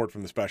amount of support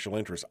from the special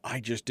interests. I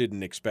just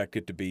didn't expect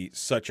it to be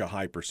such a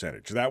high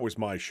percentage. That was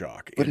my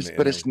shock. But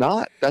it's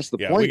not. That's the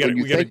point. When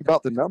you think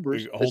about the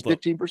numbers, it's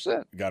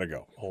 15%. Got to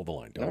go. Hold the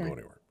line. Don't go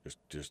anywhere.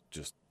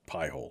 Just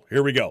pie hole.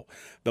 Here we go.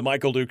 The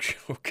Michael Duke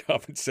Show,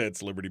 Common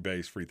Sense,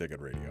 Liberty-Based, Free Thinking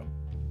Radio.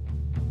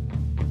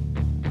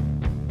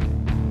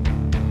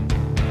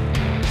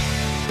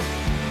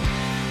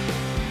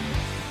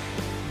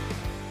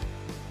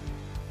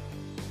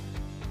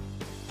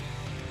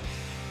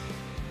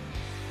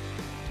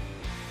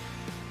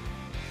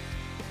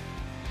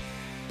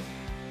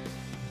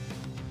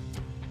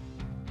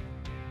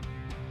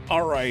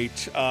 All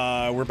right,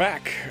 we're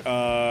back.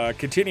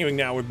 Continuing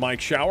now with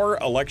Mike Shower,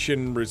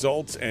 election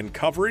results and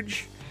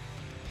coverage.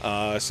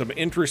 Some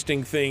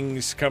interesting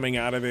things coming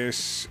out of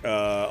this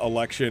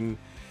election,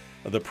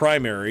 the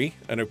primary.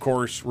 And, of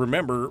course,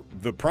 remember,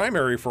 the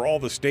primary for all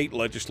the state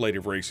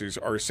legislative races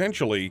are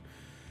essentially,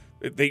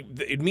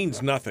 it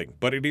means nothing,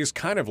 but it is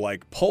kind of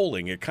like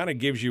polling. It kind of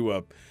gives you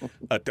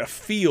a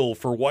feel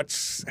for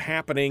what's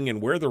happening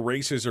and where the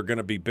races are going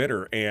to be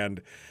bitter.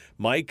 And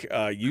Mike,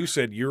 you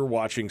said you're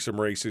watching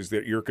some races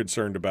that you're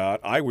concerned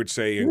about. I would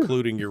say,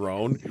 including your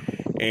own,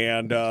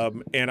 and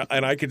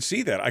I could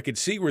see that. I could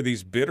see where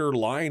these bitter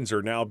lines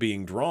are now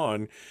being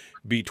drawn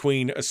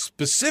between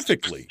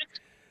specifically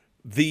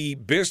the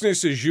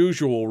business as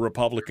usual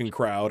Republican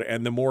crowd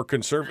and the more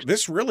conservative.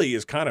 This really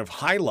is kind of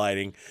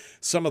highlighting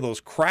some of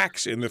those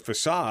cracks in the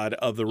facade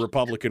of the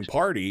Republican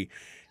Party,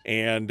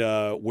 and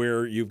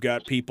where you've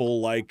got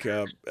people like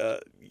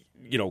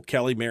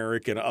Kelly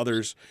Merrick and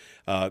others,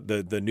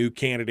 the new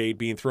candidate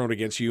being thrown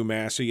against you,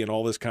 Massey, and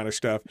all this kind of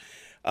stuff.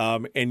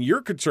 And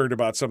you're concerned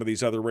about some of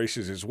these other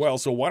races as well.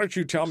 So why don't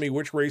you tell me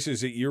which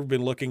races that you've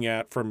been looking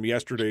at from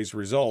yesterday's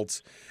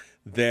results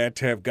that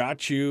have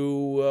got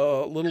you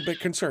a little bit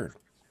concerned?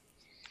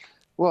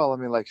 Well, I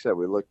mean, like I said,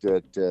 we looked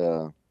at,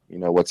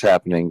 what's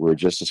happening. We're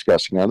just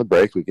discussing on the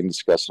break. We can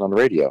discuss it on the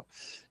radio,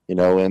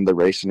 in the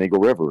race in Eagle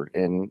River.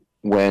 And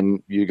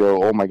when you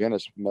go, oh my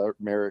goodness,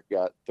 Merrick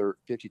got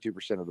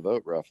 52% of the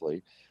vote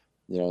roughly,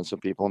 and some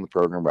people in the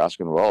program were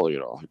asking,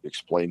 well,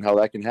 explain how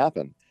that can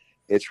happen.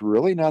 It's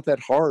really not that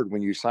hard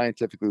when you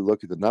scientifically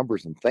look at the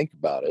numbers and think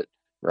about it,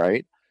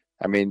 right?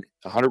 I mean,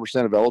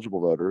 100% of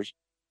eligible voters,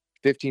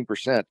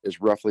 15%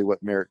 is roughly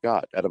what Merrick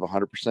got. Out of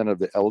 100% of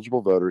the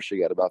eligible voters, she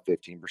got about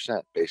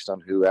 15% based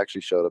on who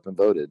actually showed up and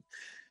voted.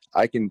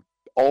 I can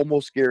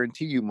almost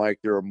guarantee you, Mike,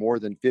 there are more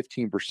than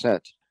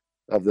 15%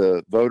 of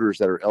the voters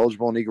that are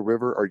eligible in Eagle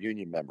River are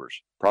union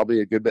members,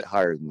 probably a good bit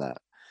higher than that.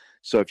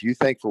 So if you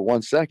think for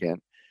 1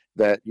 second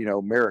that,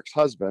 Merrick's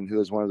husband, who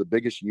is one of the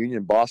biggest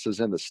union bosses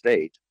in the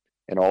state,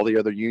 and all the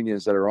other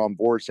unions that are on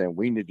board saying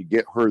we need to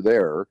get her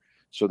there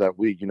so that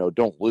we,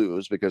 don't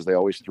lose, because they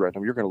always threaten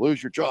them, you're going to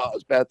lose your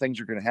jobs, bad things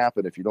are going to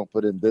happen if you don't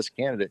put in this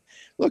candidate.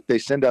 Look, they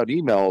send out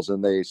emails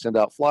and they send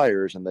out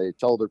flyers and they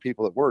tell their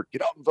people at work,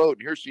 get out and vote,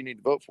 and here's who you need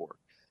to vote for.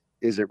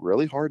 Is it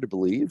really hard to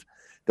believe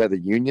that the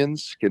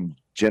unions can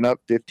gin up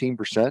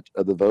 15%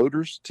 of the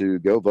voters to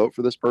go vote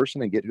for this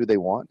person and get who they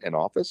want in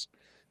office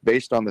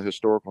based on the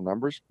historical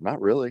numbers?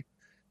 Not really.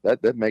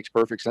 That makes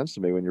perfect sense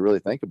to me when you really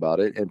think about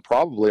it. And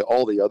probably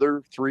all the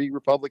other three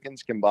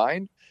Republicans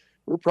combined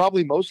were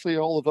probably mostly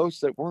all the votes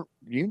that weren't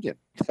union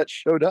that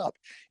showed up.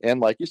 And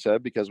like you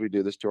said, because we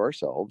do this to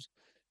ourselves,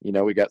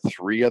 we got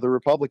three other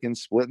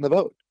Republicans splitting the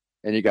vote.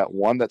 and you got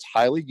one that's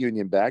highly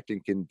union backed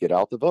and can get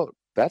out the vote.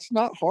 That's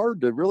not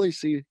hard to really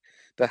see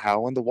the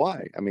how and the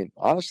why. I mean,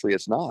 honestly,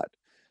 it's not.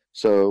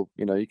 So,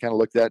 you kind of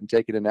look at that and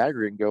take it in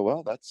aggregate and go,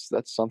 well, that's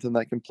something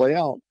that can play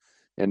out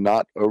and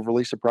not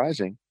overly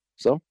surprising.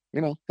 So,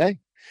 hey,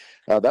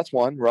 that's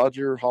one.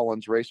 Roger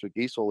Holland's race with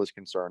Giesel is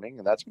concerning,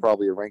 and that's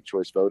probably a ranked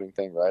choice voting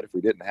thing, right? If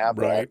we didn't have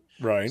that,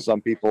 right.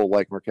 Some people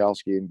like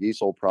Murkowski and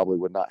Giesel probably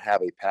would not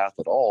have a path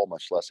at all,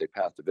 much less a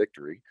path to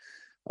victory.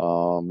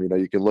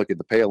 You can look at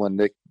the Palin,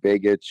 Nick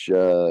Begich,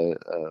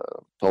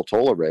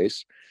 Peltola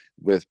race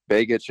with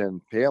Begich and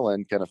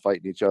Palin kind of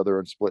fighting each other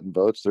and splitting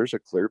votes. There's a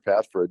clear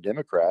path for a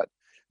Democrat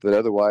that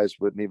otherwise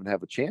wouldn't even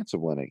have a chance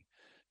of winning,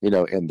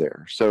 in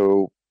there.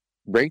 So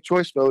ranked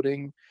choice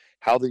voting,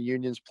 how the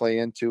unions play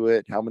into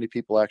it, how many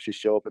people actually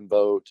show up and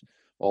vote,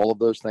 all of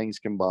those things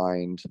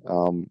combined.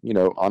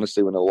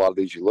 Honestly, when a lot of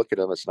these you look at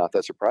them, it's not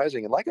that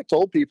surprising. And like I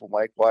told people,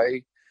 Mike,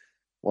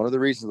 one of the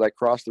reasons I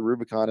crossed the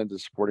Rubicon into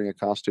supporting a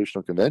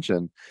constitutional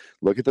convention,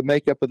 look at the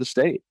makeup of the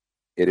state.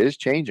 It is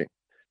changing.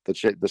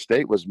 The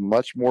state was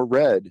much more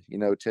red,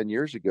 10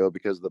 years ago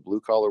because of the blue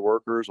collar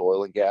workers,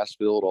 oil and gas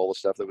field, all the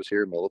stuff that was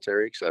here,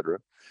 military, et cetera.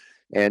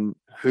 And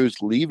who's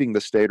leaving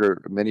the state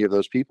are many of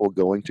those people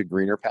going to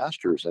greener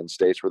pastures and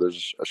states where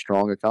there's a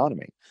strong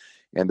economy.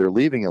 And they're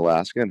leaving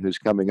Alaska, and who's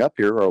coming up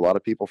here are a lot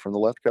of people from the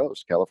left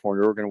coast,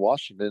 California, Oregon,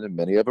 Washington, and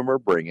many of them are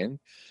bringing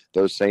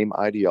those same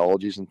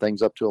ideologies and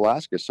things up to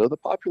Alaska. So the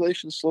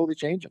population is slowly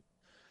changing.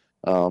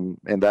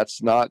 And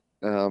that's not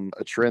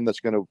a trend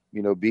that's going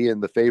to, be in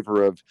the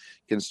favor of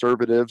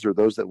conservatives or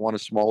those that want a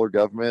smaller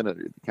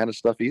government kind of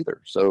stuff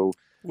either. So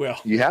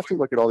you have to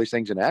look at all these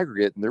things in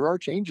aggregate, and there are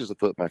changes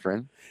afoot, my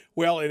friend.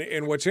 Well,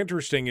 and what's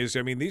interesting is,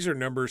 these are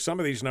numbers. Some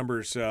of these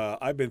numbers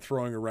I've been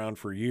throwing around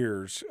for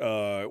years.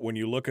 When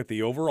you look at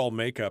the overall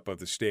makeup of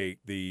the state,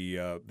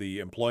 the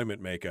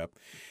employment makeup,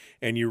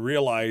 and you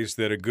realize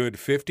that a good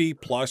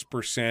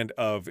 50+%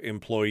 of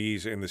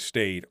employees in the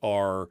state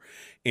are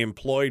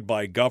employed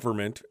by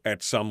government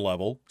at some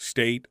level,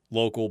 state,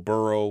 local,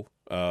 borough,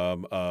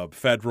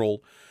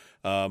 federal,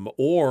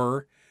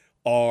 or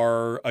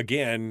are,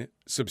 again,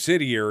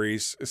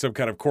 subsidiaries, some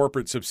kind of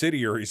corporate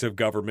subsidiaries of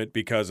government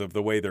because of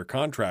the way their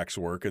contracts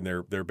work, and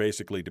they're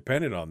basically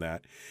dependent on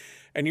that.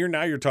 And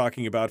you're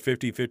talking about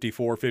 50,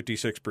 54,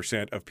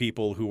 56% of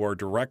people who are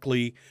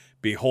directly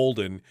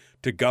beholden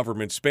to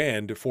government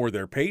spend for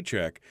their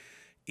paycheck.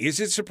 Is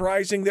it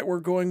surprising that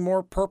we're going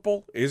more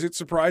purple? Is it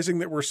surprising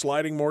that we're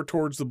sliding more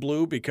towards the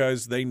blue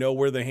because they know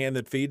where the hand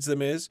that feeds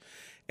them is?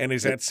 And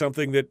is that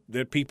something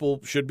that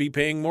people should be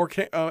paying more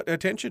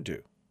attention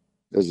to?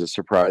 Is it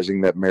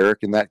surprising that Merrick,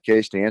 in that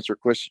case, to answer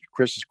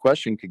Chris's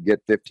question, could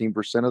get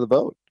 15% of the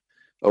vote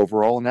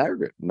overall in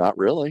aggregate? Not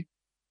really.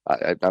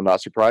 I'm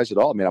not surprised at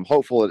all. I mean, I'm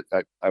hopeful.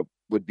 I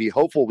would be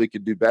hopeful we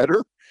could do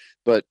better,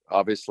 but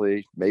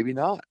obviously maybe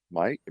not,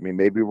 Mike. I mean,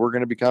 maybe we're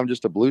going to become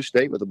just a blue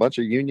state with a bunch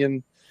of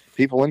union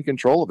people in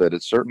control of it.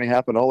 It's certainly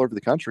happened all over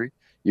the country.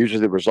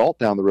 Usually the result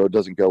down the road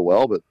doesn't go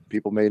well, but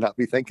people may not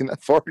be thinking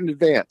that far in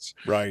advance.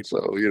 Right.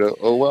 So,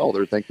 oh, well,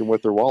 they're thinking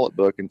with their wallet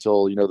book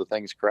until, the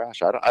things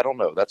crash. I don't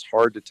know. That's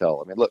hard to tell.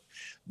 I mean, look,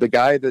 the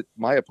guy that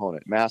my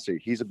opponent,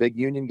 Massey, he's a big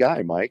union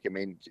guy, Mike. I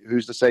mean,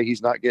 who's to say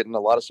he's not getting a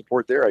lot of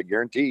support there? I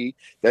guarantee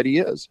that he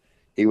is.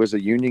 He was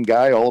a union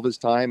guy all of his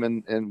time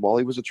and while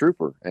he was a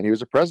trooper, and he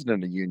was a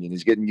president of a union.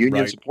 He's getting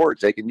union support,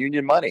 taking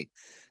union money.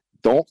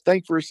 Don't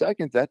think for a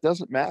second that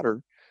doesn't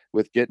matter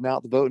with getting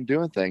out the vote and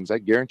doing things. I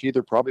guarantee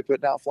they're probably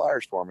putting out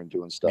flyers for him and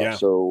doing stuff. Yeah.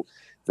 So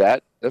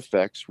that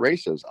affects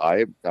races.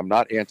 I'm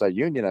not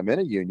anti-union. I'm in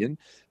a union,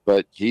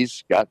 but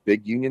he's got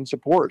big union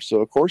support.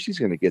 So of course he's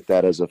going to get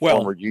that as a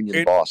former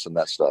union boss and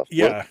that stuff.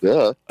 Yeah.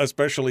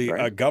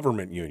 Especially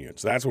government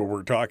unions. That's what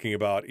we're talking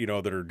about,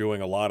 that are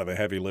doing a lot of the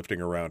heavy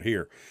lifting around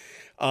here.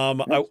 I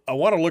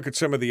want to look at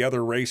some of the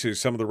other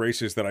races, some of the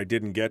races that I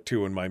didn't get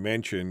to in my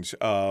mentions.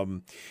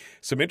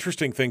 Some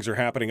interesting things are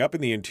happening up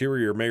in the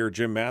interior. Mayor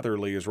Jim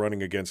Matherly is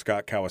running against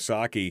Scott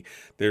Kawasaki.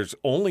 There's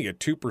only a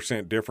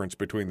 2% difference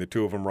between the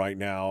two of them right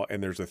now,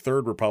 and there's a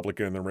third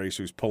Republican in the race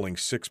who's pulling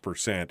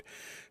 6%.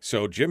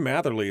 So Jim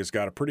Matherly has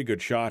got a pretty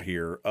good shot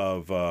here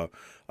of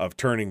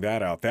turning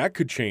that out. That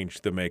could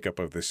change the makeup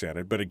of the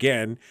Senate. But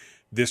again,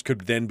 this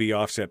could then be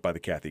offset by the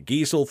Kathy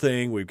Giesel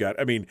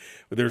thing.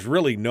 There's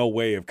really no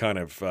way of kind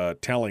of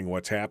telling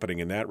what's happening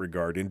in that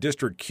regard. In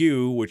District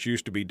Q, which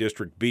used to be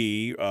District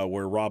B,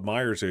 where Rob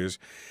Myers is,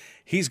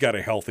 he's got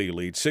a healthy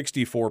lead,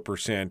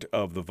 64%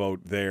 of the vote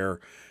there.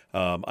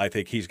 I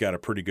think he's got a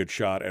pretty good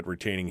shot at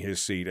retaining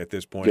his seat at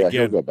this point. Yeah,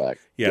 he'll go back.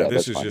 Yeah,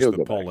 this is just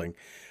the polling.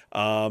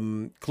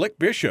 Click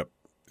Bishop,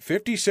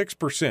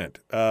 56%.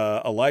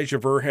 Elijah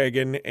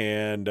Verhagen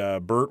and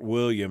Burt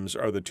Williams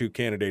are the two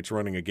candidates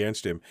running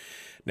against him.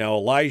 Now,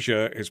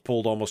 Elijah has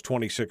pulled almost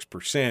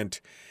 26%.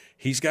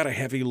 He's got a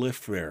heavy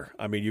lift there.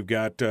 I mean, you've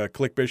got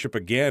Click Bishop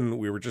again.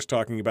 We were just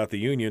talking about the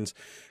unions.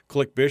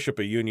 Click Bishop,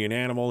 a union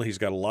animal. He's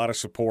got a lot of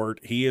support.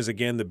 He is,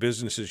 again, the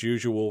business as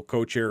usual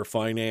co-chair of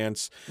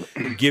finance.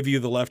 Give you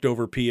the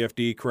leftover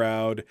PFD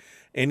crowd.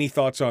 Any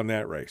thoughts on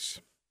that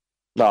race?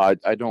 No,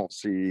 I don't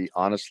see,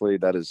 honestly,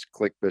 that is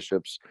Click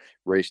Bishop's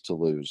race to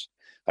lose.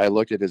 I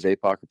looked at his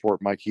APOC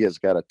report, Mike. He has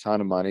got a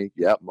ton of money.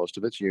 Yep, most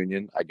of it's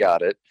union. I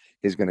got it.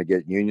 He's going to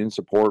get union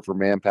support for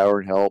manpower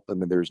and help. I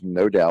mean, there's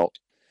no doubt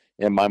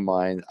in my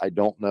mind. I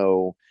don't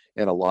know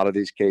in a lot of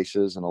these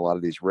cases and a lot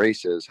of these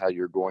races how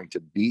you're going to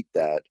beat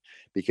that,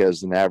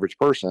 because an average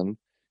person,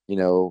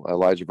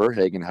 Elijah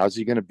Verhagen, how's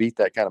he going to beat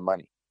that kind of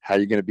money? How are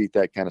you going to beat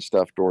that kind of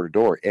stuff door to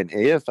door? And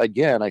if,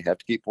 again, I have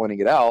to keep pointing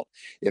it out,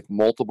 if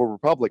multiple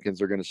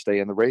Republicans are going to stay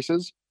in the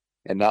races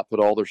and not put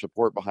all their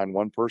support behind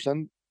one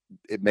person,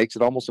 it makes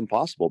it almost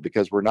impossible,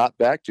 because we're not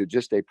back to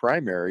just a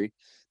primary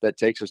that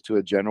takes us to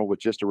a general with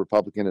just a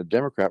Republican and a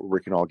Democrat where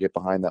we can all get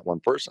behind that one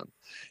person.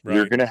 Right.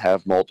 You're going to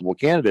have multiple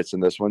candidates in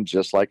this one,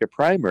 just like a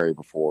primary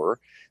before,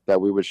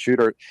 that we would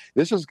shoot our.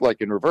 This is like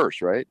in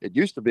reverse, right? It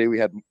used to be we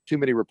had too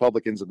many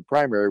Republicans in the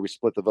primary, we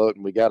split the vote,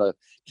 and we got a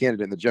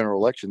candidate in the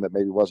general election that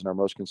maybe wasn't our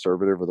most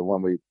conservative or the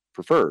one we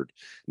preferred.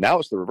 Now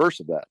it's the reverse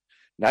of that.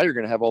 Now you're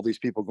going to have all these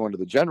people going to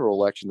the general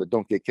election that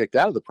don't get kicked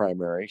out of the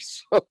primary.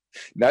 So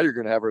now you're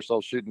going to have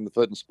ourselves shooting the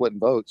foot and splitting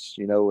votes,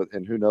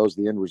 and who knows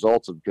the end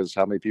results of, because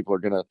how many people are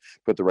going to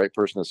put the right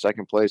person in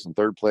second place and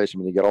third place. I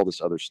mean, you get all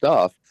this other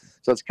stuff.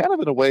 So it's kind of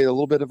in a way, a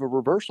little bit of a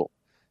reversal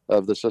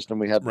of the system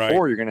we had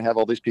before. Right. You're going to have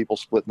all these people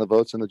splitting the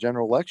votes in the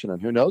general election,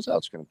 and who knows how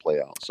it's going to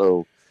play out.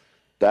 So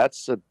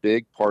that's a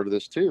big part of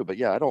this too. But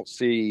yeah, I don't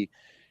see,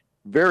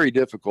 very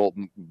difficult,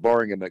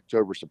 barring an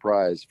October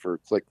surprise, for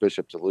Click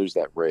Bishop to lose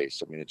that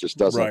race. I mean, it just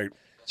doesn't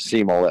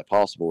seem all that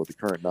possible with the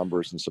current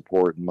numbers and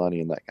support and money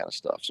and that kind of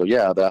stuff. So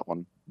yeah, that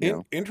one.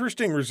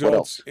 Interesting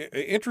results.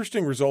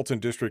 Interesting results in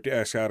District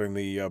S out in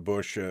the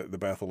Bush, the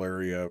Bethel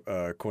area,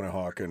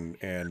 Quinnahock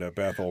and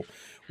Bethel.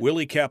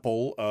 Willie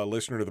Keppel,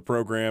 listener to the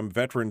program,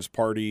 Veterans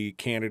Party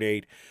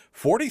candidate,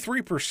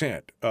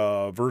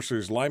 43%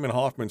 versus Lyman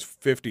Hoffman's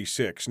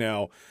 56%.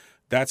 Now,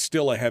 that's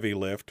still a heavy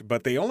lift,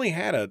 but they only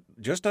had a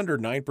just under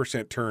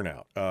 9%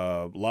 turnout.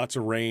 Lots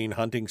of rain,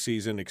 hunting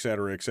season, et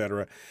cetera, et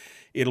cetera.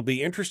 It'll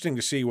be interesting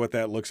to see what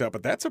that looks like,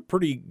 but that's a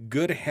pretty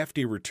good,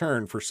 hefty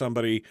return for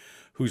somebody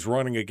who's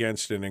running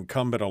against an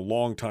incumbent, a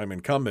long-time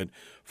incumbent.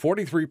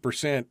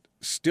 43%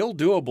 still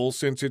doable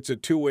since it's a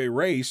two-way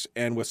race,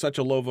 and with such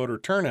a low voter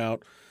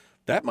turnout,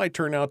 that might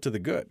turn out to the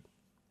good.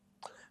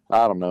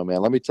 I don't know,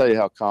 man. Let me tell you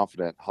how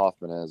confident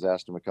Hoffman is.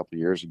 Asked him a couple of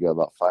years ago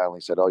about filing.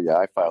 He said, "Oh, yeah,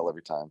 I file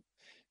every time."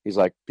 He's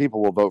like,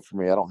 people will vote for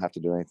me. I don't have to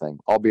do anything.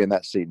 I'll be in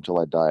that seat until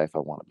I die if I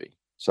want to be.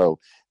 So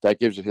that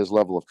gives you his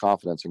level of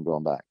confidence in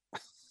going back.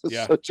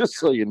 Yeah. So just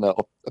so you know.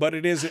 But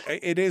it is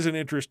an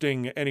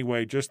interesting,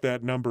 anyway, just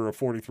that number of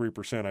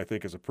 43%, I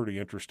think, is a pretty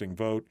interesting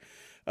vote.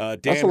 Dan,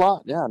 that's a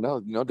lot. Yeah,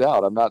 no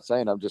doubt. I'm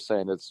just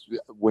saying it's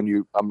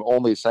I'm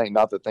only saying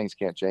not that things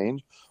can't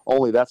change.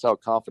 Only that's how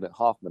confident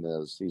Hoffman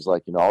is. He's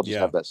like, I'll just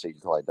have that seat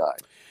until I die.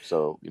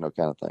 So,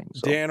 kind of thing.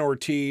 So. Dan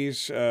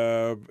Ortiz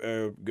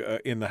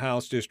in the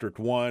House District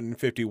 1,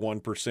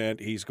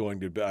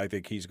 51%. I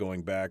think he's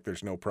going back.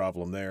 There's no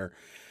problem there.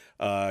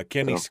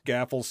 Kenny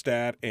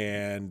Skaffelstadt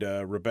and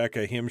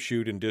Rebecca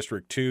Himshoot in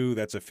District 2.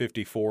 That's a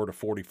 54 to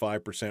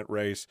 45%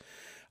 race.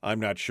 I'm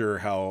not sure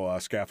how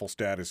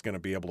Skaffelstadt is going to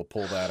be able to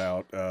pull that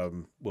out.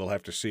 We'll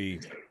have to see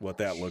what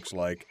that looks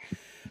like.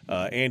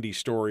 Andy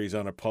Story's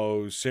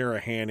unopposed. Sarah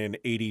Hannon,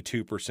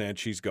 82%.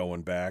 She's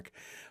going back.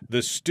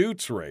 The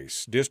Stutz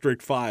race,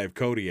 District 5,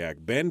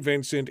 Kodiak. Ben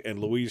Vincent and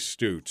Louise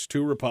Stutz,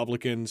 two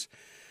Republicans.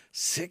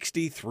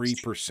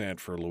 63%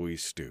 for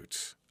Louise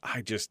Stutz.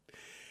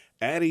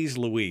 At ease,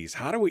 Louise.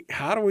 How do we?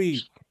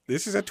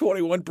 This is a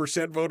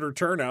 21% voter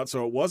turnout,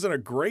 so it wasn't a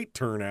great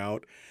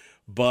turnout.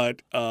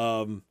 But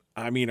are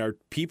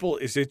people?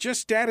 Is it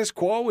just status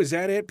quo? Is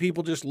that it?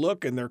 People just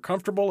look and they're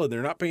comfortable and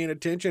they're not paying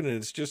attention, and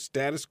it's just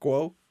status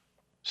quo.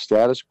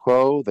 Status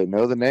quo. They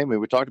know the name.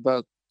 We talked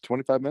about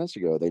 25 minutes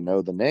ago. They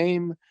know the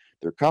name.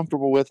 They're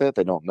comfortable with it.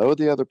 They don't know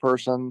the other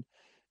person.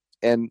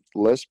 And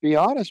let's be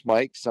honest,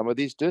 Mike, some of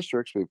these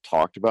districts, we've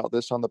talked about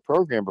this on the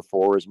program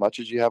before, as much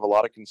as you have a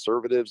lot of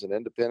conservatives and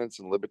independents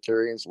and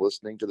libertarians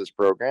listening to this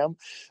program,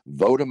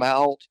 vote them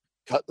out,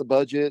 cut the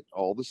budget,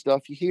 all the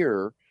stuff you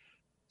hear.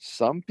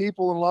 Some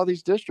people in a lot of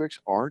these districts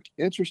aren't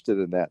interested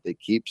in that. They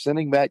keep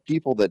sending back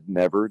people that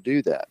never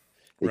do that.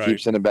 They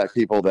keep sending back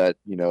people that,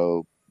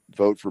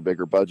 vote for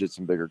bigger budgets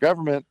and bigger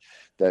government,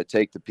 that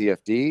take the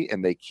PFD,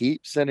 and they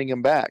keep sending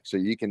them back. So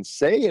you can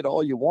say it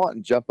all you want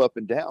and jump up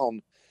and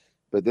down,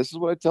 but this is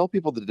what I tell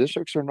people: the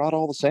districts are not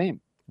all the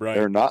same. Right.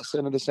 They're not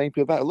sending the same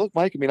people back. Look,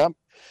 Mike,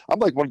 I'm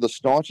like one of the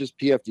staunchest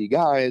PFD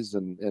guys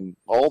and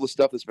all the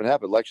stuff that's been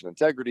happening, election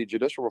integrity,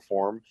 judicial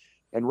reform.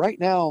 And right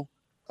now,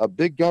 a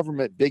big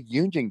government, big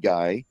union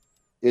guy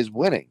is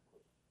winning.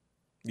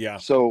 Yeah.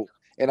 So,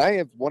 and I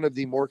have one of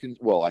the more,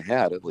 I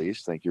had at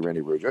least, thank you,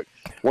 Randy Rudrick,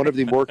 one of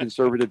the more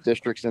conservative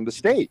districts in the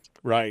state.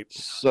 Right.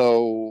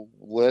 So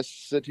let's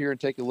sit here and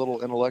take a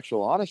little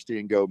intellectual honesty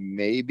and go,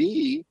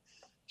 maybe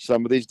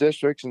some of these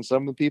districts and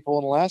some of the people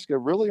in Alaska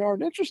really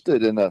aren't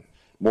interested in a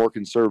more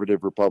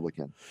conservative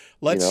Republican.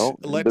 They're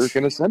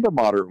going to send a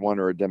moderate one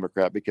or a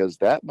Democrat, because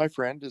that, my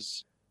friend,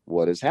 is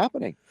what is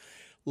happening.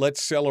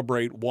 let's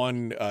celebrate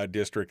one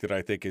district that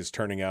I think is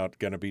going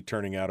to be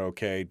turning out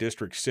okay.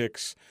 District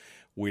 6,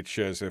 which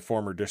is a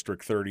former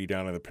District 30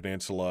 down in the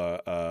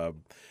peninsula,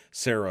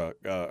 Sarah,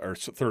 or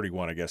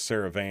 31, I guess,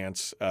 Sarah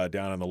Vance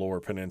down in the lower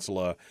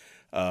peninsula,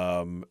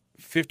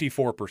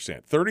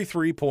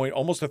 54%,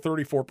 almost a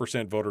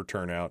 34% voter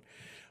turnout.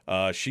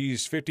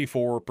 She's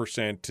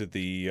 54% to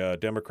the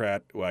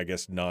Democrat, well, I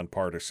guess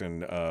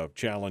nonpartisan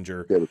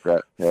challenger.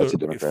 Democrat. Yeah, it's a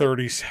Democrat.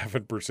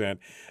 37%.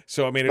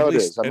 So, I mean, no, at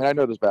least. I mean, I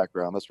know this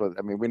background. That's what,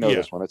 I mean, we know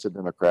this one. It's a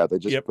Democrat. They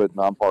just put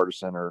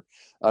nonpartisan or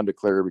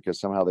undeclared because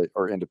somehow they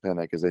are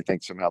independent because they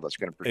think somehow that's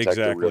going to protect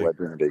their real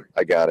identity.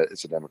 I got it.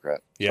 It's a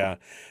Democrat. Yeah.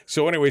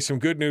 So anyway, some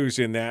good news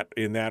in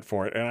that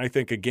for it. And I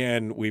think,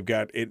 again, we've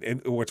got it.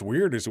 And what's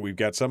weird is that we've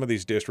got some of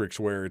these districts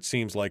where it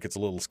seems like it's a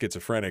little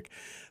schizophrenic.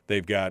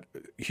 They've got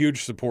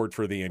huge support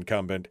for the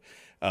incumbent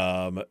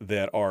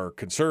that are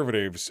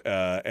conservatives,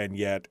 and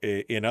yet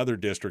in other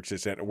districts,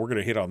 we're going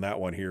to hit on that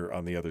one here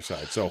on the other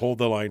side. So hold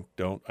the line.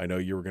 I know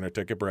you were going to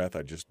take a breath.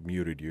 I just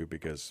muted you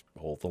because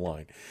hold the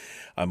line.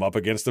 I'm up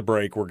against the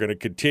break. We're going to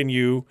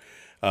continue.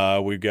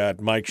 We've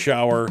got Mike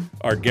Schauer,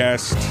 our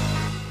guest,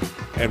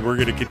 and we're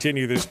going to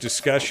continue this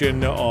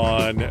discussion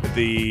on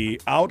the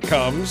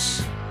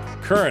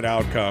current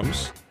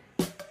outcomes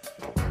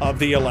of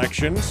the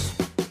elections.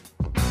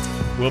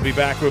 We'll be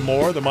back with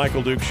more. The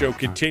Michael Duke Show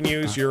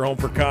continues. Your home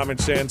for common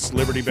sense,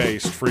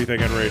 liberty-based, free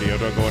thinking radio.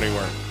 Don't go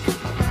anywhere.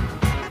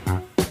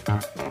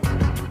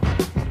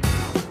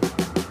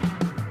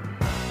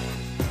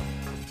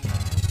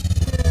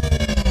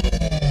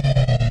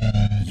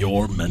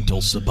 Your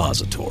mental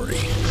suppository.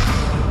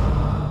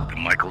 The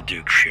Michael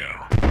Duke Show.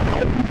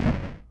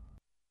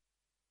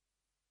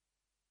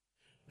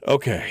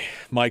 Okay,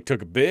 Mike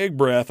took a big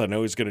breath. I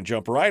know he's going to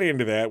jump right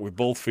into that with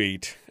both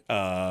feet.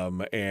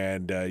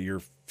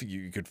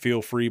 You could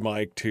feel free,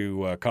 Mike,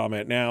 to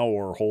comment now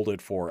or hold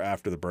it for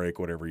after the break,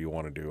 whatever you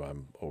want to do.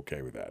 I'm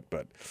okay with that.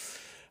 But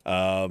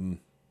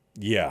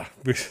yeah,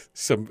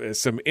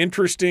 some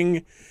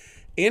interesting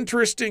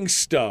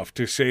stuff,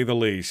 to say the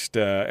least,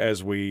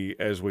 as we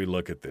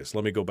look at this.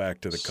 Let me go back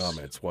to the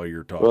comments while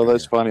you're talking. Well,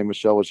 that's funny.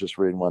 Michelle was just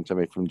reading one to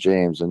me from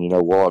James, and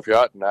if you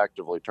hadn't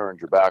actively turned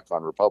your back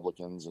on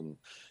Republicans and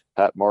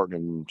Pat Martin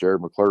and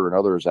Jared McClure and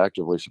others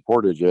actively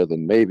supported you,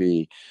 then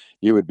maybe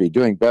you would be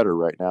doing better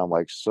right now.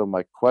 So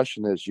my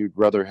question is, you'd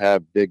rather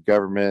have big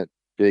government,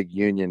 big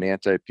union,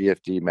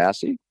 anti-PFD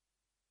Massey?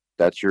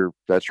 That's your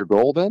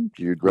goal then?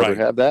 You'd rather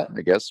have that?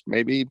 I guess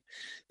maybe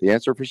the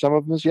answer for some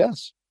of them is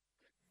yes.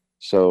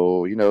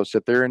 So,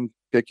 sit there and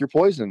pick your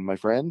poison, my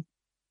friend.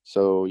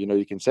 So,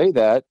 you can say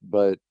that,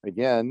 but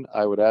again,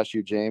 I would ask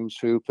you, James,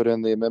 who put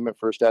in the amendment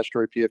for a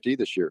statutory PFD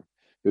this year?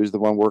 Who's the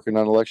one working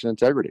on election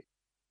integrity?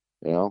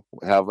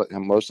 Have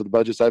most of the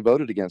budgets I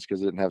voted against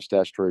because it didn't have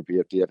statutory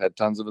PFD. I've had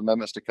tons of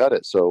amendments to cut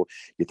it. So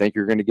you think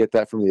you're going to get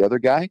that from the other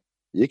guy?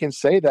 You can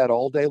say that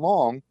all day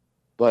long,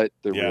 but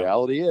the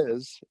reality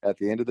is, at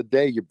the end of the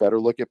day, you better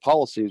look at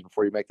policies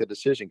before you make the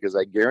decision, because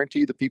I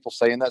guarantee the people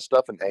saying that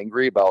stuff and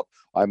angry about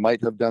I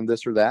might have done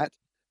this or that,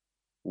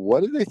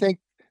 what do they think?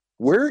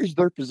 Where is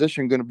their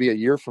position going to be a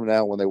year from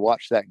now when they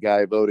watch that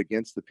guy vote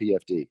against the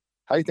PFD?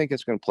 How do you think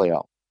it's going to play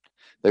out?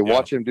 They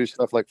watch him do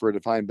stuff like for a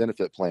defined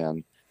benefit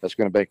plan that's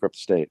going to bankrupt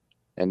the state,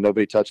 and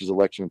nobody touches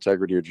election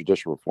integrity or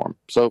judicial reform.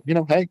 So,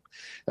 hey,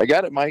 I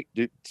got it, Mike.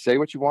 Say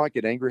what you want,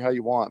 get angry how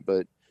you want.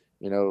 But,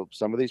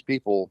 some of these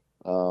people,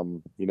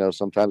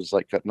 sometimes it's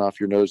like cutting off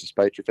your nose to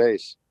spite your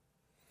face.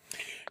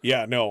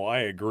 Yeah, no,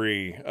 I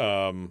agree.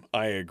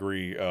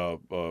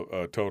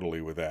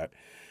 Totally with that.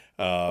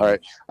 All right.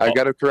 I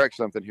got to correct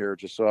something here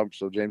just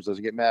so James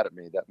doesn't get mad at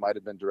me. That might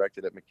have been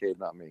directed at McCabe,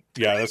 not me.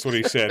 Yeah, that's what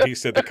he said. He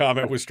said the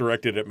comment was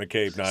directed at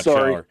McCabe, not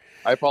Sorry. Schauer.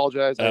 I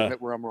apologize. I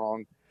admit where I'm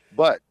wrong.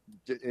 But,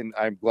 and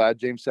I'm glad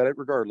James said it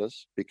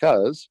regardless,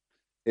 because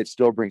it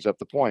still brings up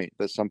the point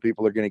that some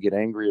people are going to get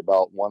angry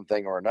about one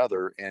thing or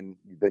another, and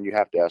then you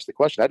have to ask the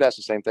question. I'd ask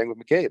the same thing with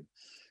McCabe.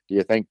 Do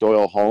you think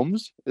Doyle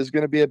Holmes is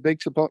going to be a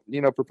big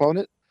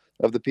proponent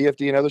of the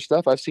PFD and other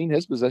stuff? I've seen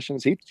his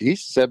positions. He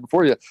said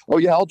before,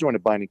 I'll join a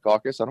binding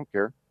caucus. I don't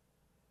care.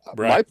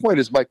 Right. My point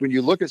is, Mike, when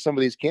you look at some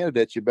of these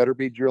candidates, you better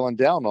be drilling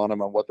down on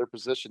them on what their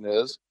position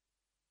is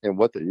and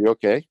you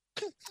okay?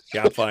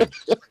 Yeah, I'm fine.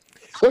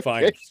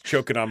 Fine.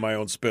 Choking on my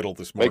own spittle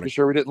this morning. Making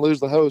sure we didn't lose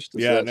the host.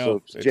 Yeah,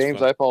 no. So, James,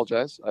 fun. I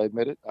apologize. I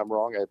admit it. I'm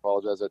wrong. I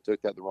apologize. I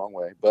took that the wrong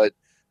way. But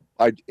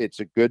it's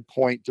a good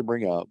point to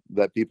bring up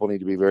that people need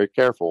to be very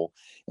careful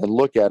and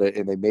look at it.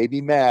 And they may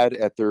be mad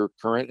at their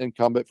current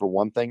incumbent for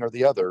one thing or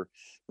the other,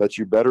 but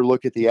you better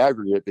look at the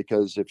aggregate,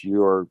 because if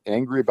you are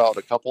angry about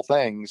a couple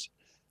things,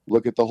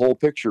 look at the whole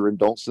picture and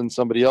don't send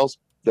somebody else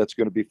that's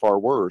going to be far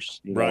worse.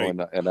 Right.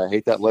 And I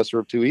hate that lesser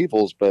of two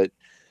evils, but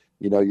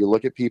you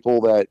look at people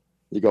that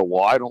you go,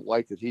 well, I don't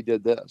like that he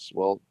did this.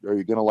 Well, are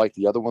you going to like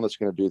the other one that's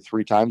going to do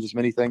 3 times as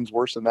many things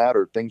worse than that,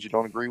 or things you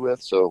don't agree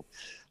with? So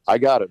I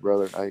got it,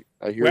 brother.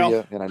 I hear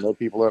you, and I know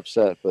people are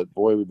upset, but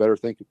boy, we better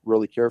think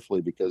really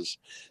carefully, because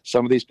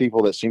some of these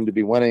people that seem to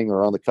be winning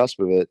or on the cusp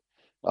of it,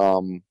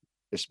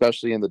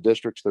 especially in the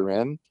districts they're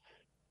in,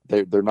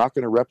 they're not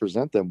going to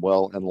represent them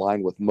well in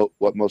line with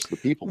what most of the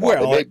people want.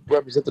 Well, they may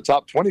represent the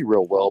top 20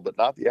 real well, but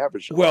not the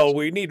average. Well,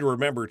 we need to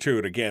remember too,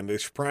 and again,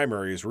 this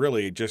primary is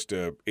really just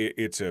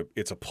it's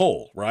a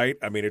poll, right?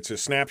 I mean, it's a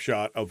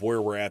snapshot of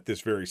where we're at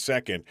this very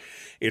second.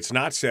 It's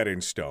not set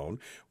in stone.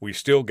 We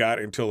still got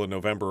until the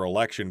November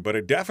election, but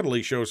it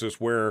definitely shows us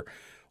where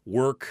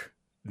work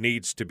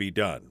needs to be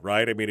done,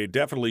 right? I mean, it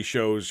definitely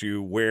shows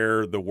you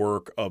where the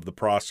work of the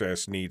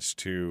process needs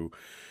to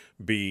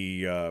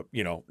be, where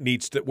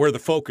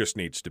the focus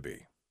needs to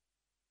be.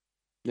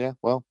 Yeah,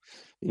 well,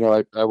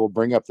 I will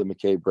bring up the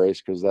McCabe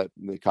race because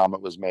the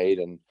comment was made,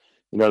 and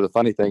the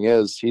funny thing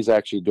is he's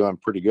actually doing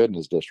pretty good in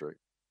his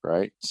district,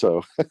 right?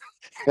 So,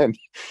 and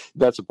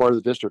that's a part of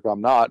the district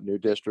I'm not. New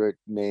district,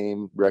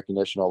 name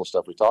recognition, all the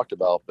stuff we talked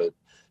about, but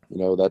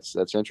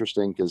that's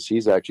interesting because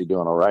he's actually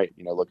doing all right.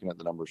 Looking at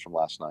the numbers from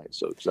last night.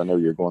 So, because I know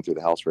you're going through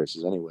the House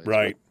races anyway,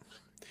 right?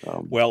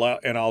 Well,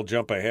 and I'll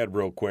jump ahead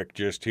real quick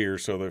just here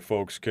so that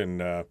folks can.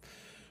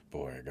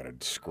 Boy, I got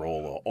to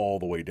scroll all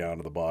the way down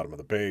to the bottom of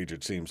the page.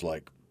 It seems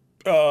like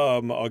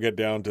I'll get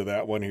down to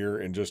that one here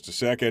in just a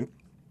second,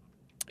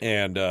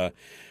 and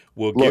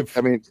we'll give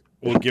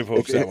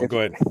folks that one. Go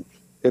ahead.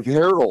 If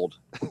Harold,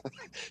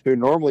 who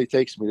normally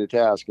takes me to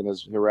task and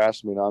has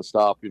harassed me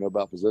nonstop,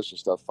 about position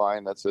stuff,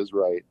 fine, that's his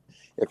right.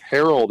 If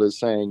Harold is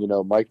saying,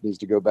 Mike needs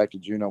to go back to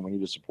Juneau, we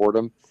need to support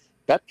him,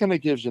 that kind of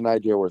gives you an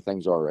idea where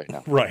things are right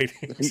now. Right.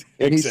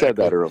 And he said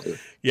that earlier.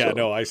 Yeah, so.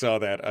 No, I saw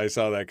that. I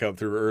saw that come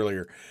through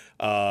earlier.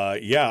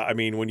 I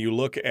mean, when you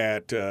look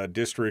at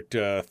District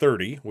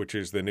 30, which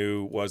is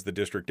was the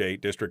District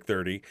 8, District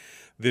 30,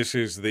 this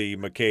is the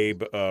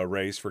McCabe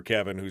race for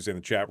Kevin, who's in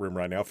the chat room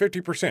right now.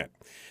 50%.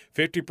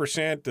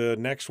 50%. The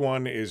next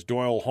one is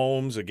Doyle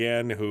Holmes,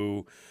 again,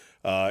 who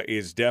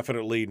is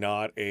definitely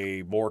not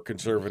a more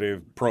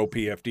conservative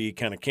pro-PFD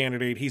kind of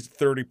candidate. He's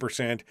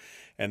 30%.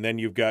 And then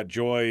you've got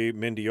Joy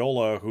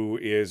Mendiola, who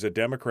is a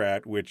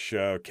Democrat, which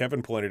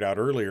Kevin pointed out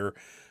earlier,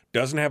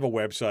 doesn't have a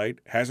website,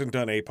 hasn't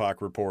done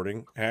APOC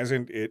reporting,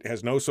 it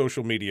has no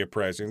social media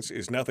presence,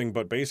 is nothing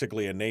but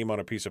basically a name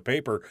on a piece of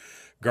paper,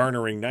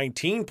 garnering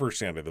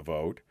 19% of the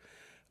vote.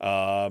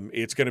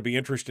 It's going to be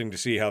interesting to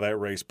see how that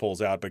race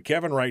pulls out. But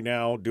Kevin right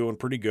now doing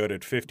pretty good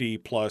at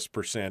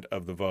 50+%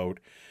 of the vote.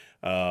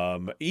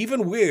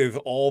 Even with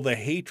all the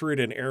hatred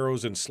and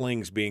arrows and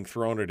slings being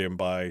thrown at him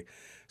by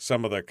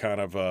some of the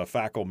kind of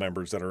FACL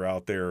members that are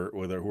out there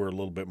who are a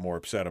little bit more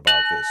upset about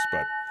this.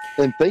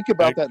 And think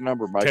about that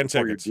number, Mike, 10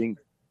 before seconds.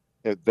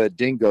 The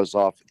ding goes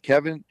off.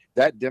 Kevin,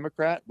 that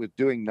Democrat was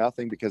doing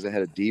nothing because it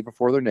had a D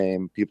before their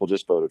name. People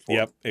just voted for it.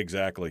 Yep,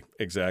 exactly.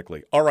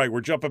 All right, we're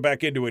jumping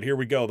back into it. Here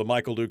we go. The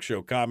Michael Duke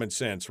Show, Common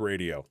Sense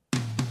Radio.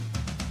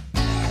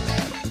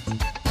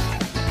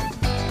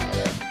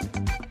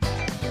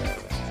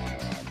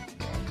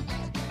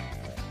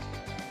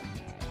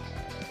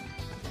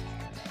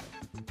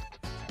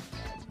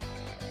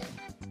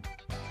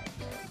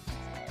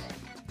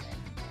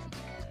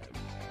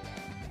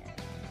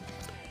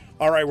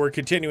 All right, we're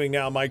continuing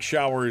now. Mike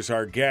Shower is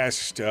our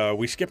guest.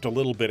 We skipped a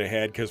little bit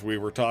ahead because we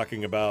were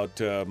talking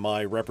about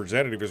my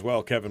representative as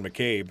well, Kevin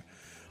McCabe,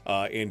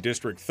 in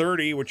District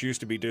 30, which used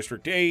to be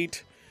District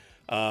 8.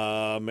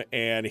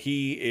 And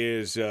he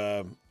is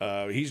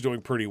he's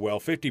doing pretty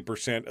well,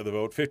 50% of the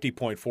vote,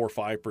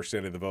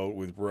 50.45% of the vote,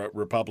 with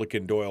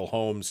Republican Doyle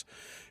Holmes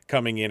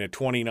coming in at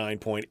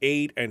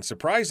 29.8%. And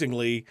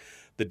surprisingly,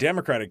 the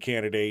Democratic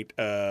candidate,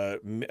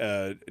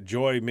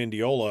 Joy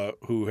Mendiola,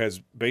 who has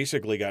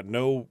basically got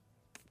no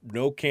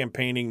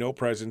campaigning, no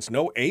presence,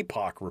 no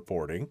APOC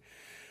reporting,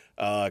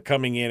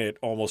 coming in at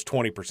almost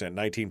 20%,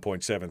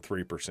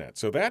 19.73%.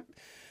 So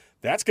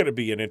that's going to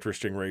be an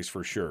interesting race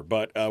for sure.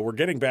 But we're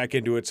getting back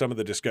into it, some of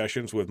the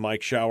discussions with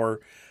Mike Shower,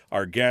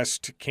 our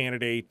guest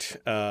candidate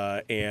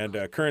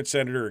and current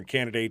senator and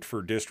candidate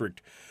for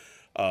District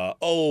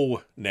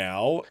O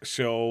now.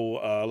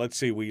 So let's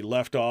see, we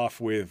left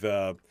off with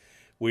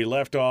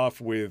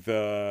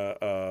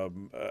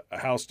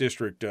House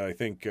District,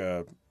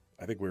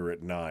 I think we were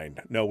at 9.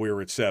 No, we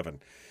were at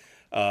 7.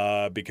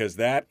 Because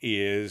that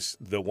is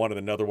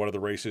another one of the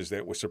races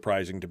that was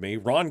surprising to me.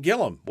 Ron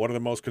Gillum, one of the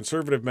most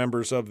conservative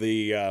members of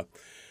the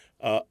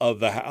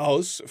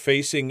House,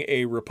 facing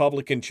a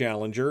Republican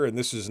challenger, and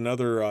this is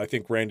another, I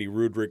think, Randy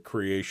Rudrick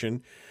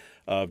creation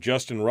of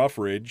Justin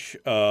Ruffridge.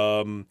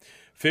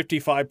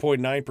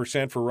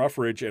 55.9% for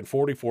Ruffridge and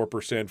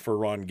 44% for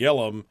Ron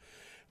Gillum.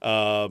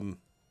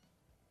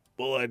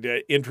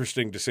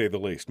 Interesting to say the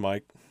least,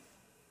 Mike.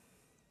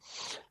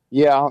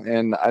 Yeah,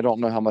 and I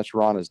don't know how much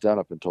Ron has done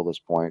up until this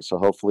point, so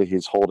hopefully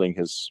he's holding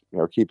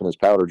keeping his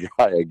powder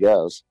dry, I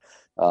guess.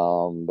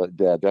 But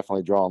yeah,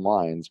 definitely drawing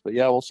lines. But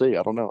yeah, we'll see.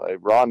 I don't know.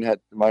 Ron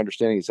my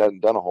understanding, he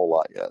hasn't done a whole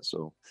lot yet.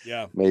 So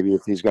yeah, maybe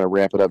if he's going to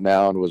ramp it up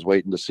now and was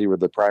waiting to see where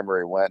the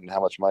primary went and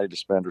how much money to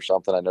spend or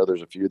something. I know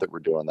there's a few that were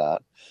doing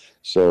that.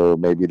 So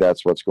maybe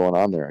that's what's going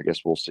on there. I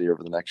guess we'll see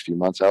over the next few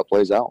months how it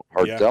plays out.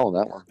 Hard to tell on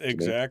that one.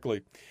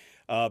 Exactly.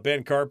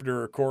 Ben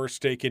Carpenter, of course,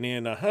 taking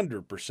in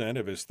 100%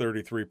 of his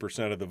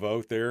 33% of the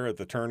vote there at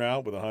the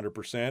turnout with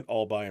 100%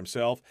 all by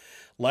himself.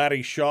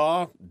 Laddie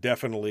Shaw,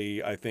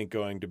 definitely, I think,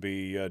 going to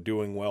be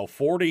doing well.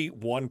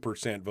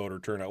 41% voter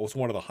turnout. It was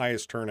one of the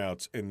highest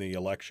turnouts in the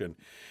election,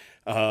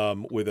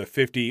 with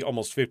a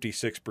almost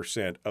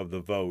 56% of the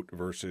vote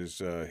versus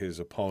his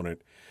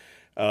opponent.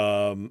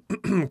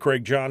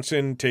 Craig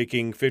Johnson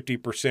taking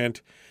 50%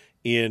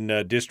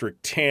 in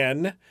District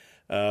 10.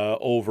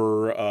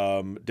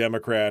 Over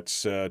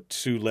Democrats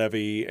Sue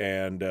Levy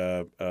and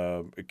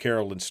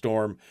Carolyn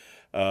Storm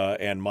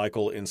and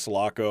Michael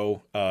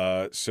Insulaco.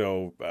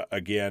 So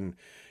again,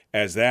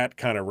 as that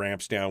kind of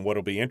ramps down,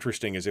 what'll be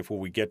interesting is if when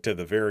we get to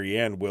the very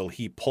end, will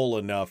he pull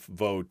enough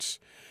votes?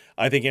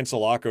 I think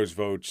Insulaco's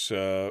votes,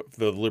 the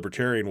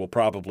Libertarian, will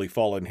probably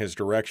fall in his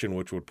direction,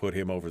 which would put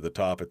him over the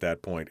top at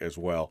that point as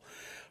well.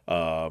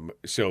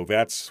 So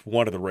that's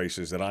one of the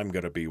races that I'm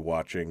going to be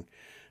watching.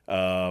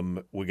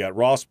 We got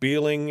Ross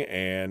Beeling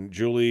and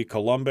Julie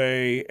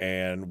Colombe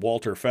and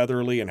Walter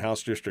Featherly in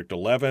House District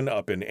 11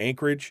 up in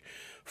Anchorage.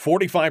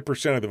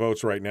 45% of the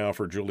votes right now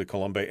for Julie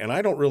Colombe, and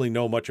I don't really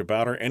know much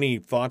about her. Any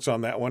thoughts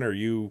on that one? Are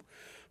you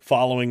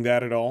following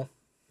that at all?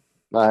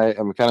 I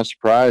am kind of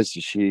surprised.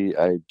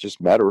 I just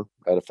met her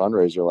at a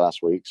fundraiser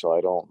last week, so I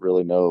don't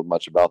really know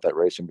much about that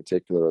race in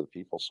particular or the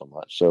people so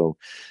much. So,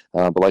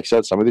 but like I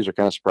said, some of these are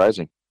kind of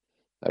surprising.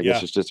 I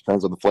guess it just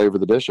depends on the flavor of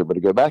the district. But to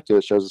go back to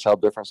it, shows us how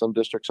different some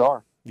districts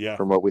are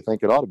from what we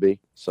think it ought to be.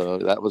 So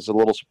that was a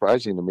little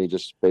surprising to me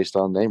just based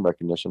on name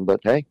recognition. But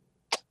hey,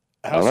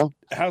 I don't know.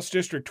 House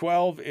District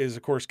 12 is,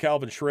 of course,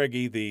 Calvin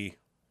Schrage, the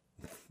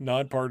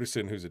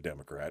nonpartisan who's a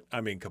Democrat.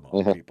 I mean, come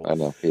on, people. I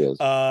know, he is.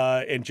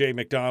 And Jay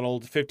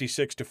McDonald,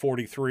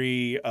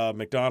 56-43.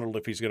 McDonald,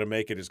 if he's going to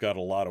make it, has got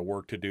a lot of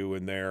work to do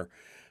in there.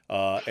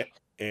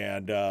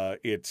 And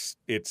it's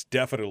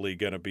definitely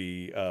going to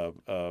be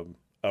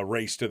a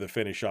race to the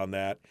finish on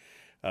that.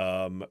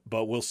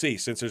 But we'll see.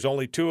 Since there's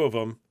only two of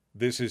them,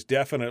 this is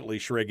definitely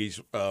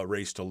Schrage's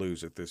race to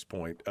lose at this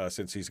point,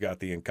 since he's got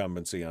the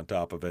incumbency on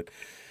top of it.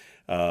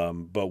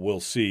 But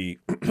we'll see.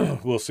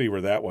 We'll see where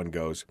that one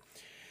goes.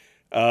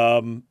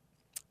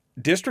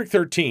 District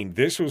 13,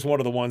 this was one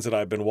of the ones that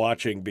I've been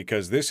watching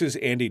because this is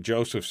Andy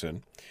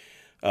Josephson,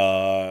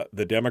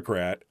 the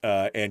Democrat,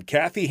 and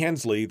Kathy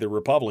Hensley, the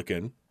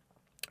Republican,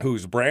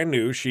 who's brand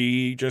new.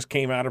 She just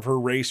came out of her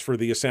race for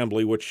the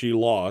assembly, which she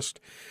lost.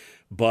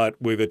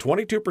 But with a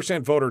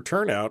 22% voter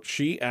turnout,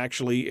 she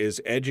actually is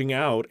edging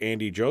out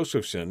Andy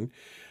Josephson,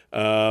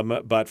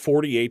 but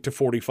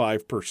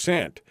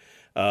 48-45%.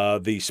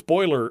 The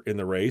spoiler in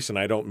the race, and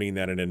I don't mean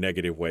that in a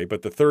negative way,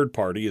 but the third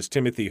party is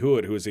Timothy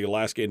Hewitt, who is the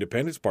Alaska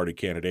Independence Party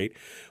candidate,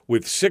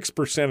 with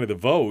 6% of the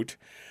vote.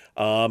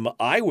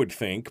 I would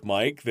think,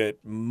 Mike, that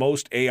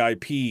most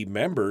AIP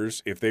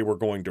members, if they were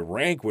going to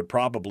rank, would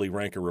probably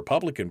rank a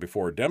Republican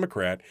before a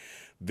Democrat.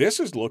 This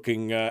is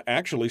looking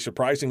actually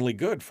surprisingly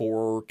good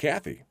for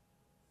Kathy.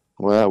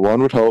 Well,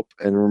 one would hope.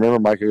 And remember,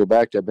 Mike, I go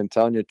back to, I've been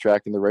telling you,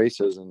 tracking the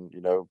races and,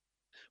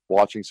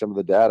 watching some of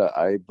the data.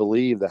 I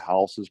believe the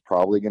House is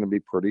probably going to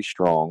be pretty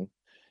strong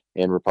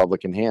in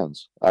Republican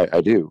hands. I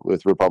do,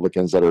 with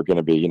Republicans that are going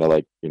to be, in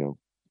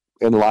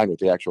line with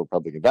the actual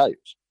Republican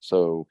values.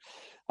 So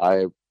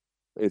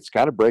it's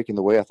kind of breaking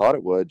the way I thought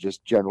it would,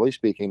 just generally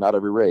speaking, not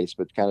every race,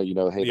 but kind of,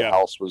 the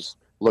House was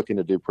looking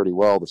to do pretty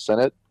well. The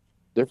Senate,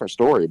 different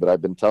story, but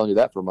I've been telling you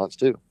that for months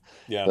too,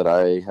 that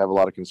I have a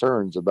lot of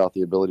concerns about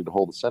the ability to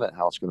hold the Senate,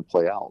 how it's going to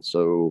play out.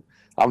 So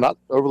I'm not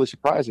overly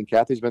surprised. And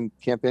Kathy's been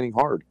campaigning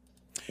hard.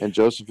 And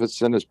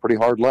Josephson is pretty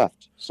hard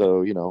left.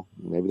 So,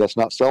 maybe that's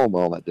not selling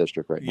well in that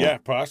district right now. Yeah,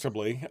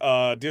 possibly.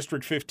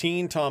 District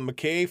 15, Tom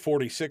McKay,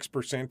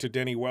 46% to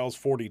Denny Wells,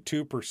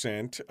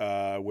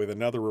 42%, with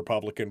another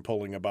Republican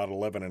pulling about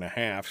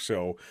 11.5%.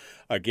 So,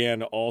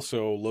 again,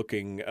 also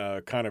looking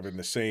kind of in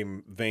the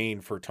same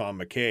vein for Tom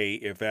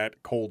McKay. If that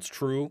holds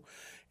true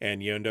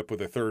and you end up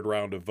with a third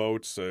round of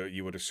votes,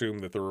 you would assume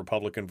that the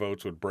Republican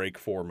votes would break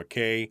for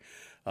McKay.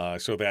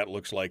 So that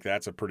looks like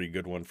that's a pretty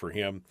good one for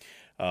him.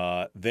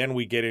 Then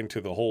we get into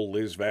the whole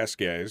Liz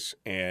Vasquez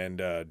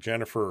and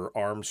Jennifer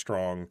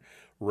Armstrong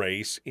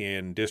race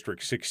in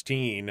District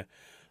 16.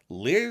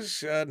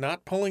 Liz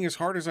not pulling as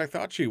hard as I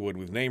thought she would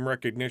with name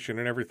recognition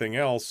and everything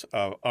else.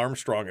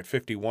 Armstrong at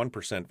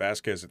 51%,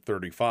 Vasquez at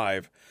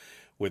 35%,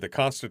 with a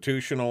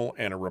constitutional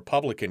and a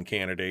Republican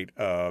candidate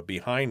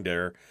behind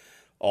there.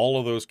 All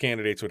of those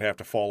candidates would have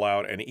to fall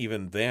out, and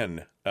even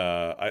then,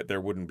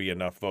 there wouldn't be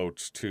enough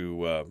votes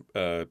to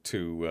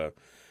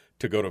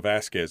go to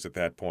Vasquez at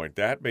that point.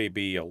 That may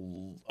be a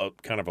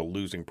kind of a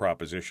losing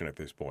proposition at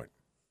this point.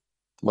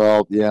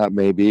 Well, yeah, it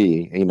may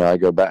be. I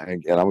go back,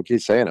 and I'm going to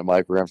keep saying it,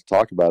 Mike. We're going to have to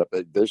talk about it,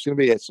 but there's going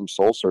to be some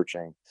soul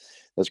searching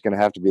that's going to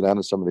have to be done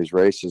in some of these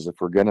races if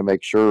we're going to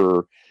make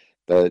sure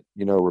that,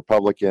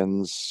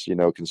 Republicans,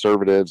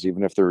 conservatives,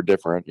 even if they're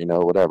different,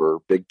 whatever,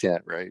 big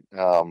tent, right?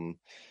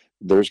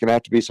 There's going to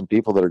have to be some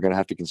people that are going to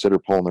have to consider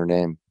pulling their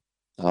name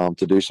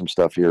to do some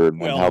stuff here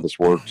and how this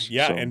works.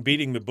 Yeah, so. And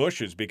beating the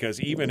bushes, because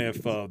even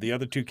if the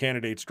other two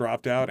candidates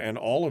dropped out and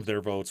all of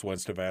their votes went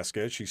to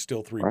Vasquez, she's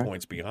still 3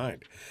 points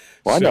behind.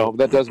 Well, I know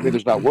that doesn't mean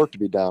there's not work to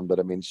be done, but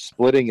I mean,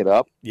 splitting it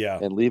up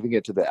and leaving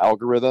it to the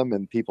algorithm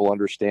and people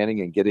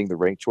understanding and getting the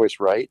rank choice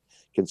right,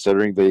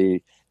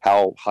 considering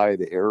how high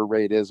the error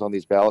rate is on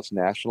these ballots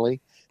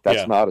nationally.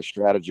 That's not a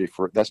strategy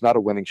that's not a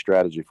winning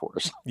strategy for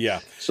us. Yeah.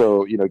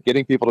 So,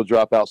 getting people to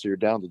drop out so you're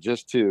down to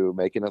just 2,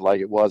 making it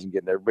like it was and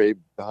getting everybody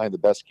behind the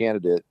best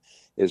candidate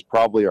is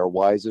probably our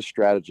wisest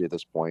strategy at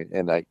this point.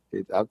 And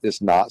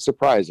it's not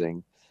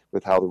surprising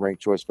with how the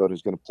ranked choice vote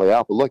is going to play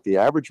out. But look, the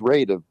average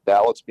rate of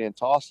ballots being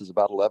tossed is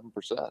about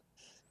 11%.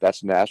 That's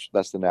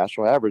the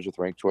national average with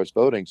ranked choice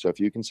voting. So if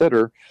you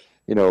consider,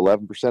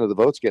 11% of the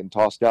votes getting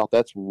tossed out,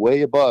 that's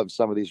way above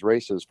some of these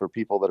races for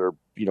people that are,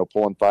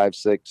 pulling 5,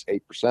 6,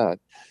 8%.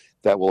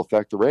 That will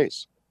affect the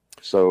race.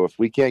 So if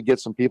we can't get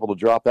some people to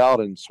drop out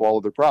and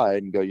swallow their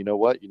pride and go, you know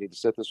what, you need to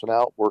sit this one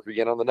out, work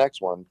again on the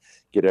next one,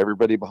 get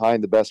everybody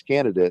behind the best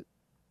candidate,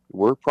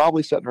 we're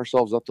probably setting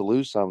ourselves up to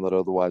lose some that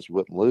otherwise we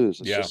wouldn't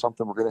lose. It's just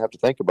something we're going to have to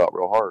think about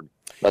real hard.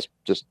 That's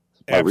just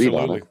my read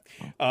on it.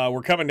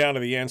 We're coming down to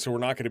the end, so we're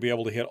not going to be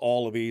able to hit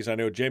all of these. I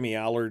know Jamie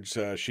Allard's,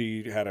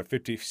 she had a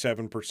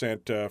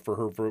 57% for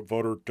her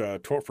voter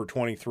for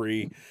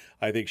 23.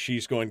 I think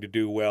she's going to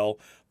do well.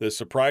 The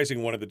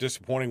surprising one, the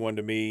disappointing one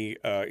to me,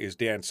 is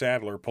Dan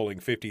Sadler pulling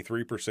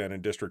 53%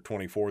 in District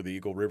 24, the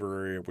Eagle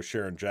River area, with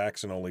Sharon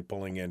Jackson only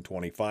pulling in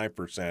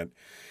 25%.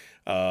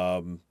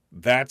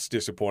 That's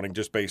disappointing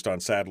just based on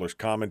Sadler's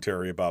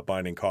commentary about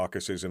binding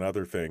caucuses and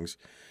other things.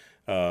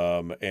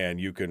 And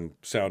you can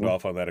sound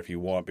off on that if you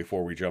want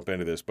before we jump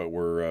into this, but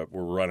we're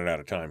running out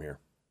of time here.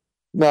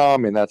 No, I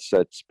mean, that's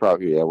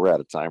probably, we're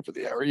out of time for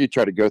the hour. You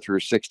try to go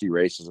through 60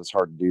 races. It's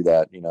hard to do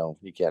that.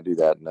 You can't do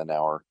that in an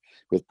hour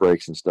with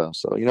breaks and stuff.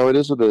 So, it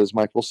is what it is,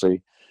 Mike. We'll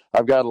see.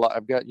 I've got,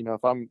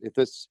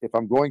 if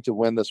I'm going to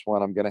win this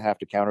one, I'm going to have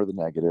to counter the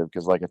negative.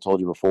 Cause like I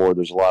told you before,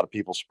 there's a lot of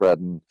people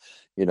spreading,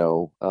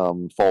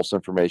 false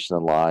information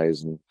and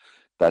lies. And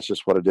that's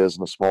just what it is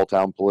in a small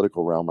town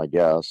political realm, I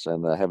guess.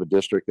 And I have a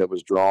district that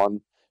was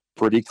drawn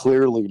pretty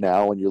clearly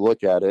now when you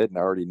look at it, and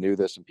I already knew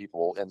this and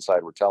people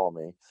inside were telling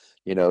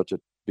me,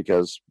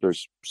 because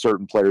there's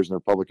certain players in the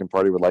Republican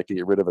Party would like to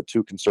get rid of a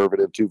too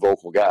conservative, too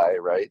vocal guy,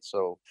 right?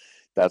 So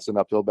that's an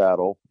uphill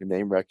battle.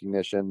 Name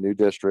recognition, new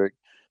district,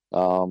 a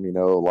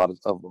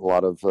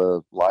lot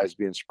of lies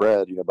being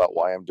spread, about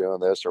why I'm doing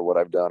this or what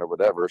I've done or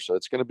whatever. So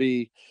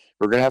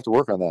we're going to have to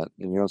work on that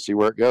and, see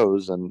where it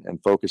goes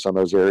and focus on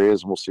those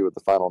areas, and we'll see what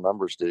the final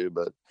numbers do.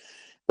 But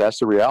that's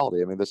the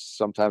reality. I mean, this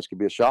sometimes can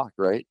be a shock,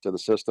 right, to the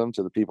system,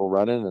 to the people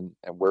running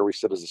and where we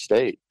sit as a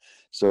state.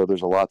 So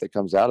there's a lot that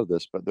comes out of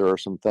this, but there are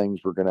some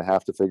things we're going to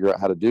have to figure out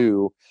how to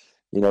do,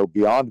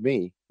 beyond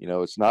me.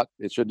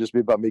 It shouldn't just be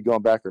about me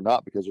going back or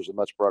not, because there's a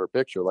much broader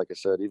picture. Like I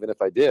said, even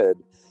if I did,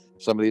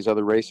 some of these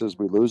other races,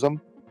 we lose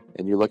them,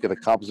 and you look at the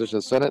composition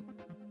of the Senate,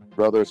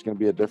 brother, it's going to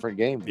be a different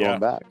game going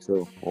back.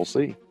 So we'll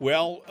see.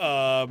 Well,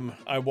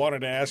 I wanted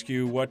to ask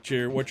you what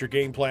your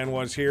game plan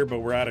was here, but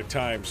we're out of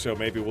time, so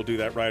maybe we'll do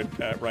that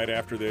right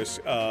after this.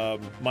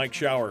 Mike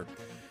Shower,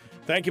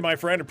 thank you, my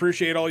friend.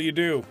 Appreciate all you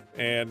do,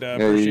 and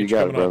appreciate you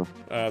coming on.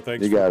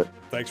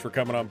 Thanks for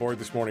coming on board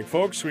this morning,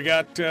 folks. We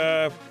got.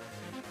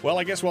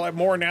 I guess we'll have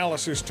more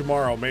analysis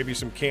tomorrow, maybe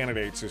some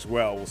candidates as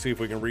well. We'll see if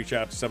we can reach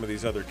out to some of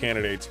these other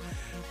candidates.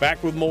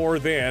 Back with more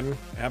then.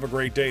 Have a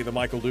great day. The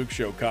Michael Duke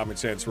Show, Common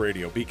Sense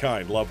Radio. Be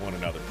kind. Love one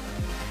another.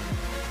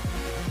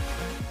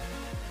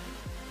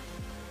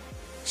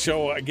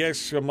 So I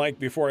guess, Mike,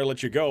 before I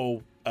let you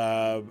go,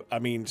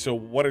 so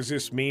what does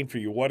this mean for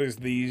you? What is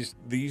these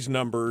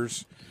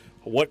numbers?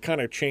 What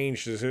kind of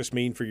change does this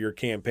mean for your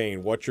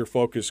campaign? What's your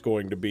focus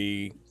going to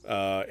be?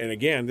 And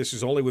again, this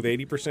is only with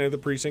 80% of the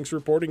precincts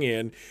reporting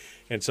in,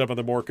 and some of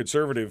the more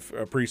conservative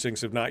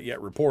precincts have not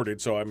yet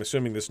reported, so I'm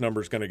assuming this number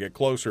is going to get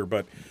closer.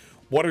 But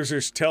what does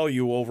this tell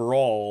you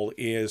overall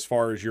as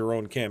far as your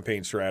own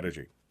campaign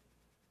strategy?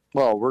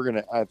 Well,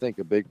 I think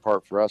a big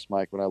part for us,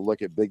 Mike, when I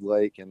look at Big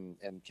Lake and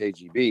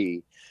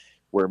KGB,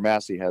 where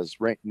Massey has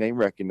name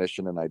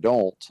recognition and I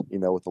don't,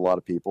 with a lot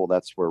of people,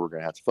 that's where we're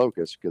going to have to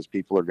focus, because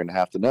people are going to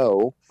have to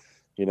know,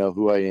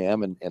 who I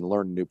am and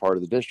learn a new part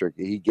of the district.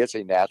 He gets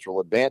a natural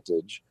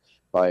advantage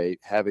by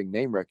having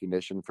name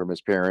recognition from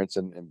his parents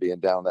and being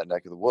down that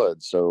neck of the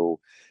woods. So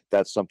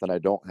that's something I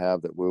don't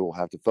have, that we will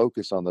have to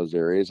focus on those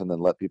areas and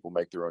then let people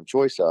make their own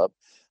choice up.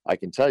 I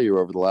can tell you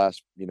over the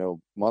last,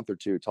 month or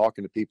two,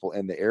 talking to people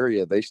in the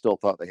area, they still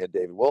thought they had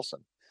David Wilson.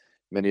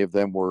 Many of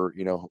them were,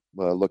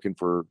 looking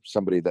for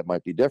somebody that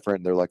might be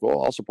different. They're like,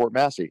 well, I'll support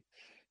Massey.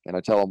 And I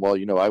tell them, well,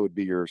 I would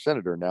be your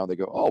senator now. They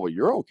go, oh, well,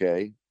 you're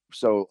okay.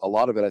 So a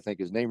lot of it, I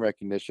think, is name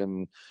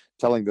recognition,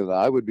 telling them that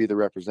I would be the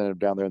representative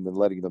down there, and then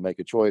letting them make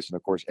a choice. And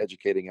of course,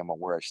 educating them on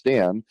where I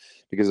stand,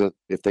 because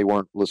if they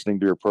weren't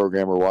listening to your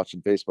program or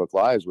watching Facebook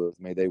Lives with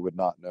me, they would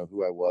not know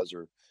who I was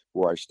or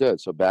where I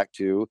stood. So back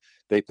to,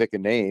 they pick a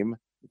name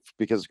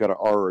because it's got an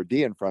R or a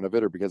D in front of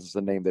it, or because it's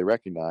a name they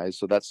recognize.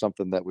 So that's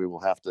something that we will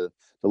have to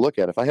look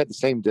at. If I had the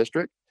same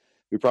district,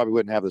 we probably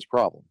wouldn't have this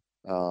problem.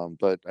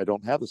 but I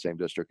don't have the same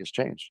district. It's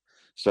changed.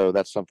 So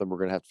that's something we're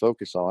going to have to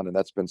focus on. And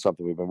that's been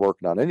something we've been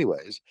working on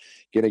anyways,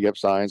 getting up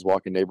signs,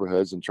 walking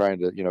neighborhoods, and trying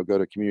to, go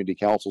to community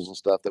councils and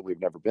stuff that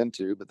we've never been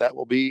to. But that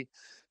will be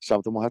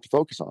something we'll have to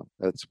focus on.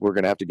 We're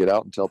going to have to get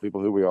out and tell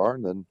people who we are,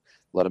 and then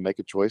let them make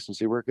a choice and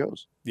see where it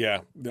goes.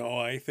 Yeah, no,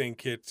 I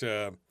think it,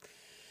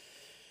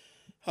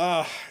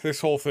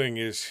 this whole thing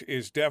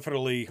is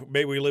definitely,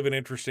 maybe we live in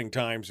interesting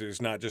times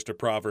is not just a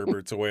proverb,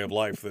 it's a way of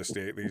life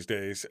these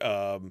days.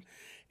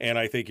 And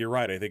I think you're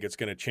right. I think it's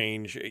going to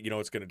change,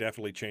 it's going to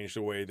definitely change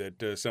the way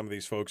that some of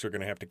these folks are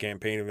going to have to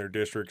campaign in their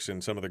districts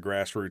and some of the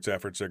grassroots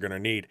efforts they're going to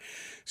need.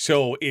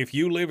 So if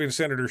you live in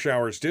Senator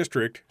Shower's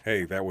district,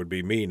 hey, that would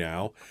be me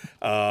now,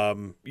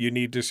 you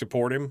need to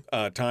support him.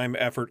 Time,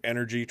 effort,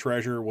 energy,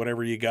 treasure,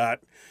 whatever you got,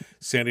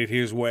 send it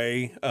his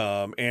way.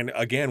 And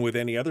again, with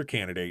any other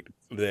candidate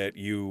that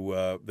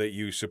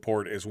you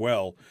support as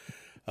well,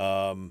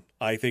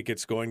 I think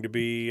it's going to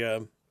be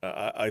an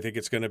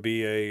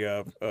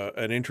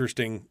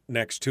interesting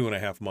next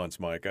 2.5 months,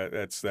 Mike.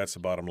 That's the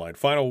bottom line.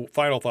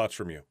 Final thoughts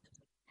from you.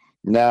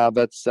 No,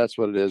 that's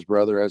what it is,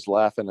 brother. I was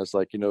laughing. It's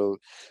like,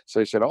 so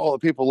he said, "Oh, the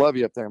people love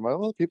you up there." I'm like,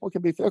 "Well, people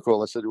can be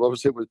fickle." I said, "What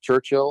was it with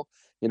Churchill?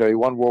 He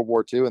won World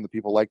War II, and the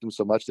people liked him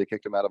so much they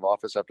kicked him out of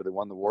office after they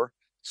won the war."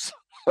 So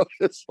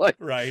it's like,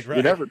 right.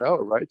 You never know,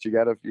 right? You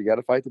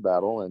gotta fight the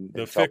battle, and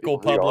the fickle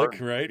public,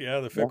 right? Yeah,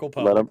 the fickle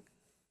public.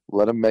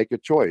 Let them make a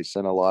choice.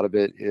 And a lot of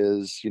it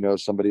is,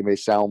 somebody may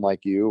sound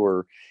like you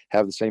or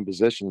have the same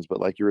positions, but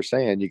like you were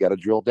saying, you got to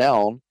drill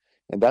down.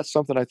 And that's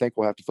something I think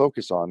we'll have to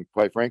focus on,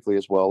 quite frankly,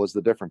 as well as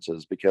the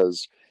differences,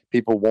 because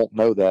people won't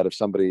know that if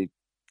somebody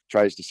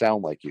tries to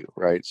sound like you,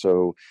 right?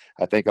 So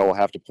I think I will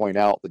have to point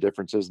out the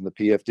differences in the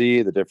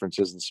PFD, the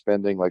differences in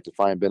spending, like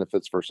defined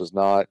benefits versus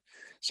not.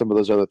 Some of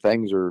those other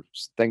things are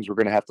things we're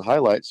going to have to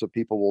highlight so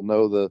people will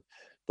know the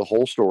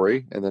whole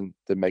story, and then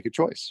make a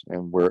choice.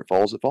 And where it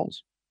falls, it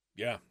falls.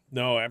 Yeah,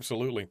 no,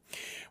 absolutely.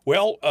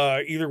 Well,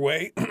 either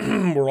way,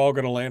 we're all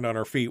going to land on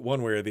our feet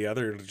one way or the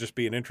other. It'll just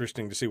be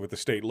interesting to see what the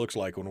state looks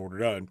like when we're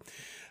done.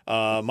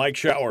 Mike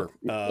Shower.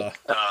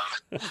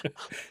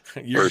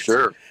 For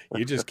sure.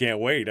 You just can't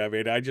wait. I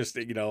mean,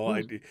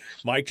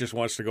 Mike just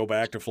wants to go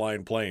back to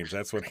flying planes.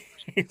 That's what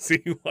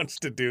he wants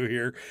to do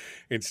here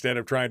instead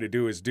of trying to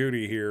do his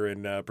duty here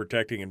in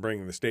protecting and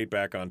bringing the state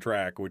back on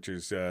track, which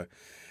is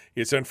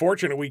it's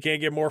unfortunate we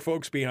can't get more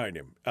folks behind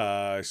him.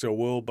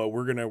 But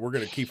we're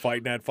gonna keep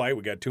fighting that fight.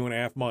 We got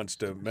 2.5 months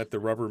to let the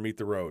rubber meet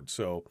the road.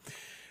 So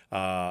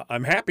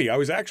I'm happy. I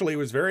was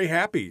very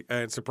happy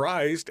and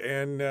surprised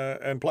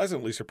and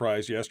pleasantly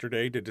surprised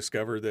yesterday to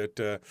discover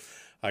that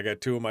I got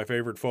 2 of my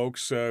favorite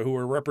folks who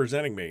are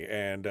representing me,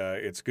 and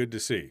it's good to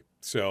see.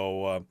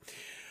 So.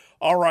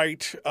 All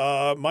right,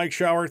 Mike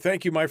Shower,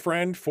 thank you, my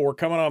friend, for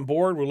coming on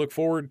board. We look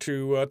forward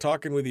to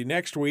talking with you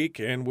next week,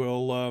 and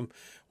we'll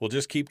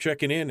just keep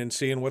checking in and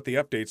seeing what the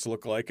updates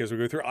look like as we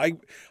go through.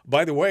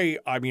 By the way,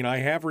 I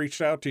have reached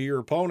out to your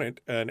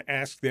opponent and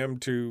asked them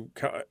to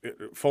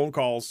phone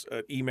calls,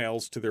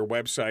 emails to their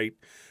website.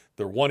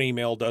 Their one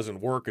email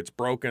doesn't work; it's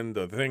broken.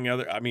 But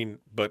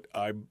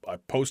I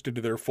posted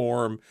to their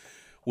forum.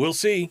 We'll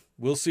see.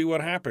 We'll see what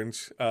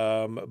happens.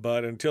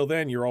 But until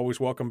then, you're always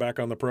welcome back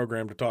on the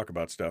program to talk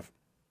about stuff.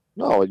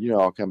 No,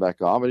 I'll come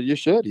back on, but you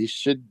should. He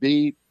should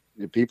be.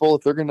 People,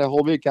 if they're going to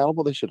hold me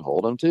accountable, they should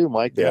hold him too,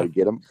 Mike. They got to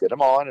get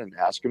him on and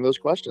ask him those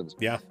questions.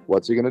 Yeah.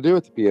 What's he going to do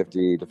with the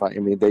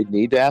PFD? They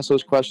need to ask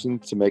those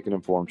questions to make an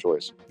informed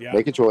choice. Yeah.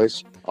 Make a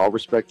choice. I'll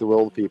respect the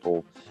will of the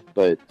people,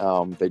 but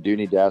they do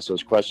need to ask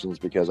those questions,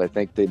 because I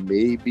think they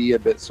may be a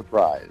bit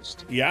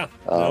surprised. Yeah.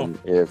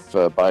 If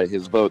by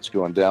his votes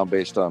going down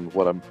based on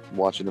what I'm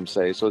watching them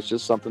say. So it's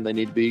just something they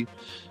need to be,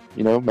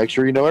 make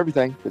sure you know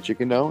everything that you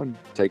can know and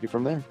take it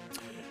from there.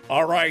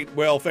 All right.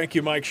 Well, thank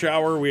you, Mike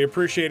Shower. We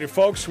appreciate it,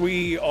 folks.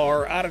 We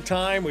are out of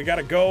time. We got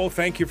to go.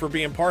 Thank you for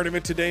being part of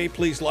it today.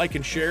 Please like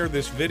and share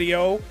this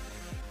video,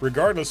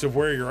 regardless of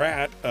where you're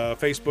at.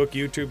 Facebook,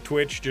 YouTube,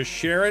 Twitch, just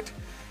share it.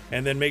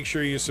 And then make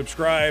sure you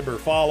subscribe or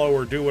follow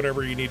or do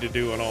whatever you need to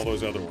do on all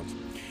those other ones.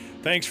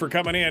 Thanks for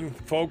coming in,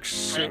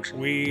 folks.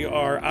 We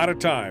are out of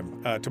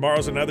time.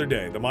 Tomorrow's another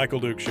day. The Michael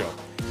Duke Show.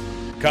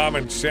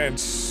 Common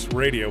Sense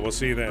Radio. We'll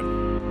see you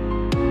then.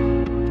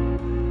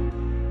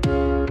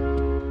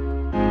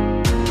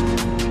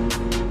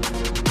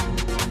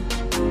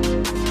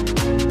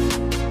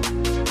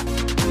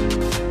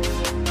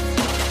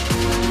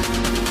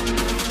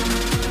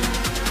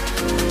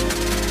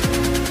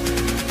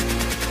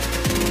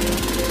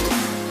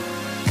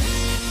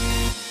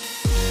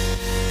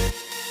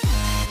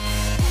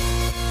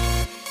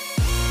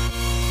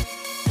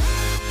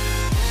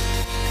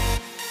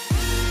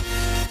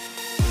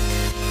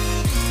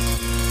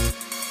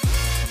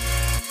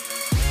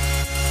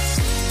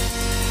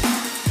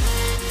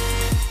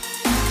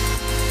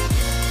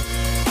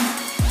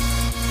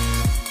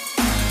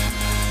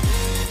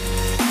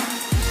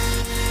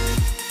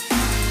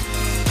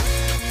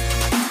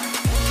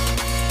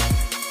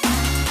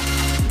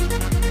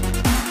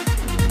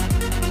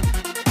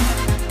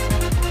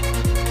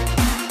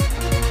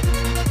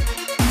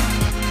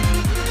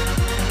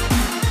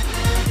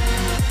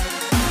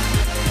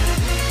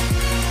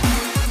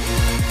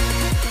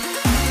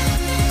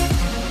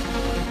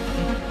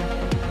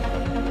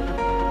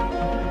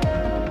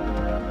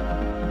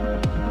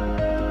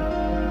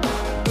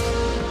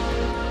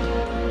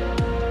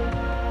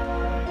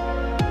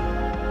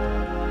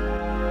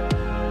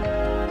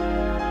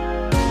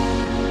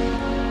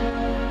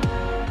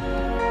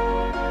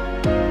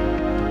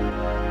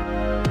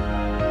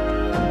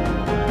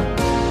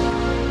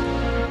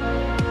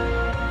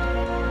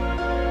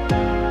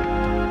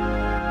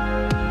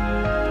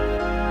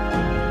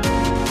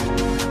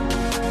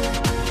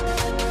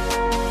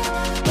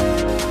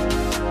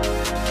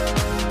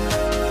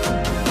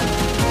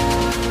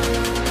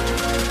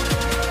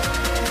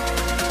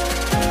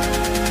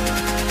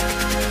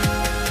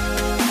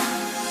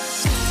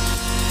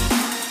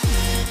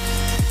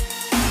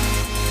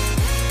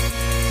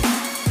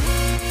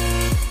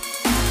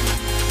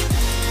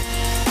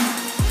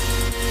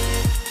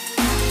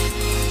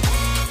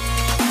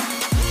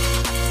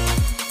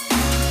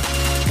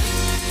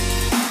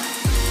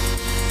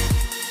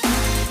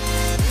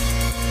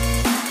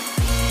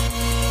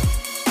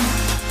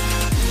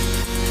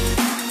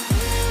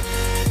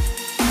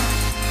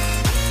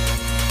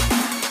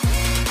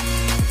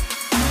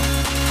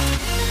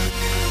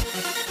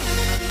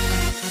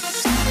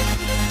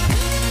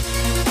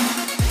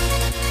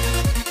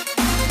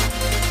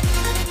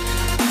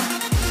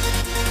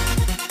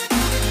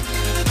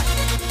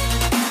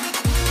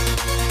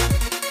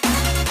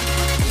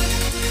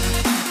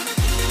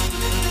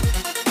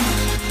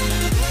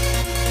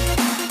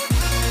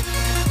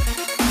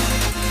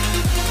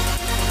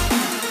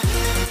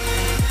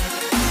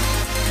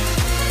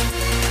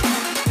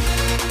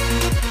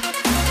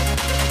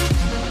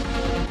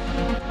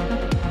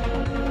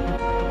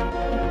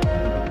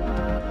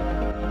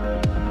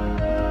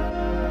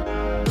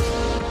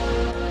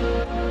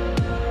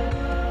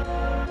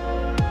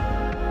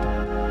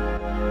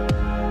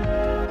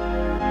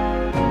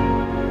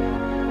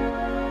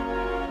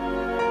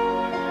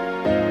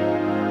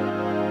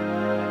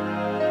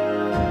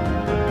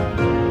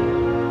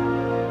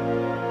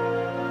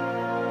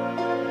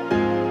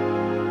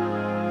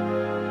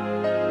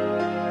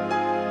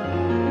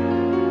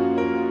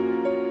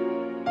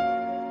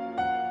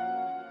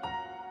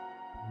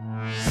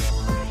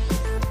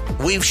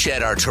 We've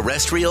shed our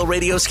terrestrial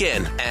radio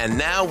skin, and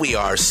now we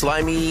are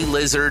slimy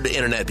lizard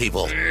internet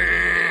people.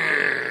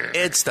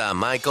 It's the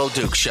Michael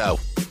Duke Show.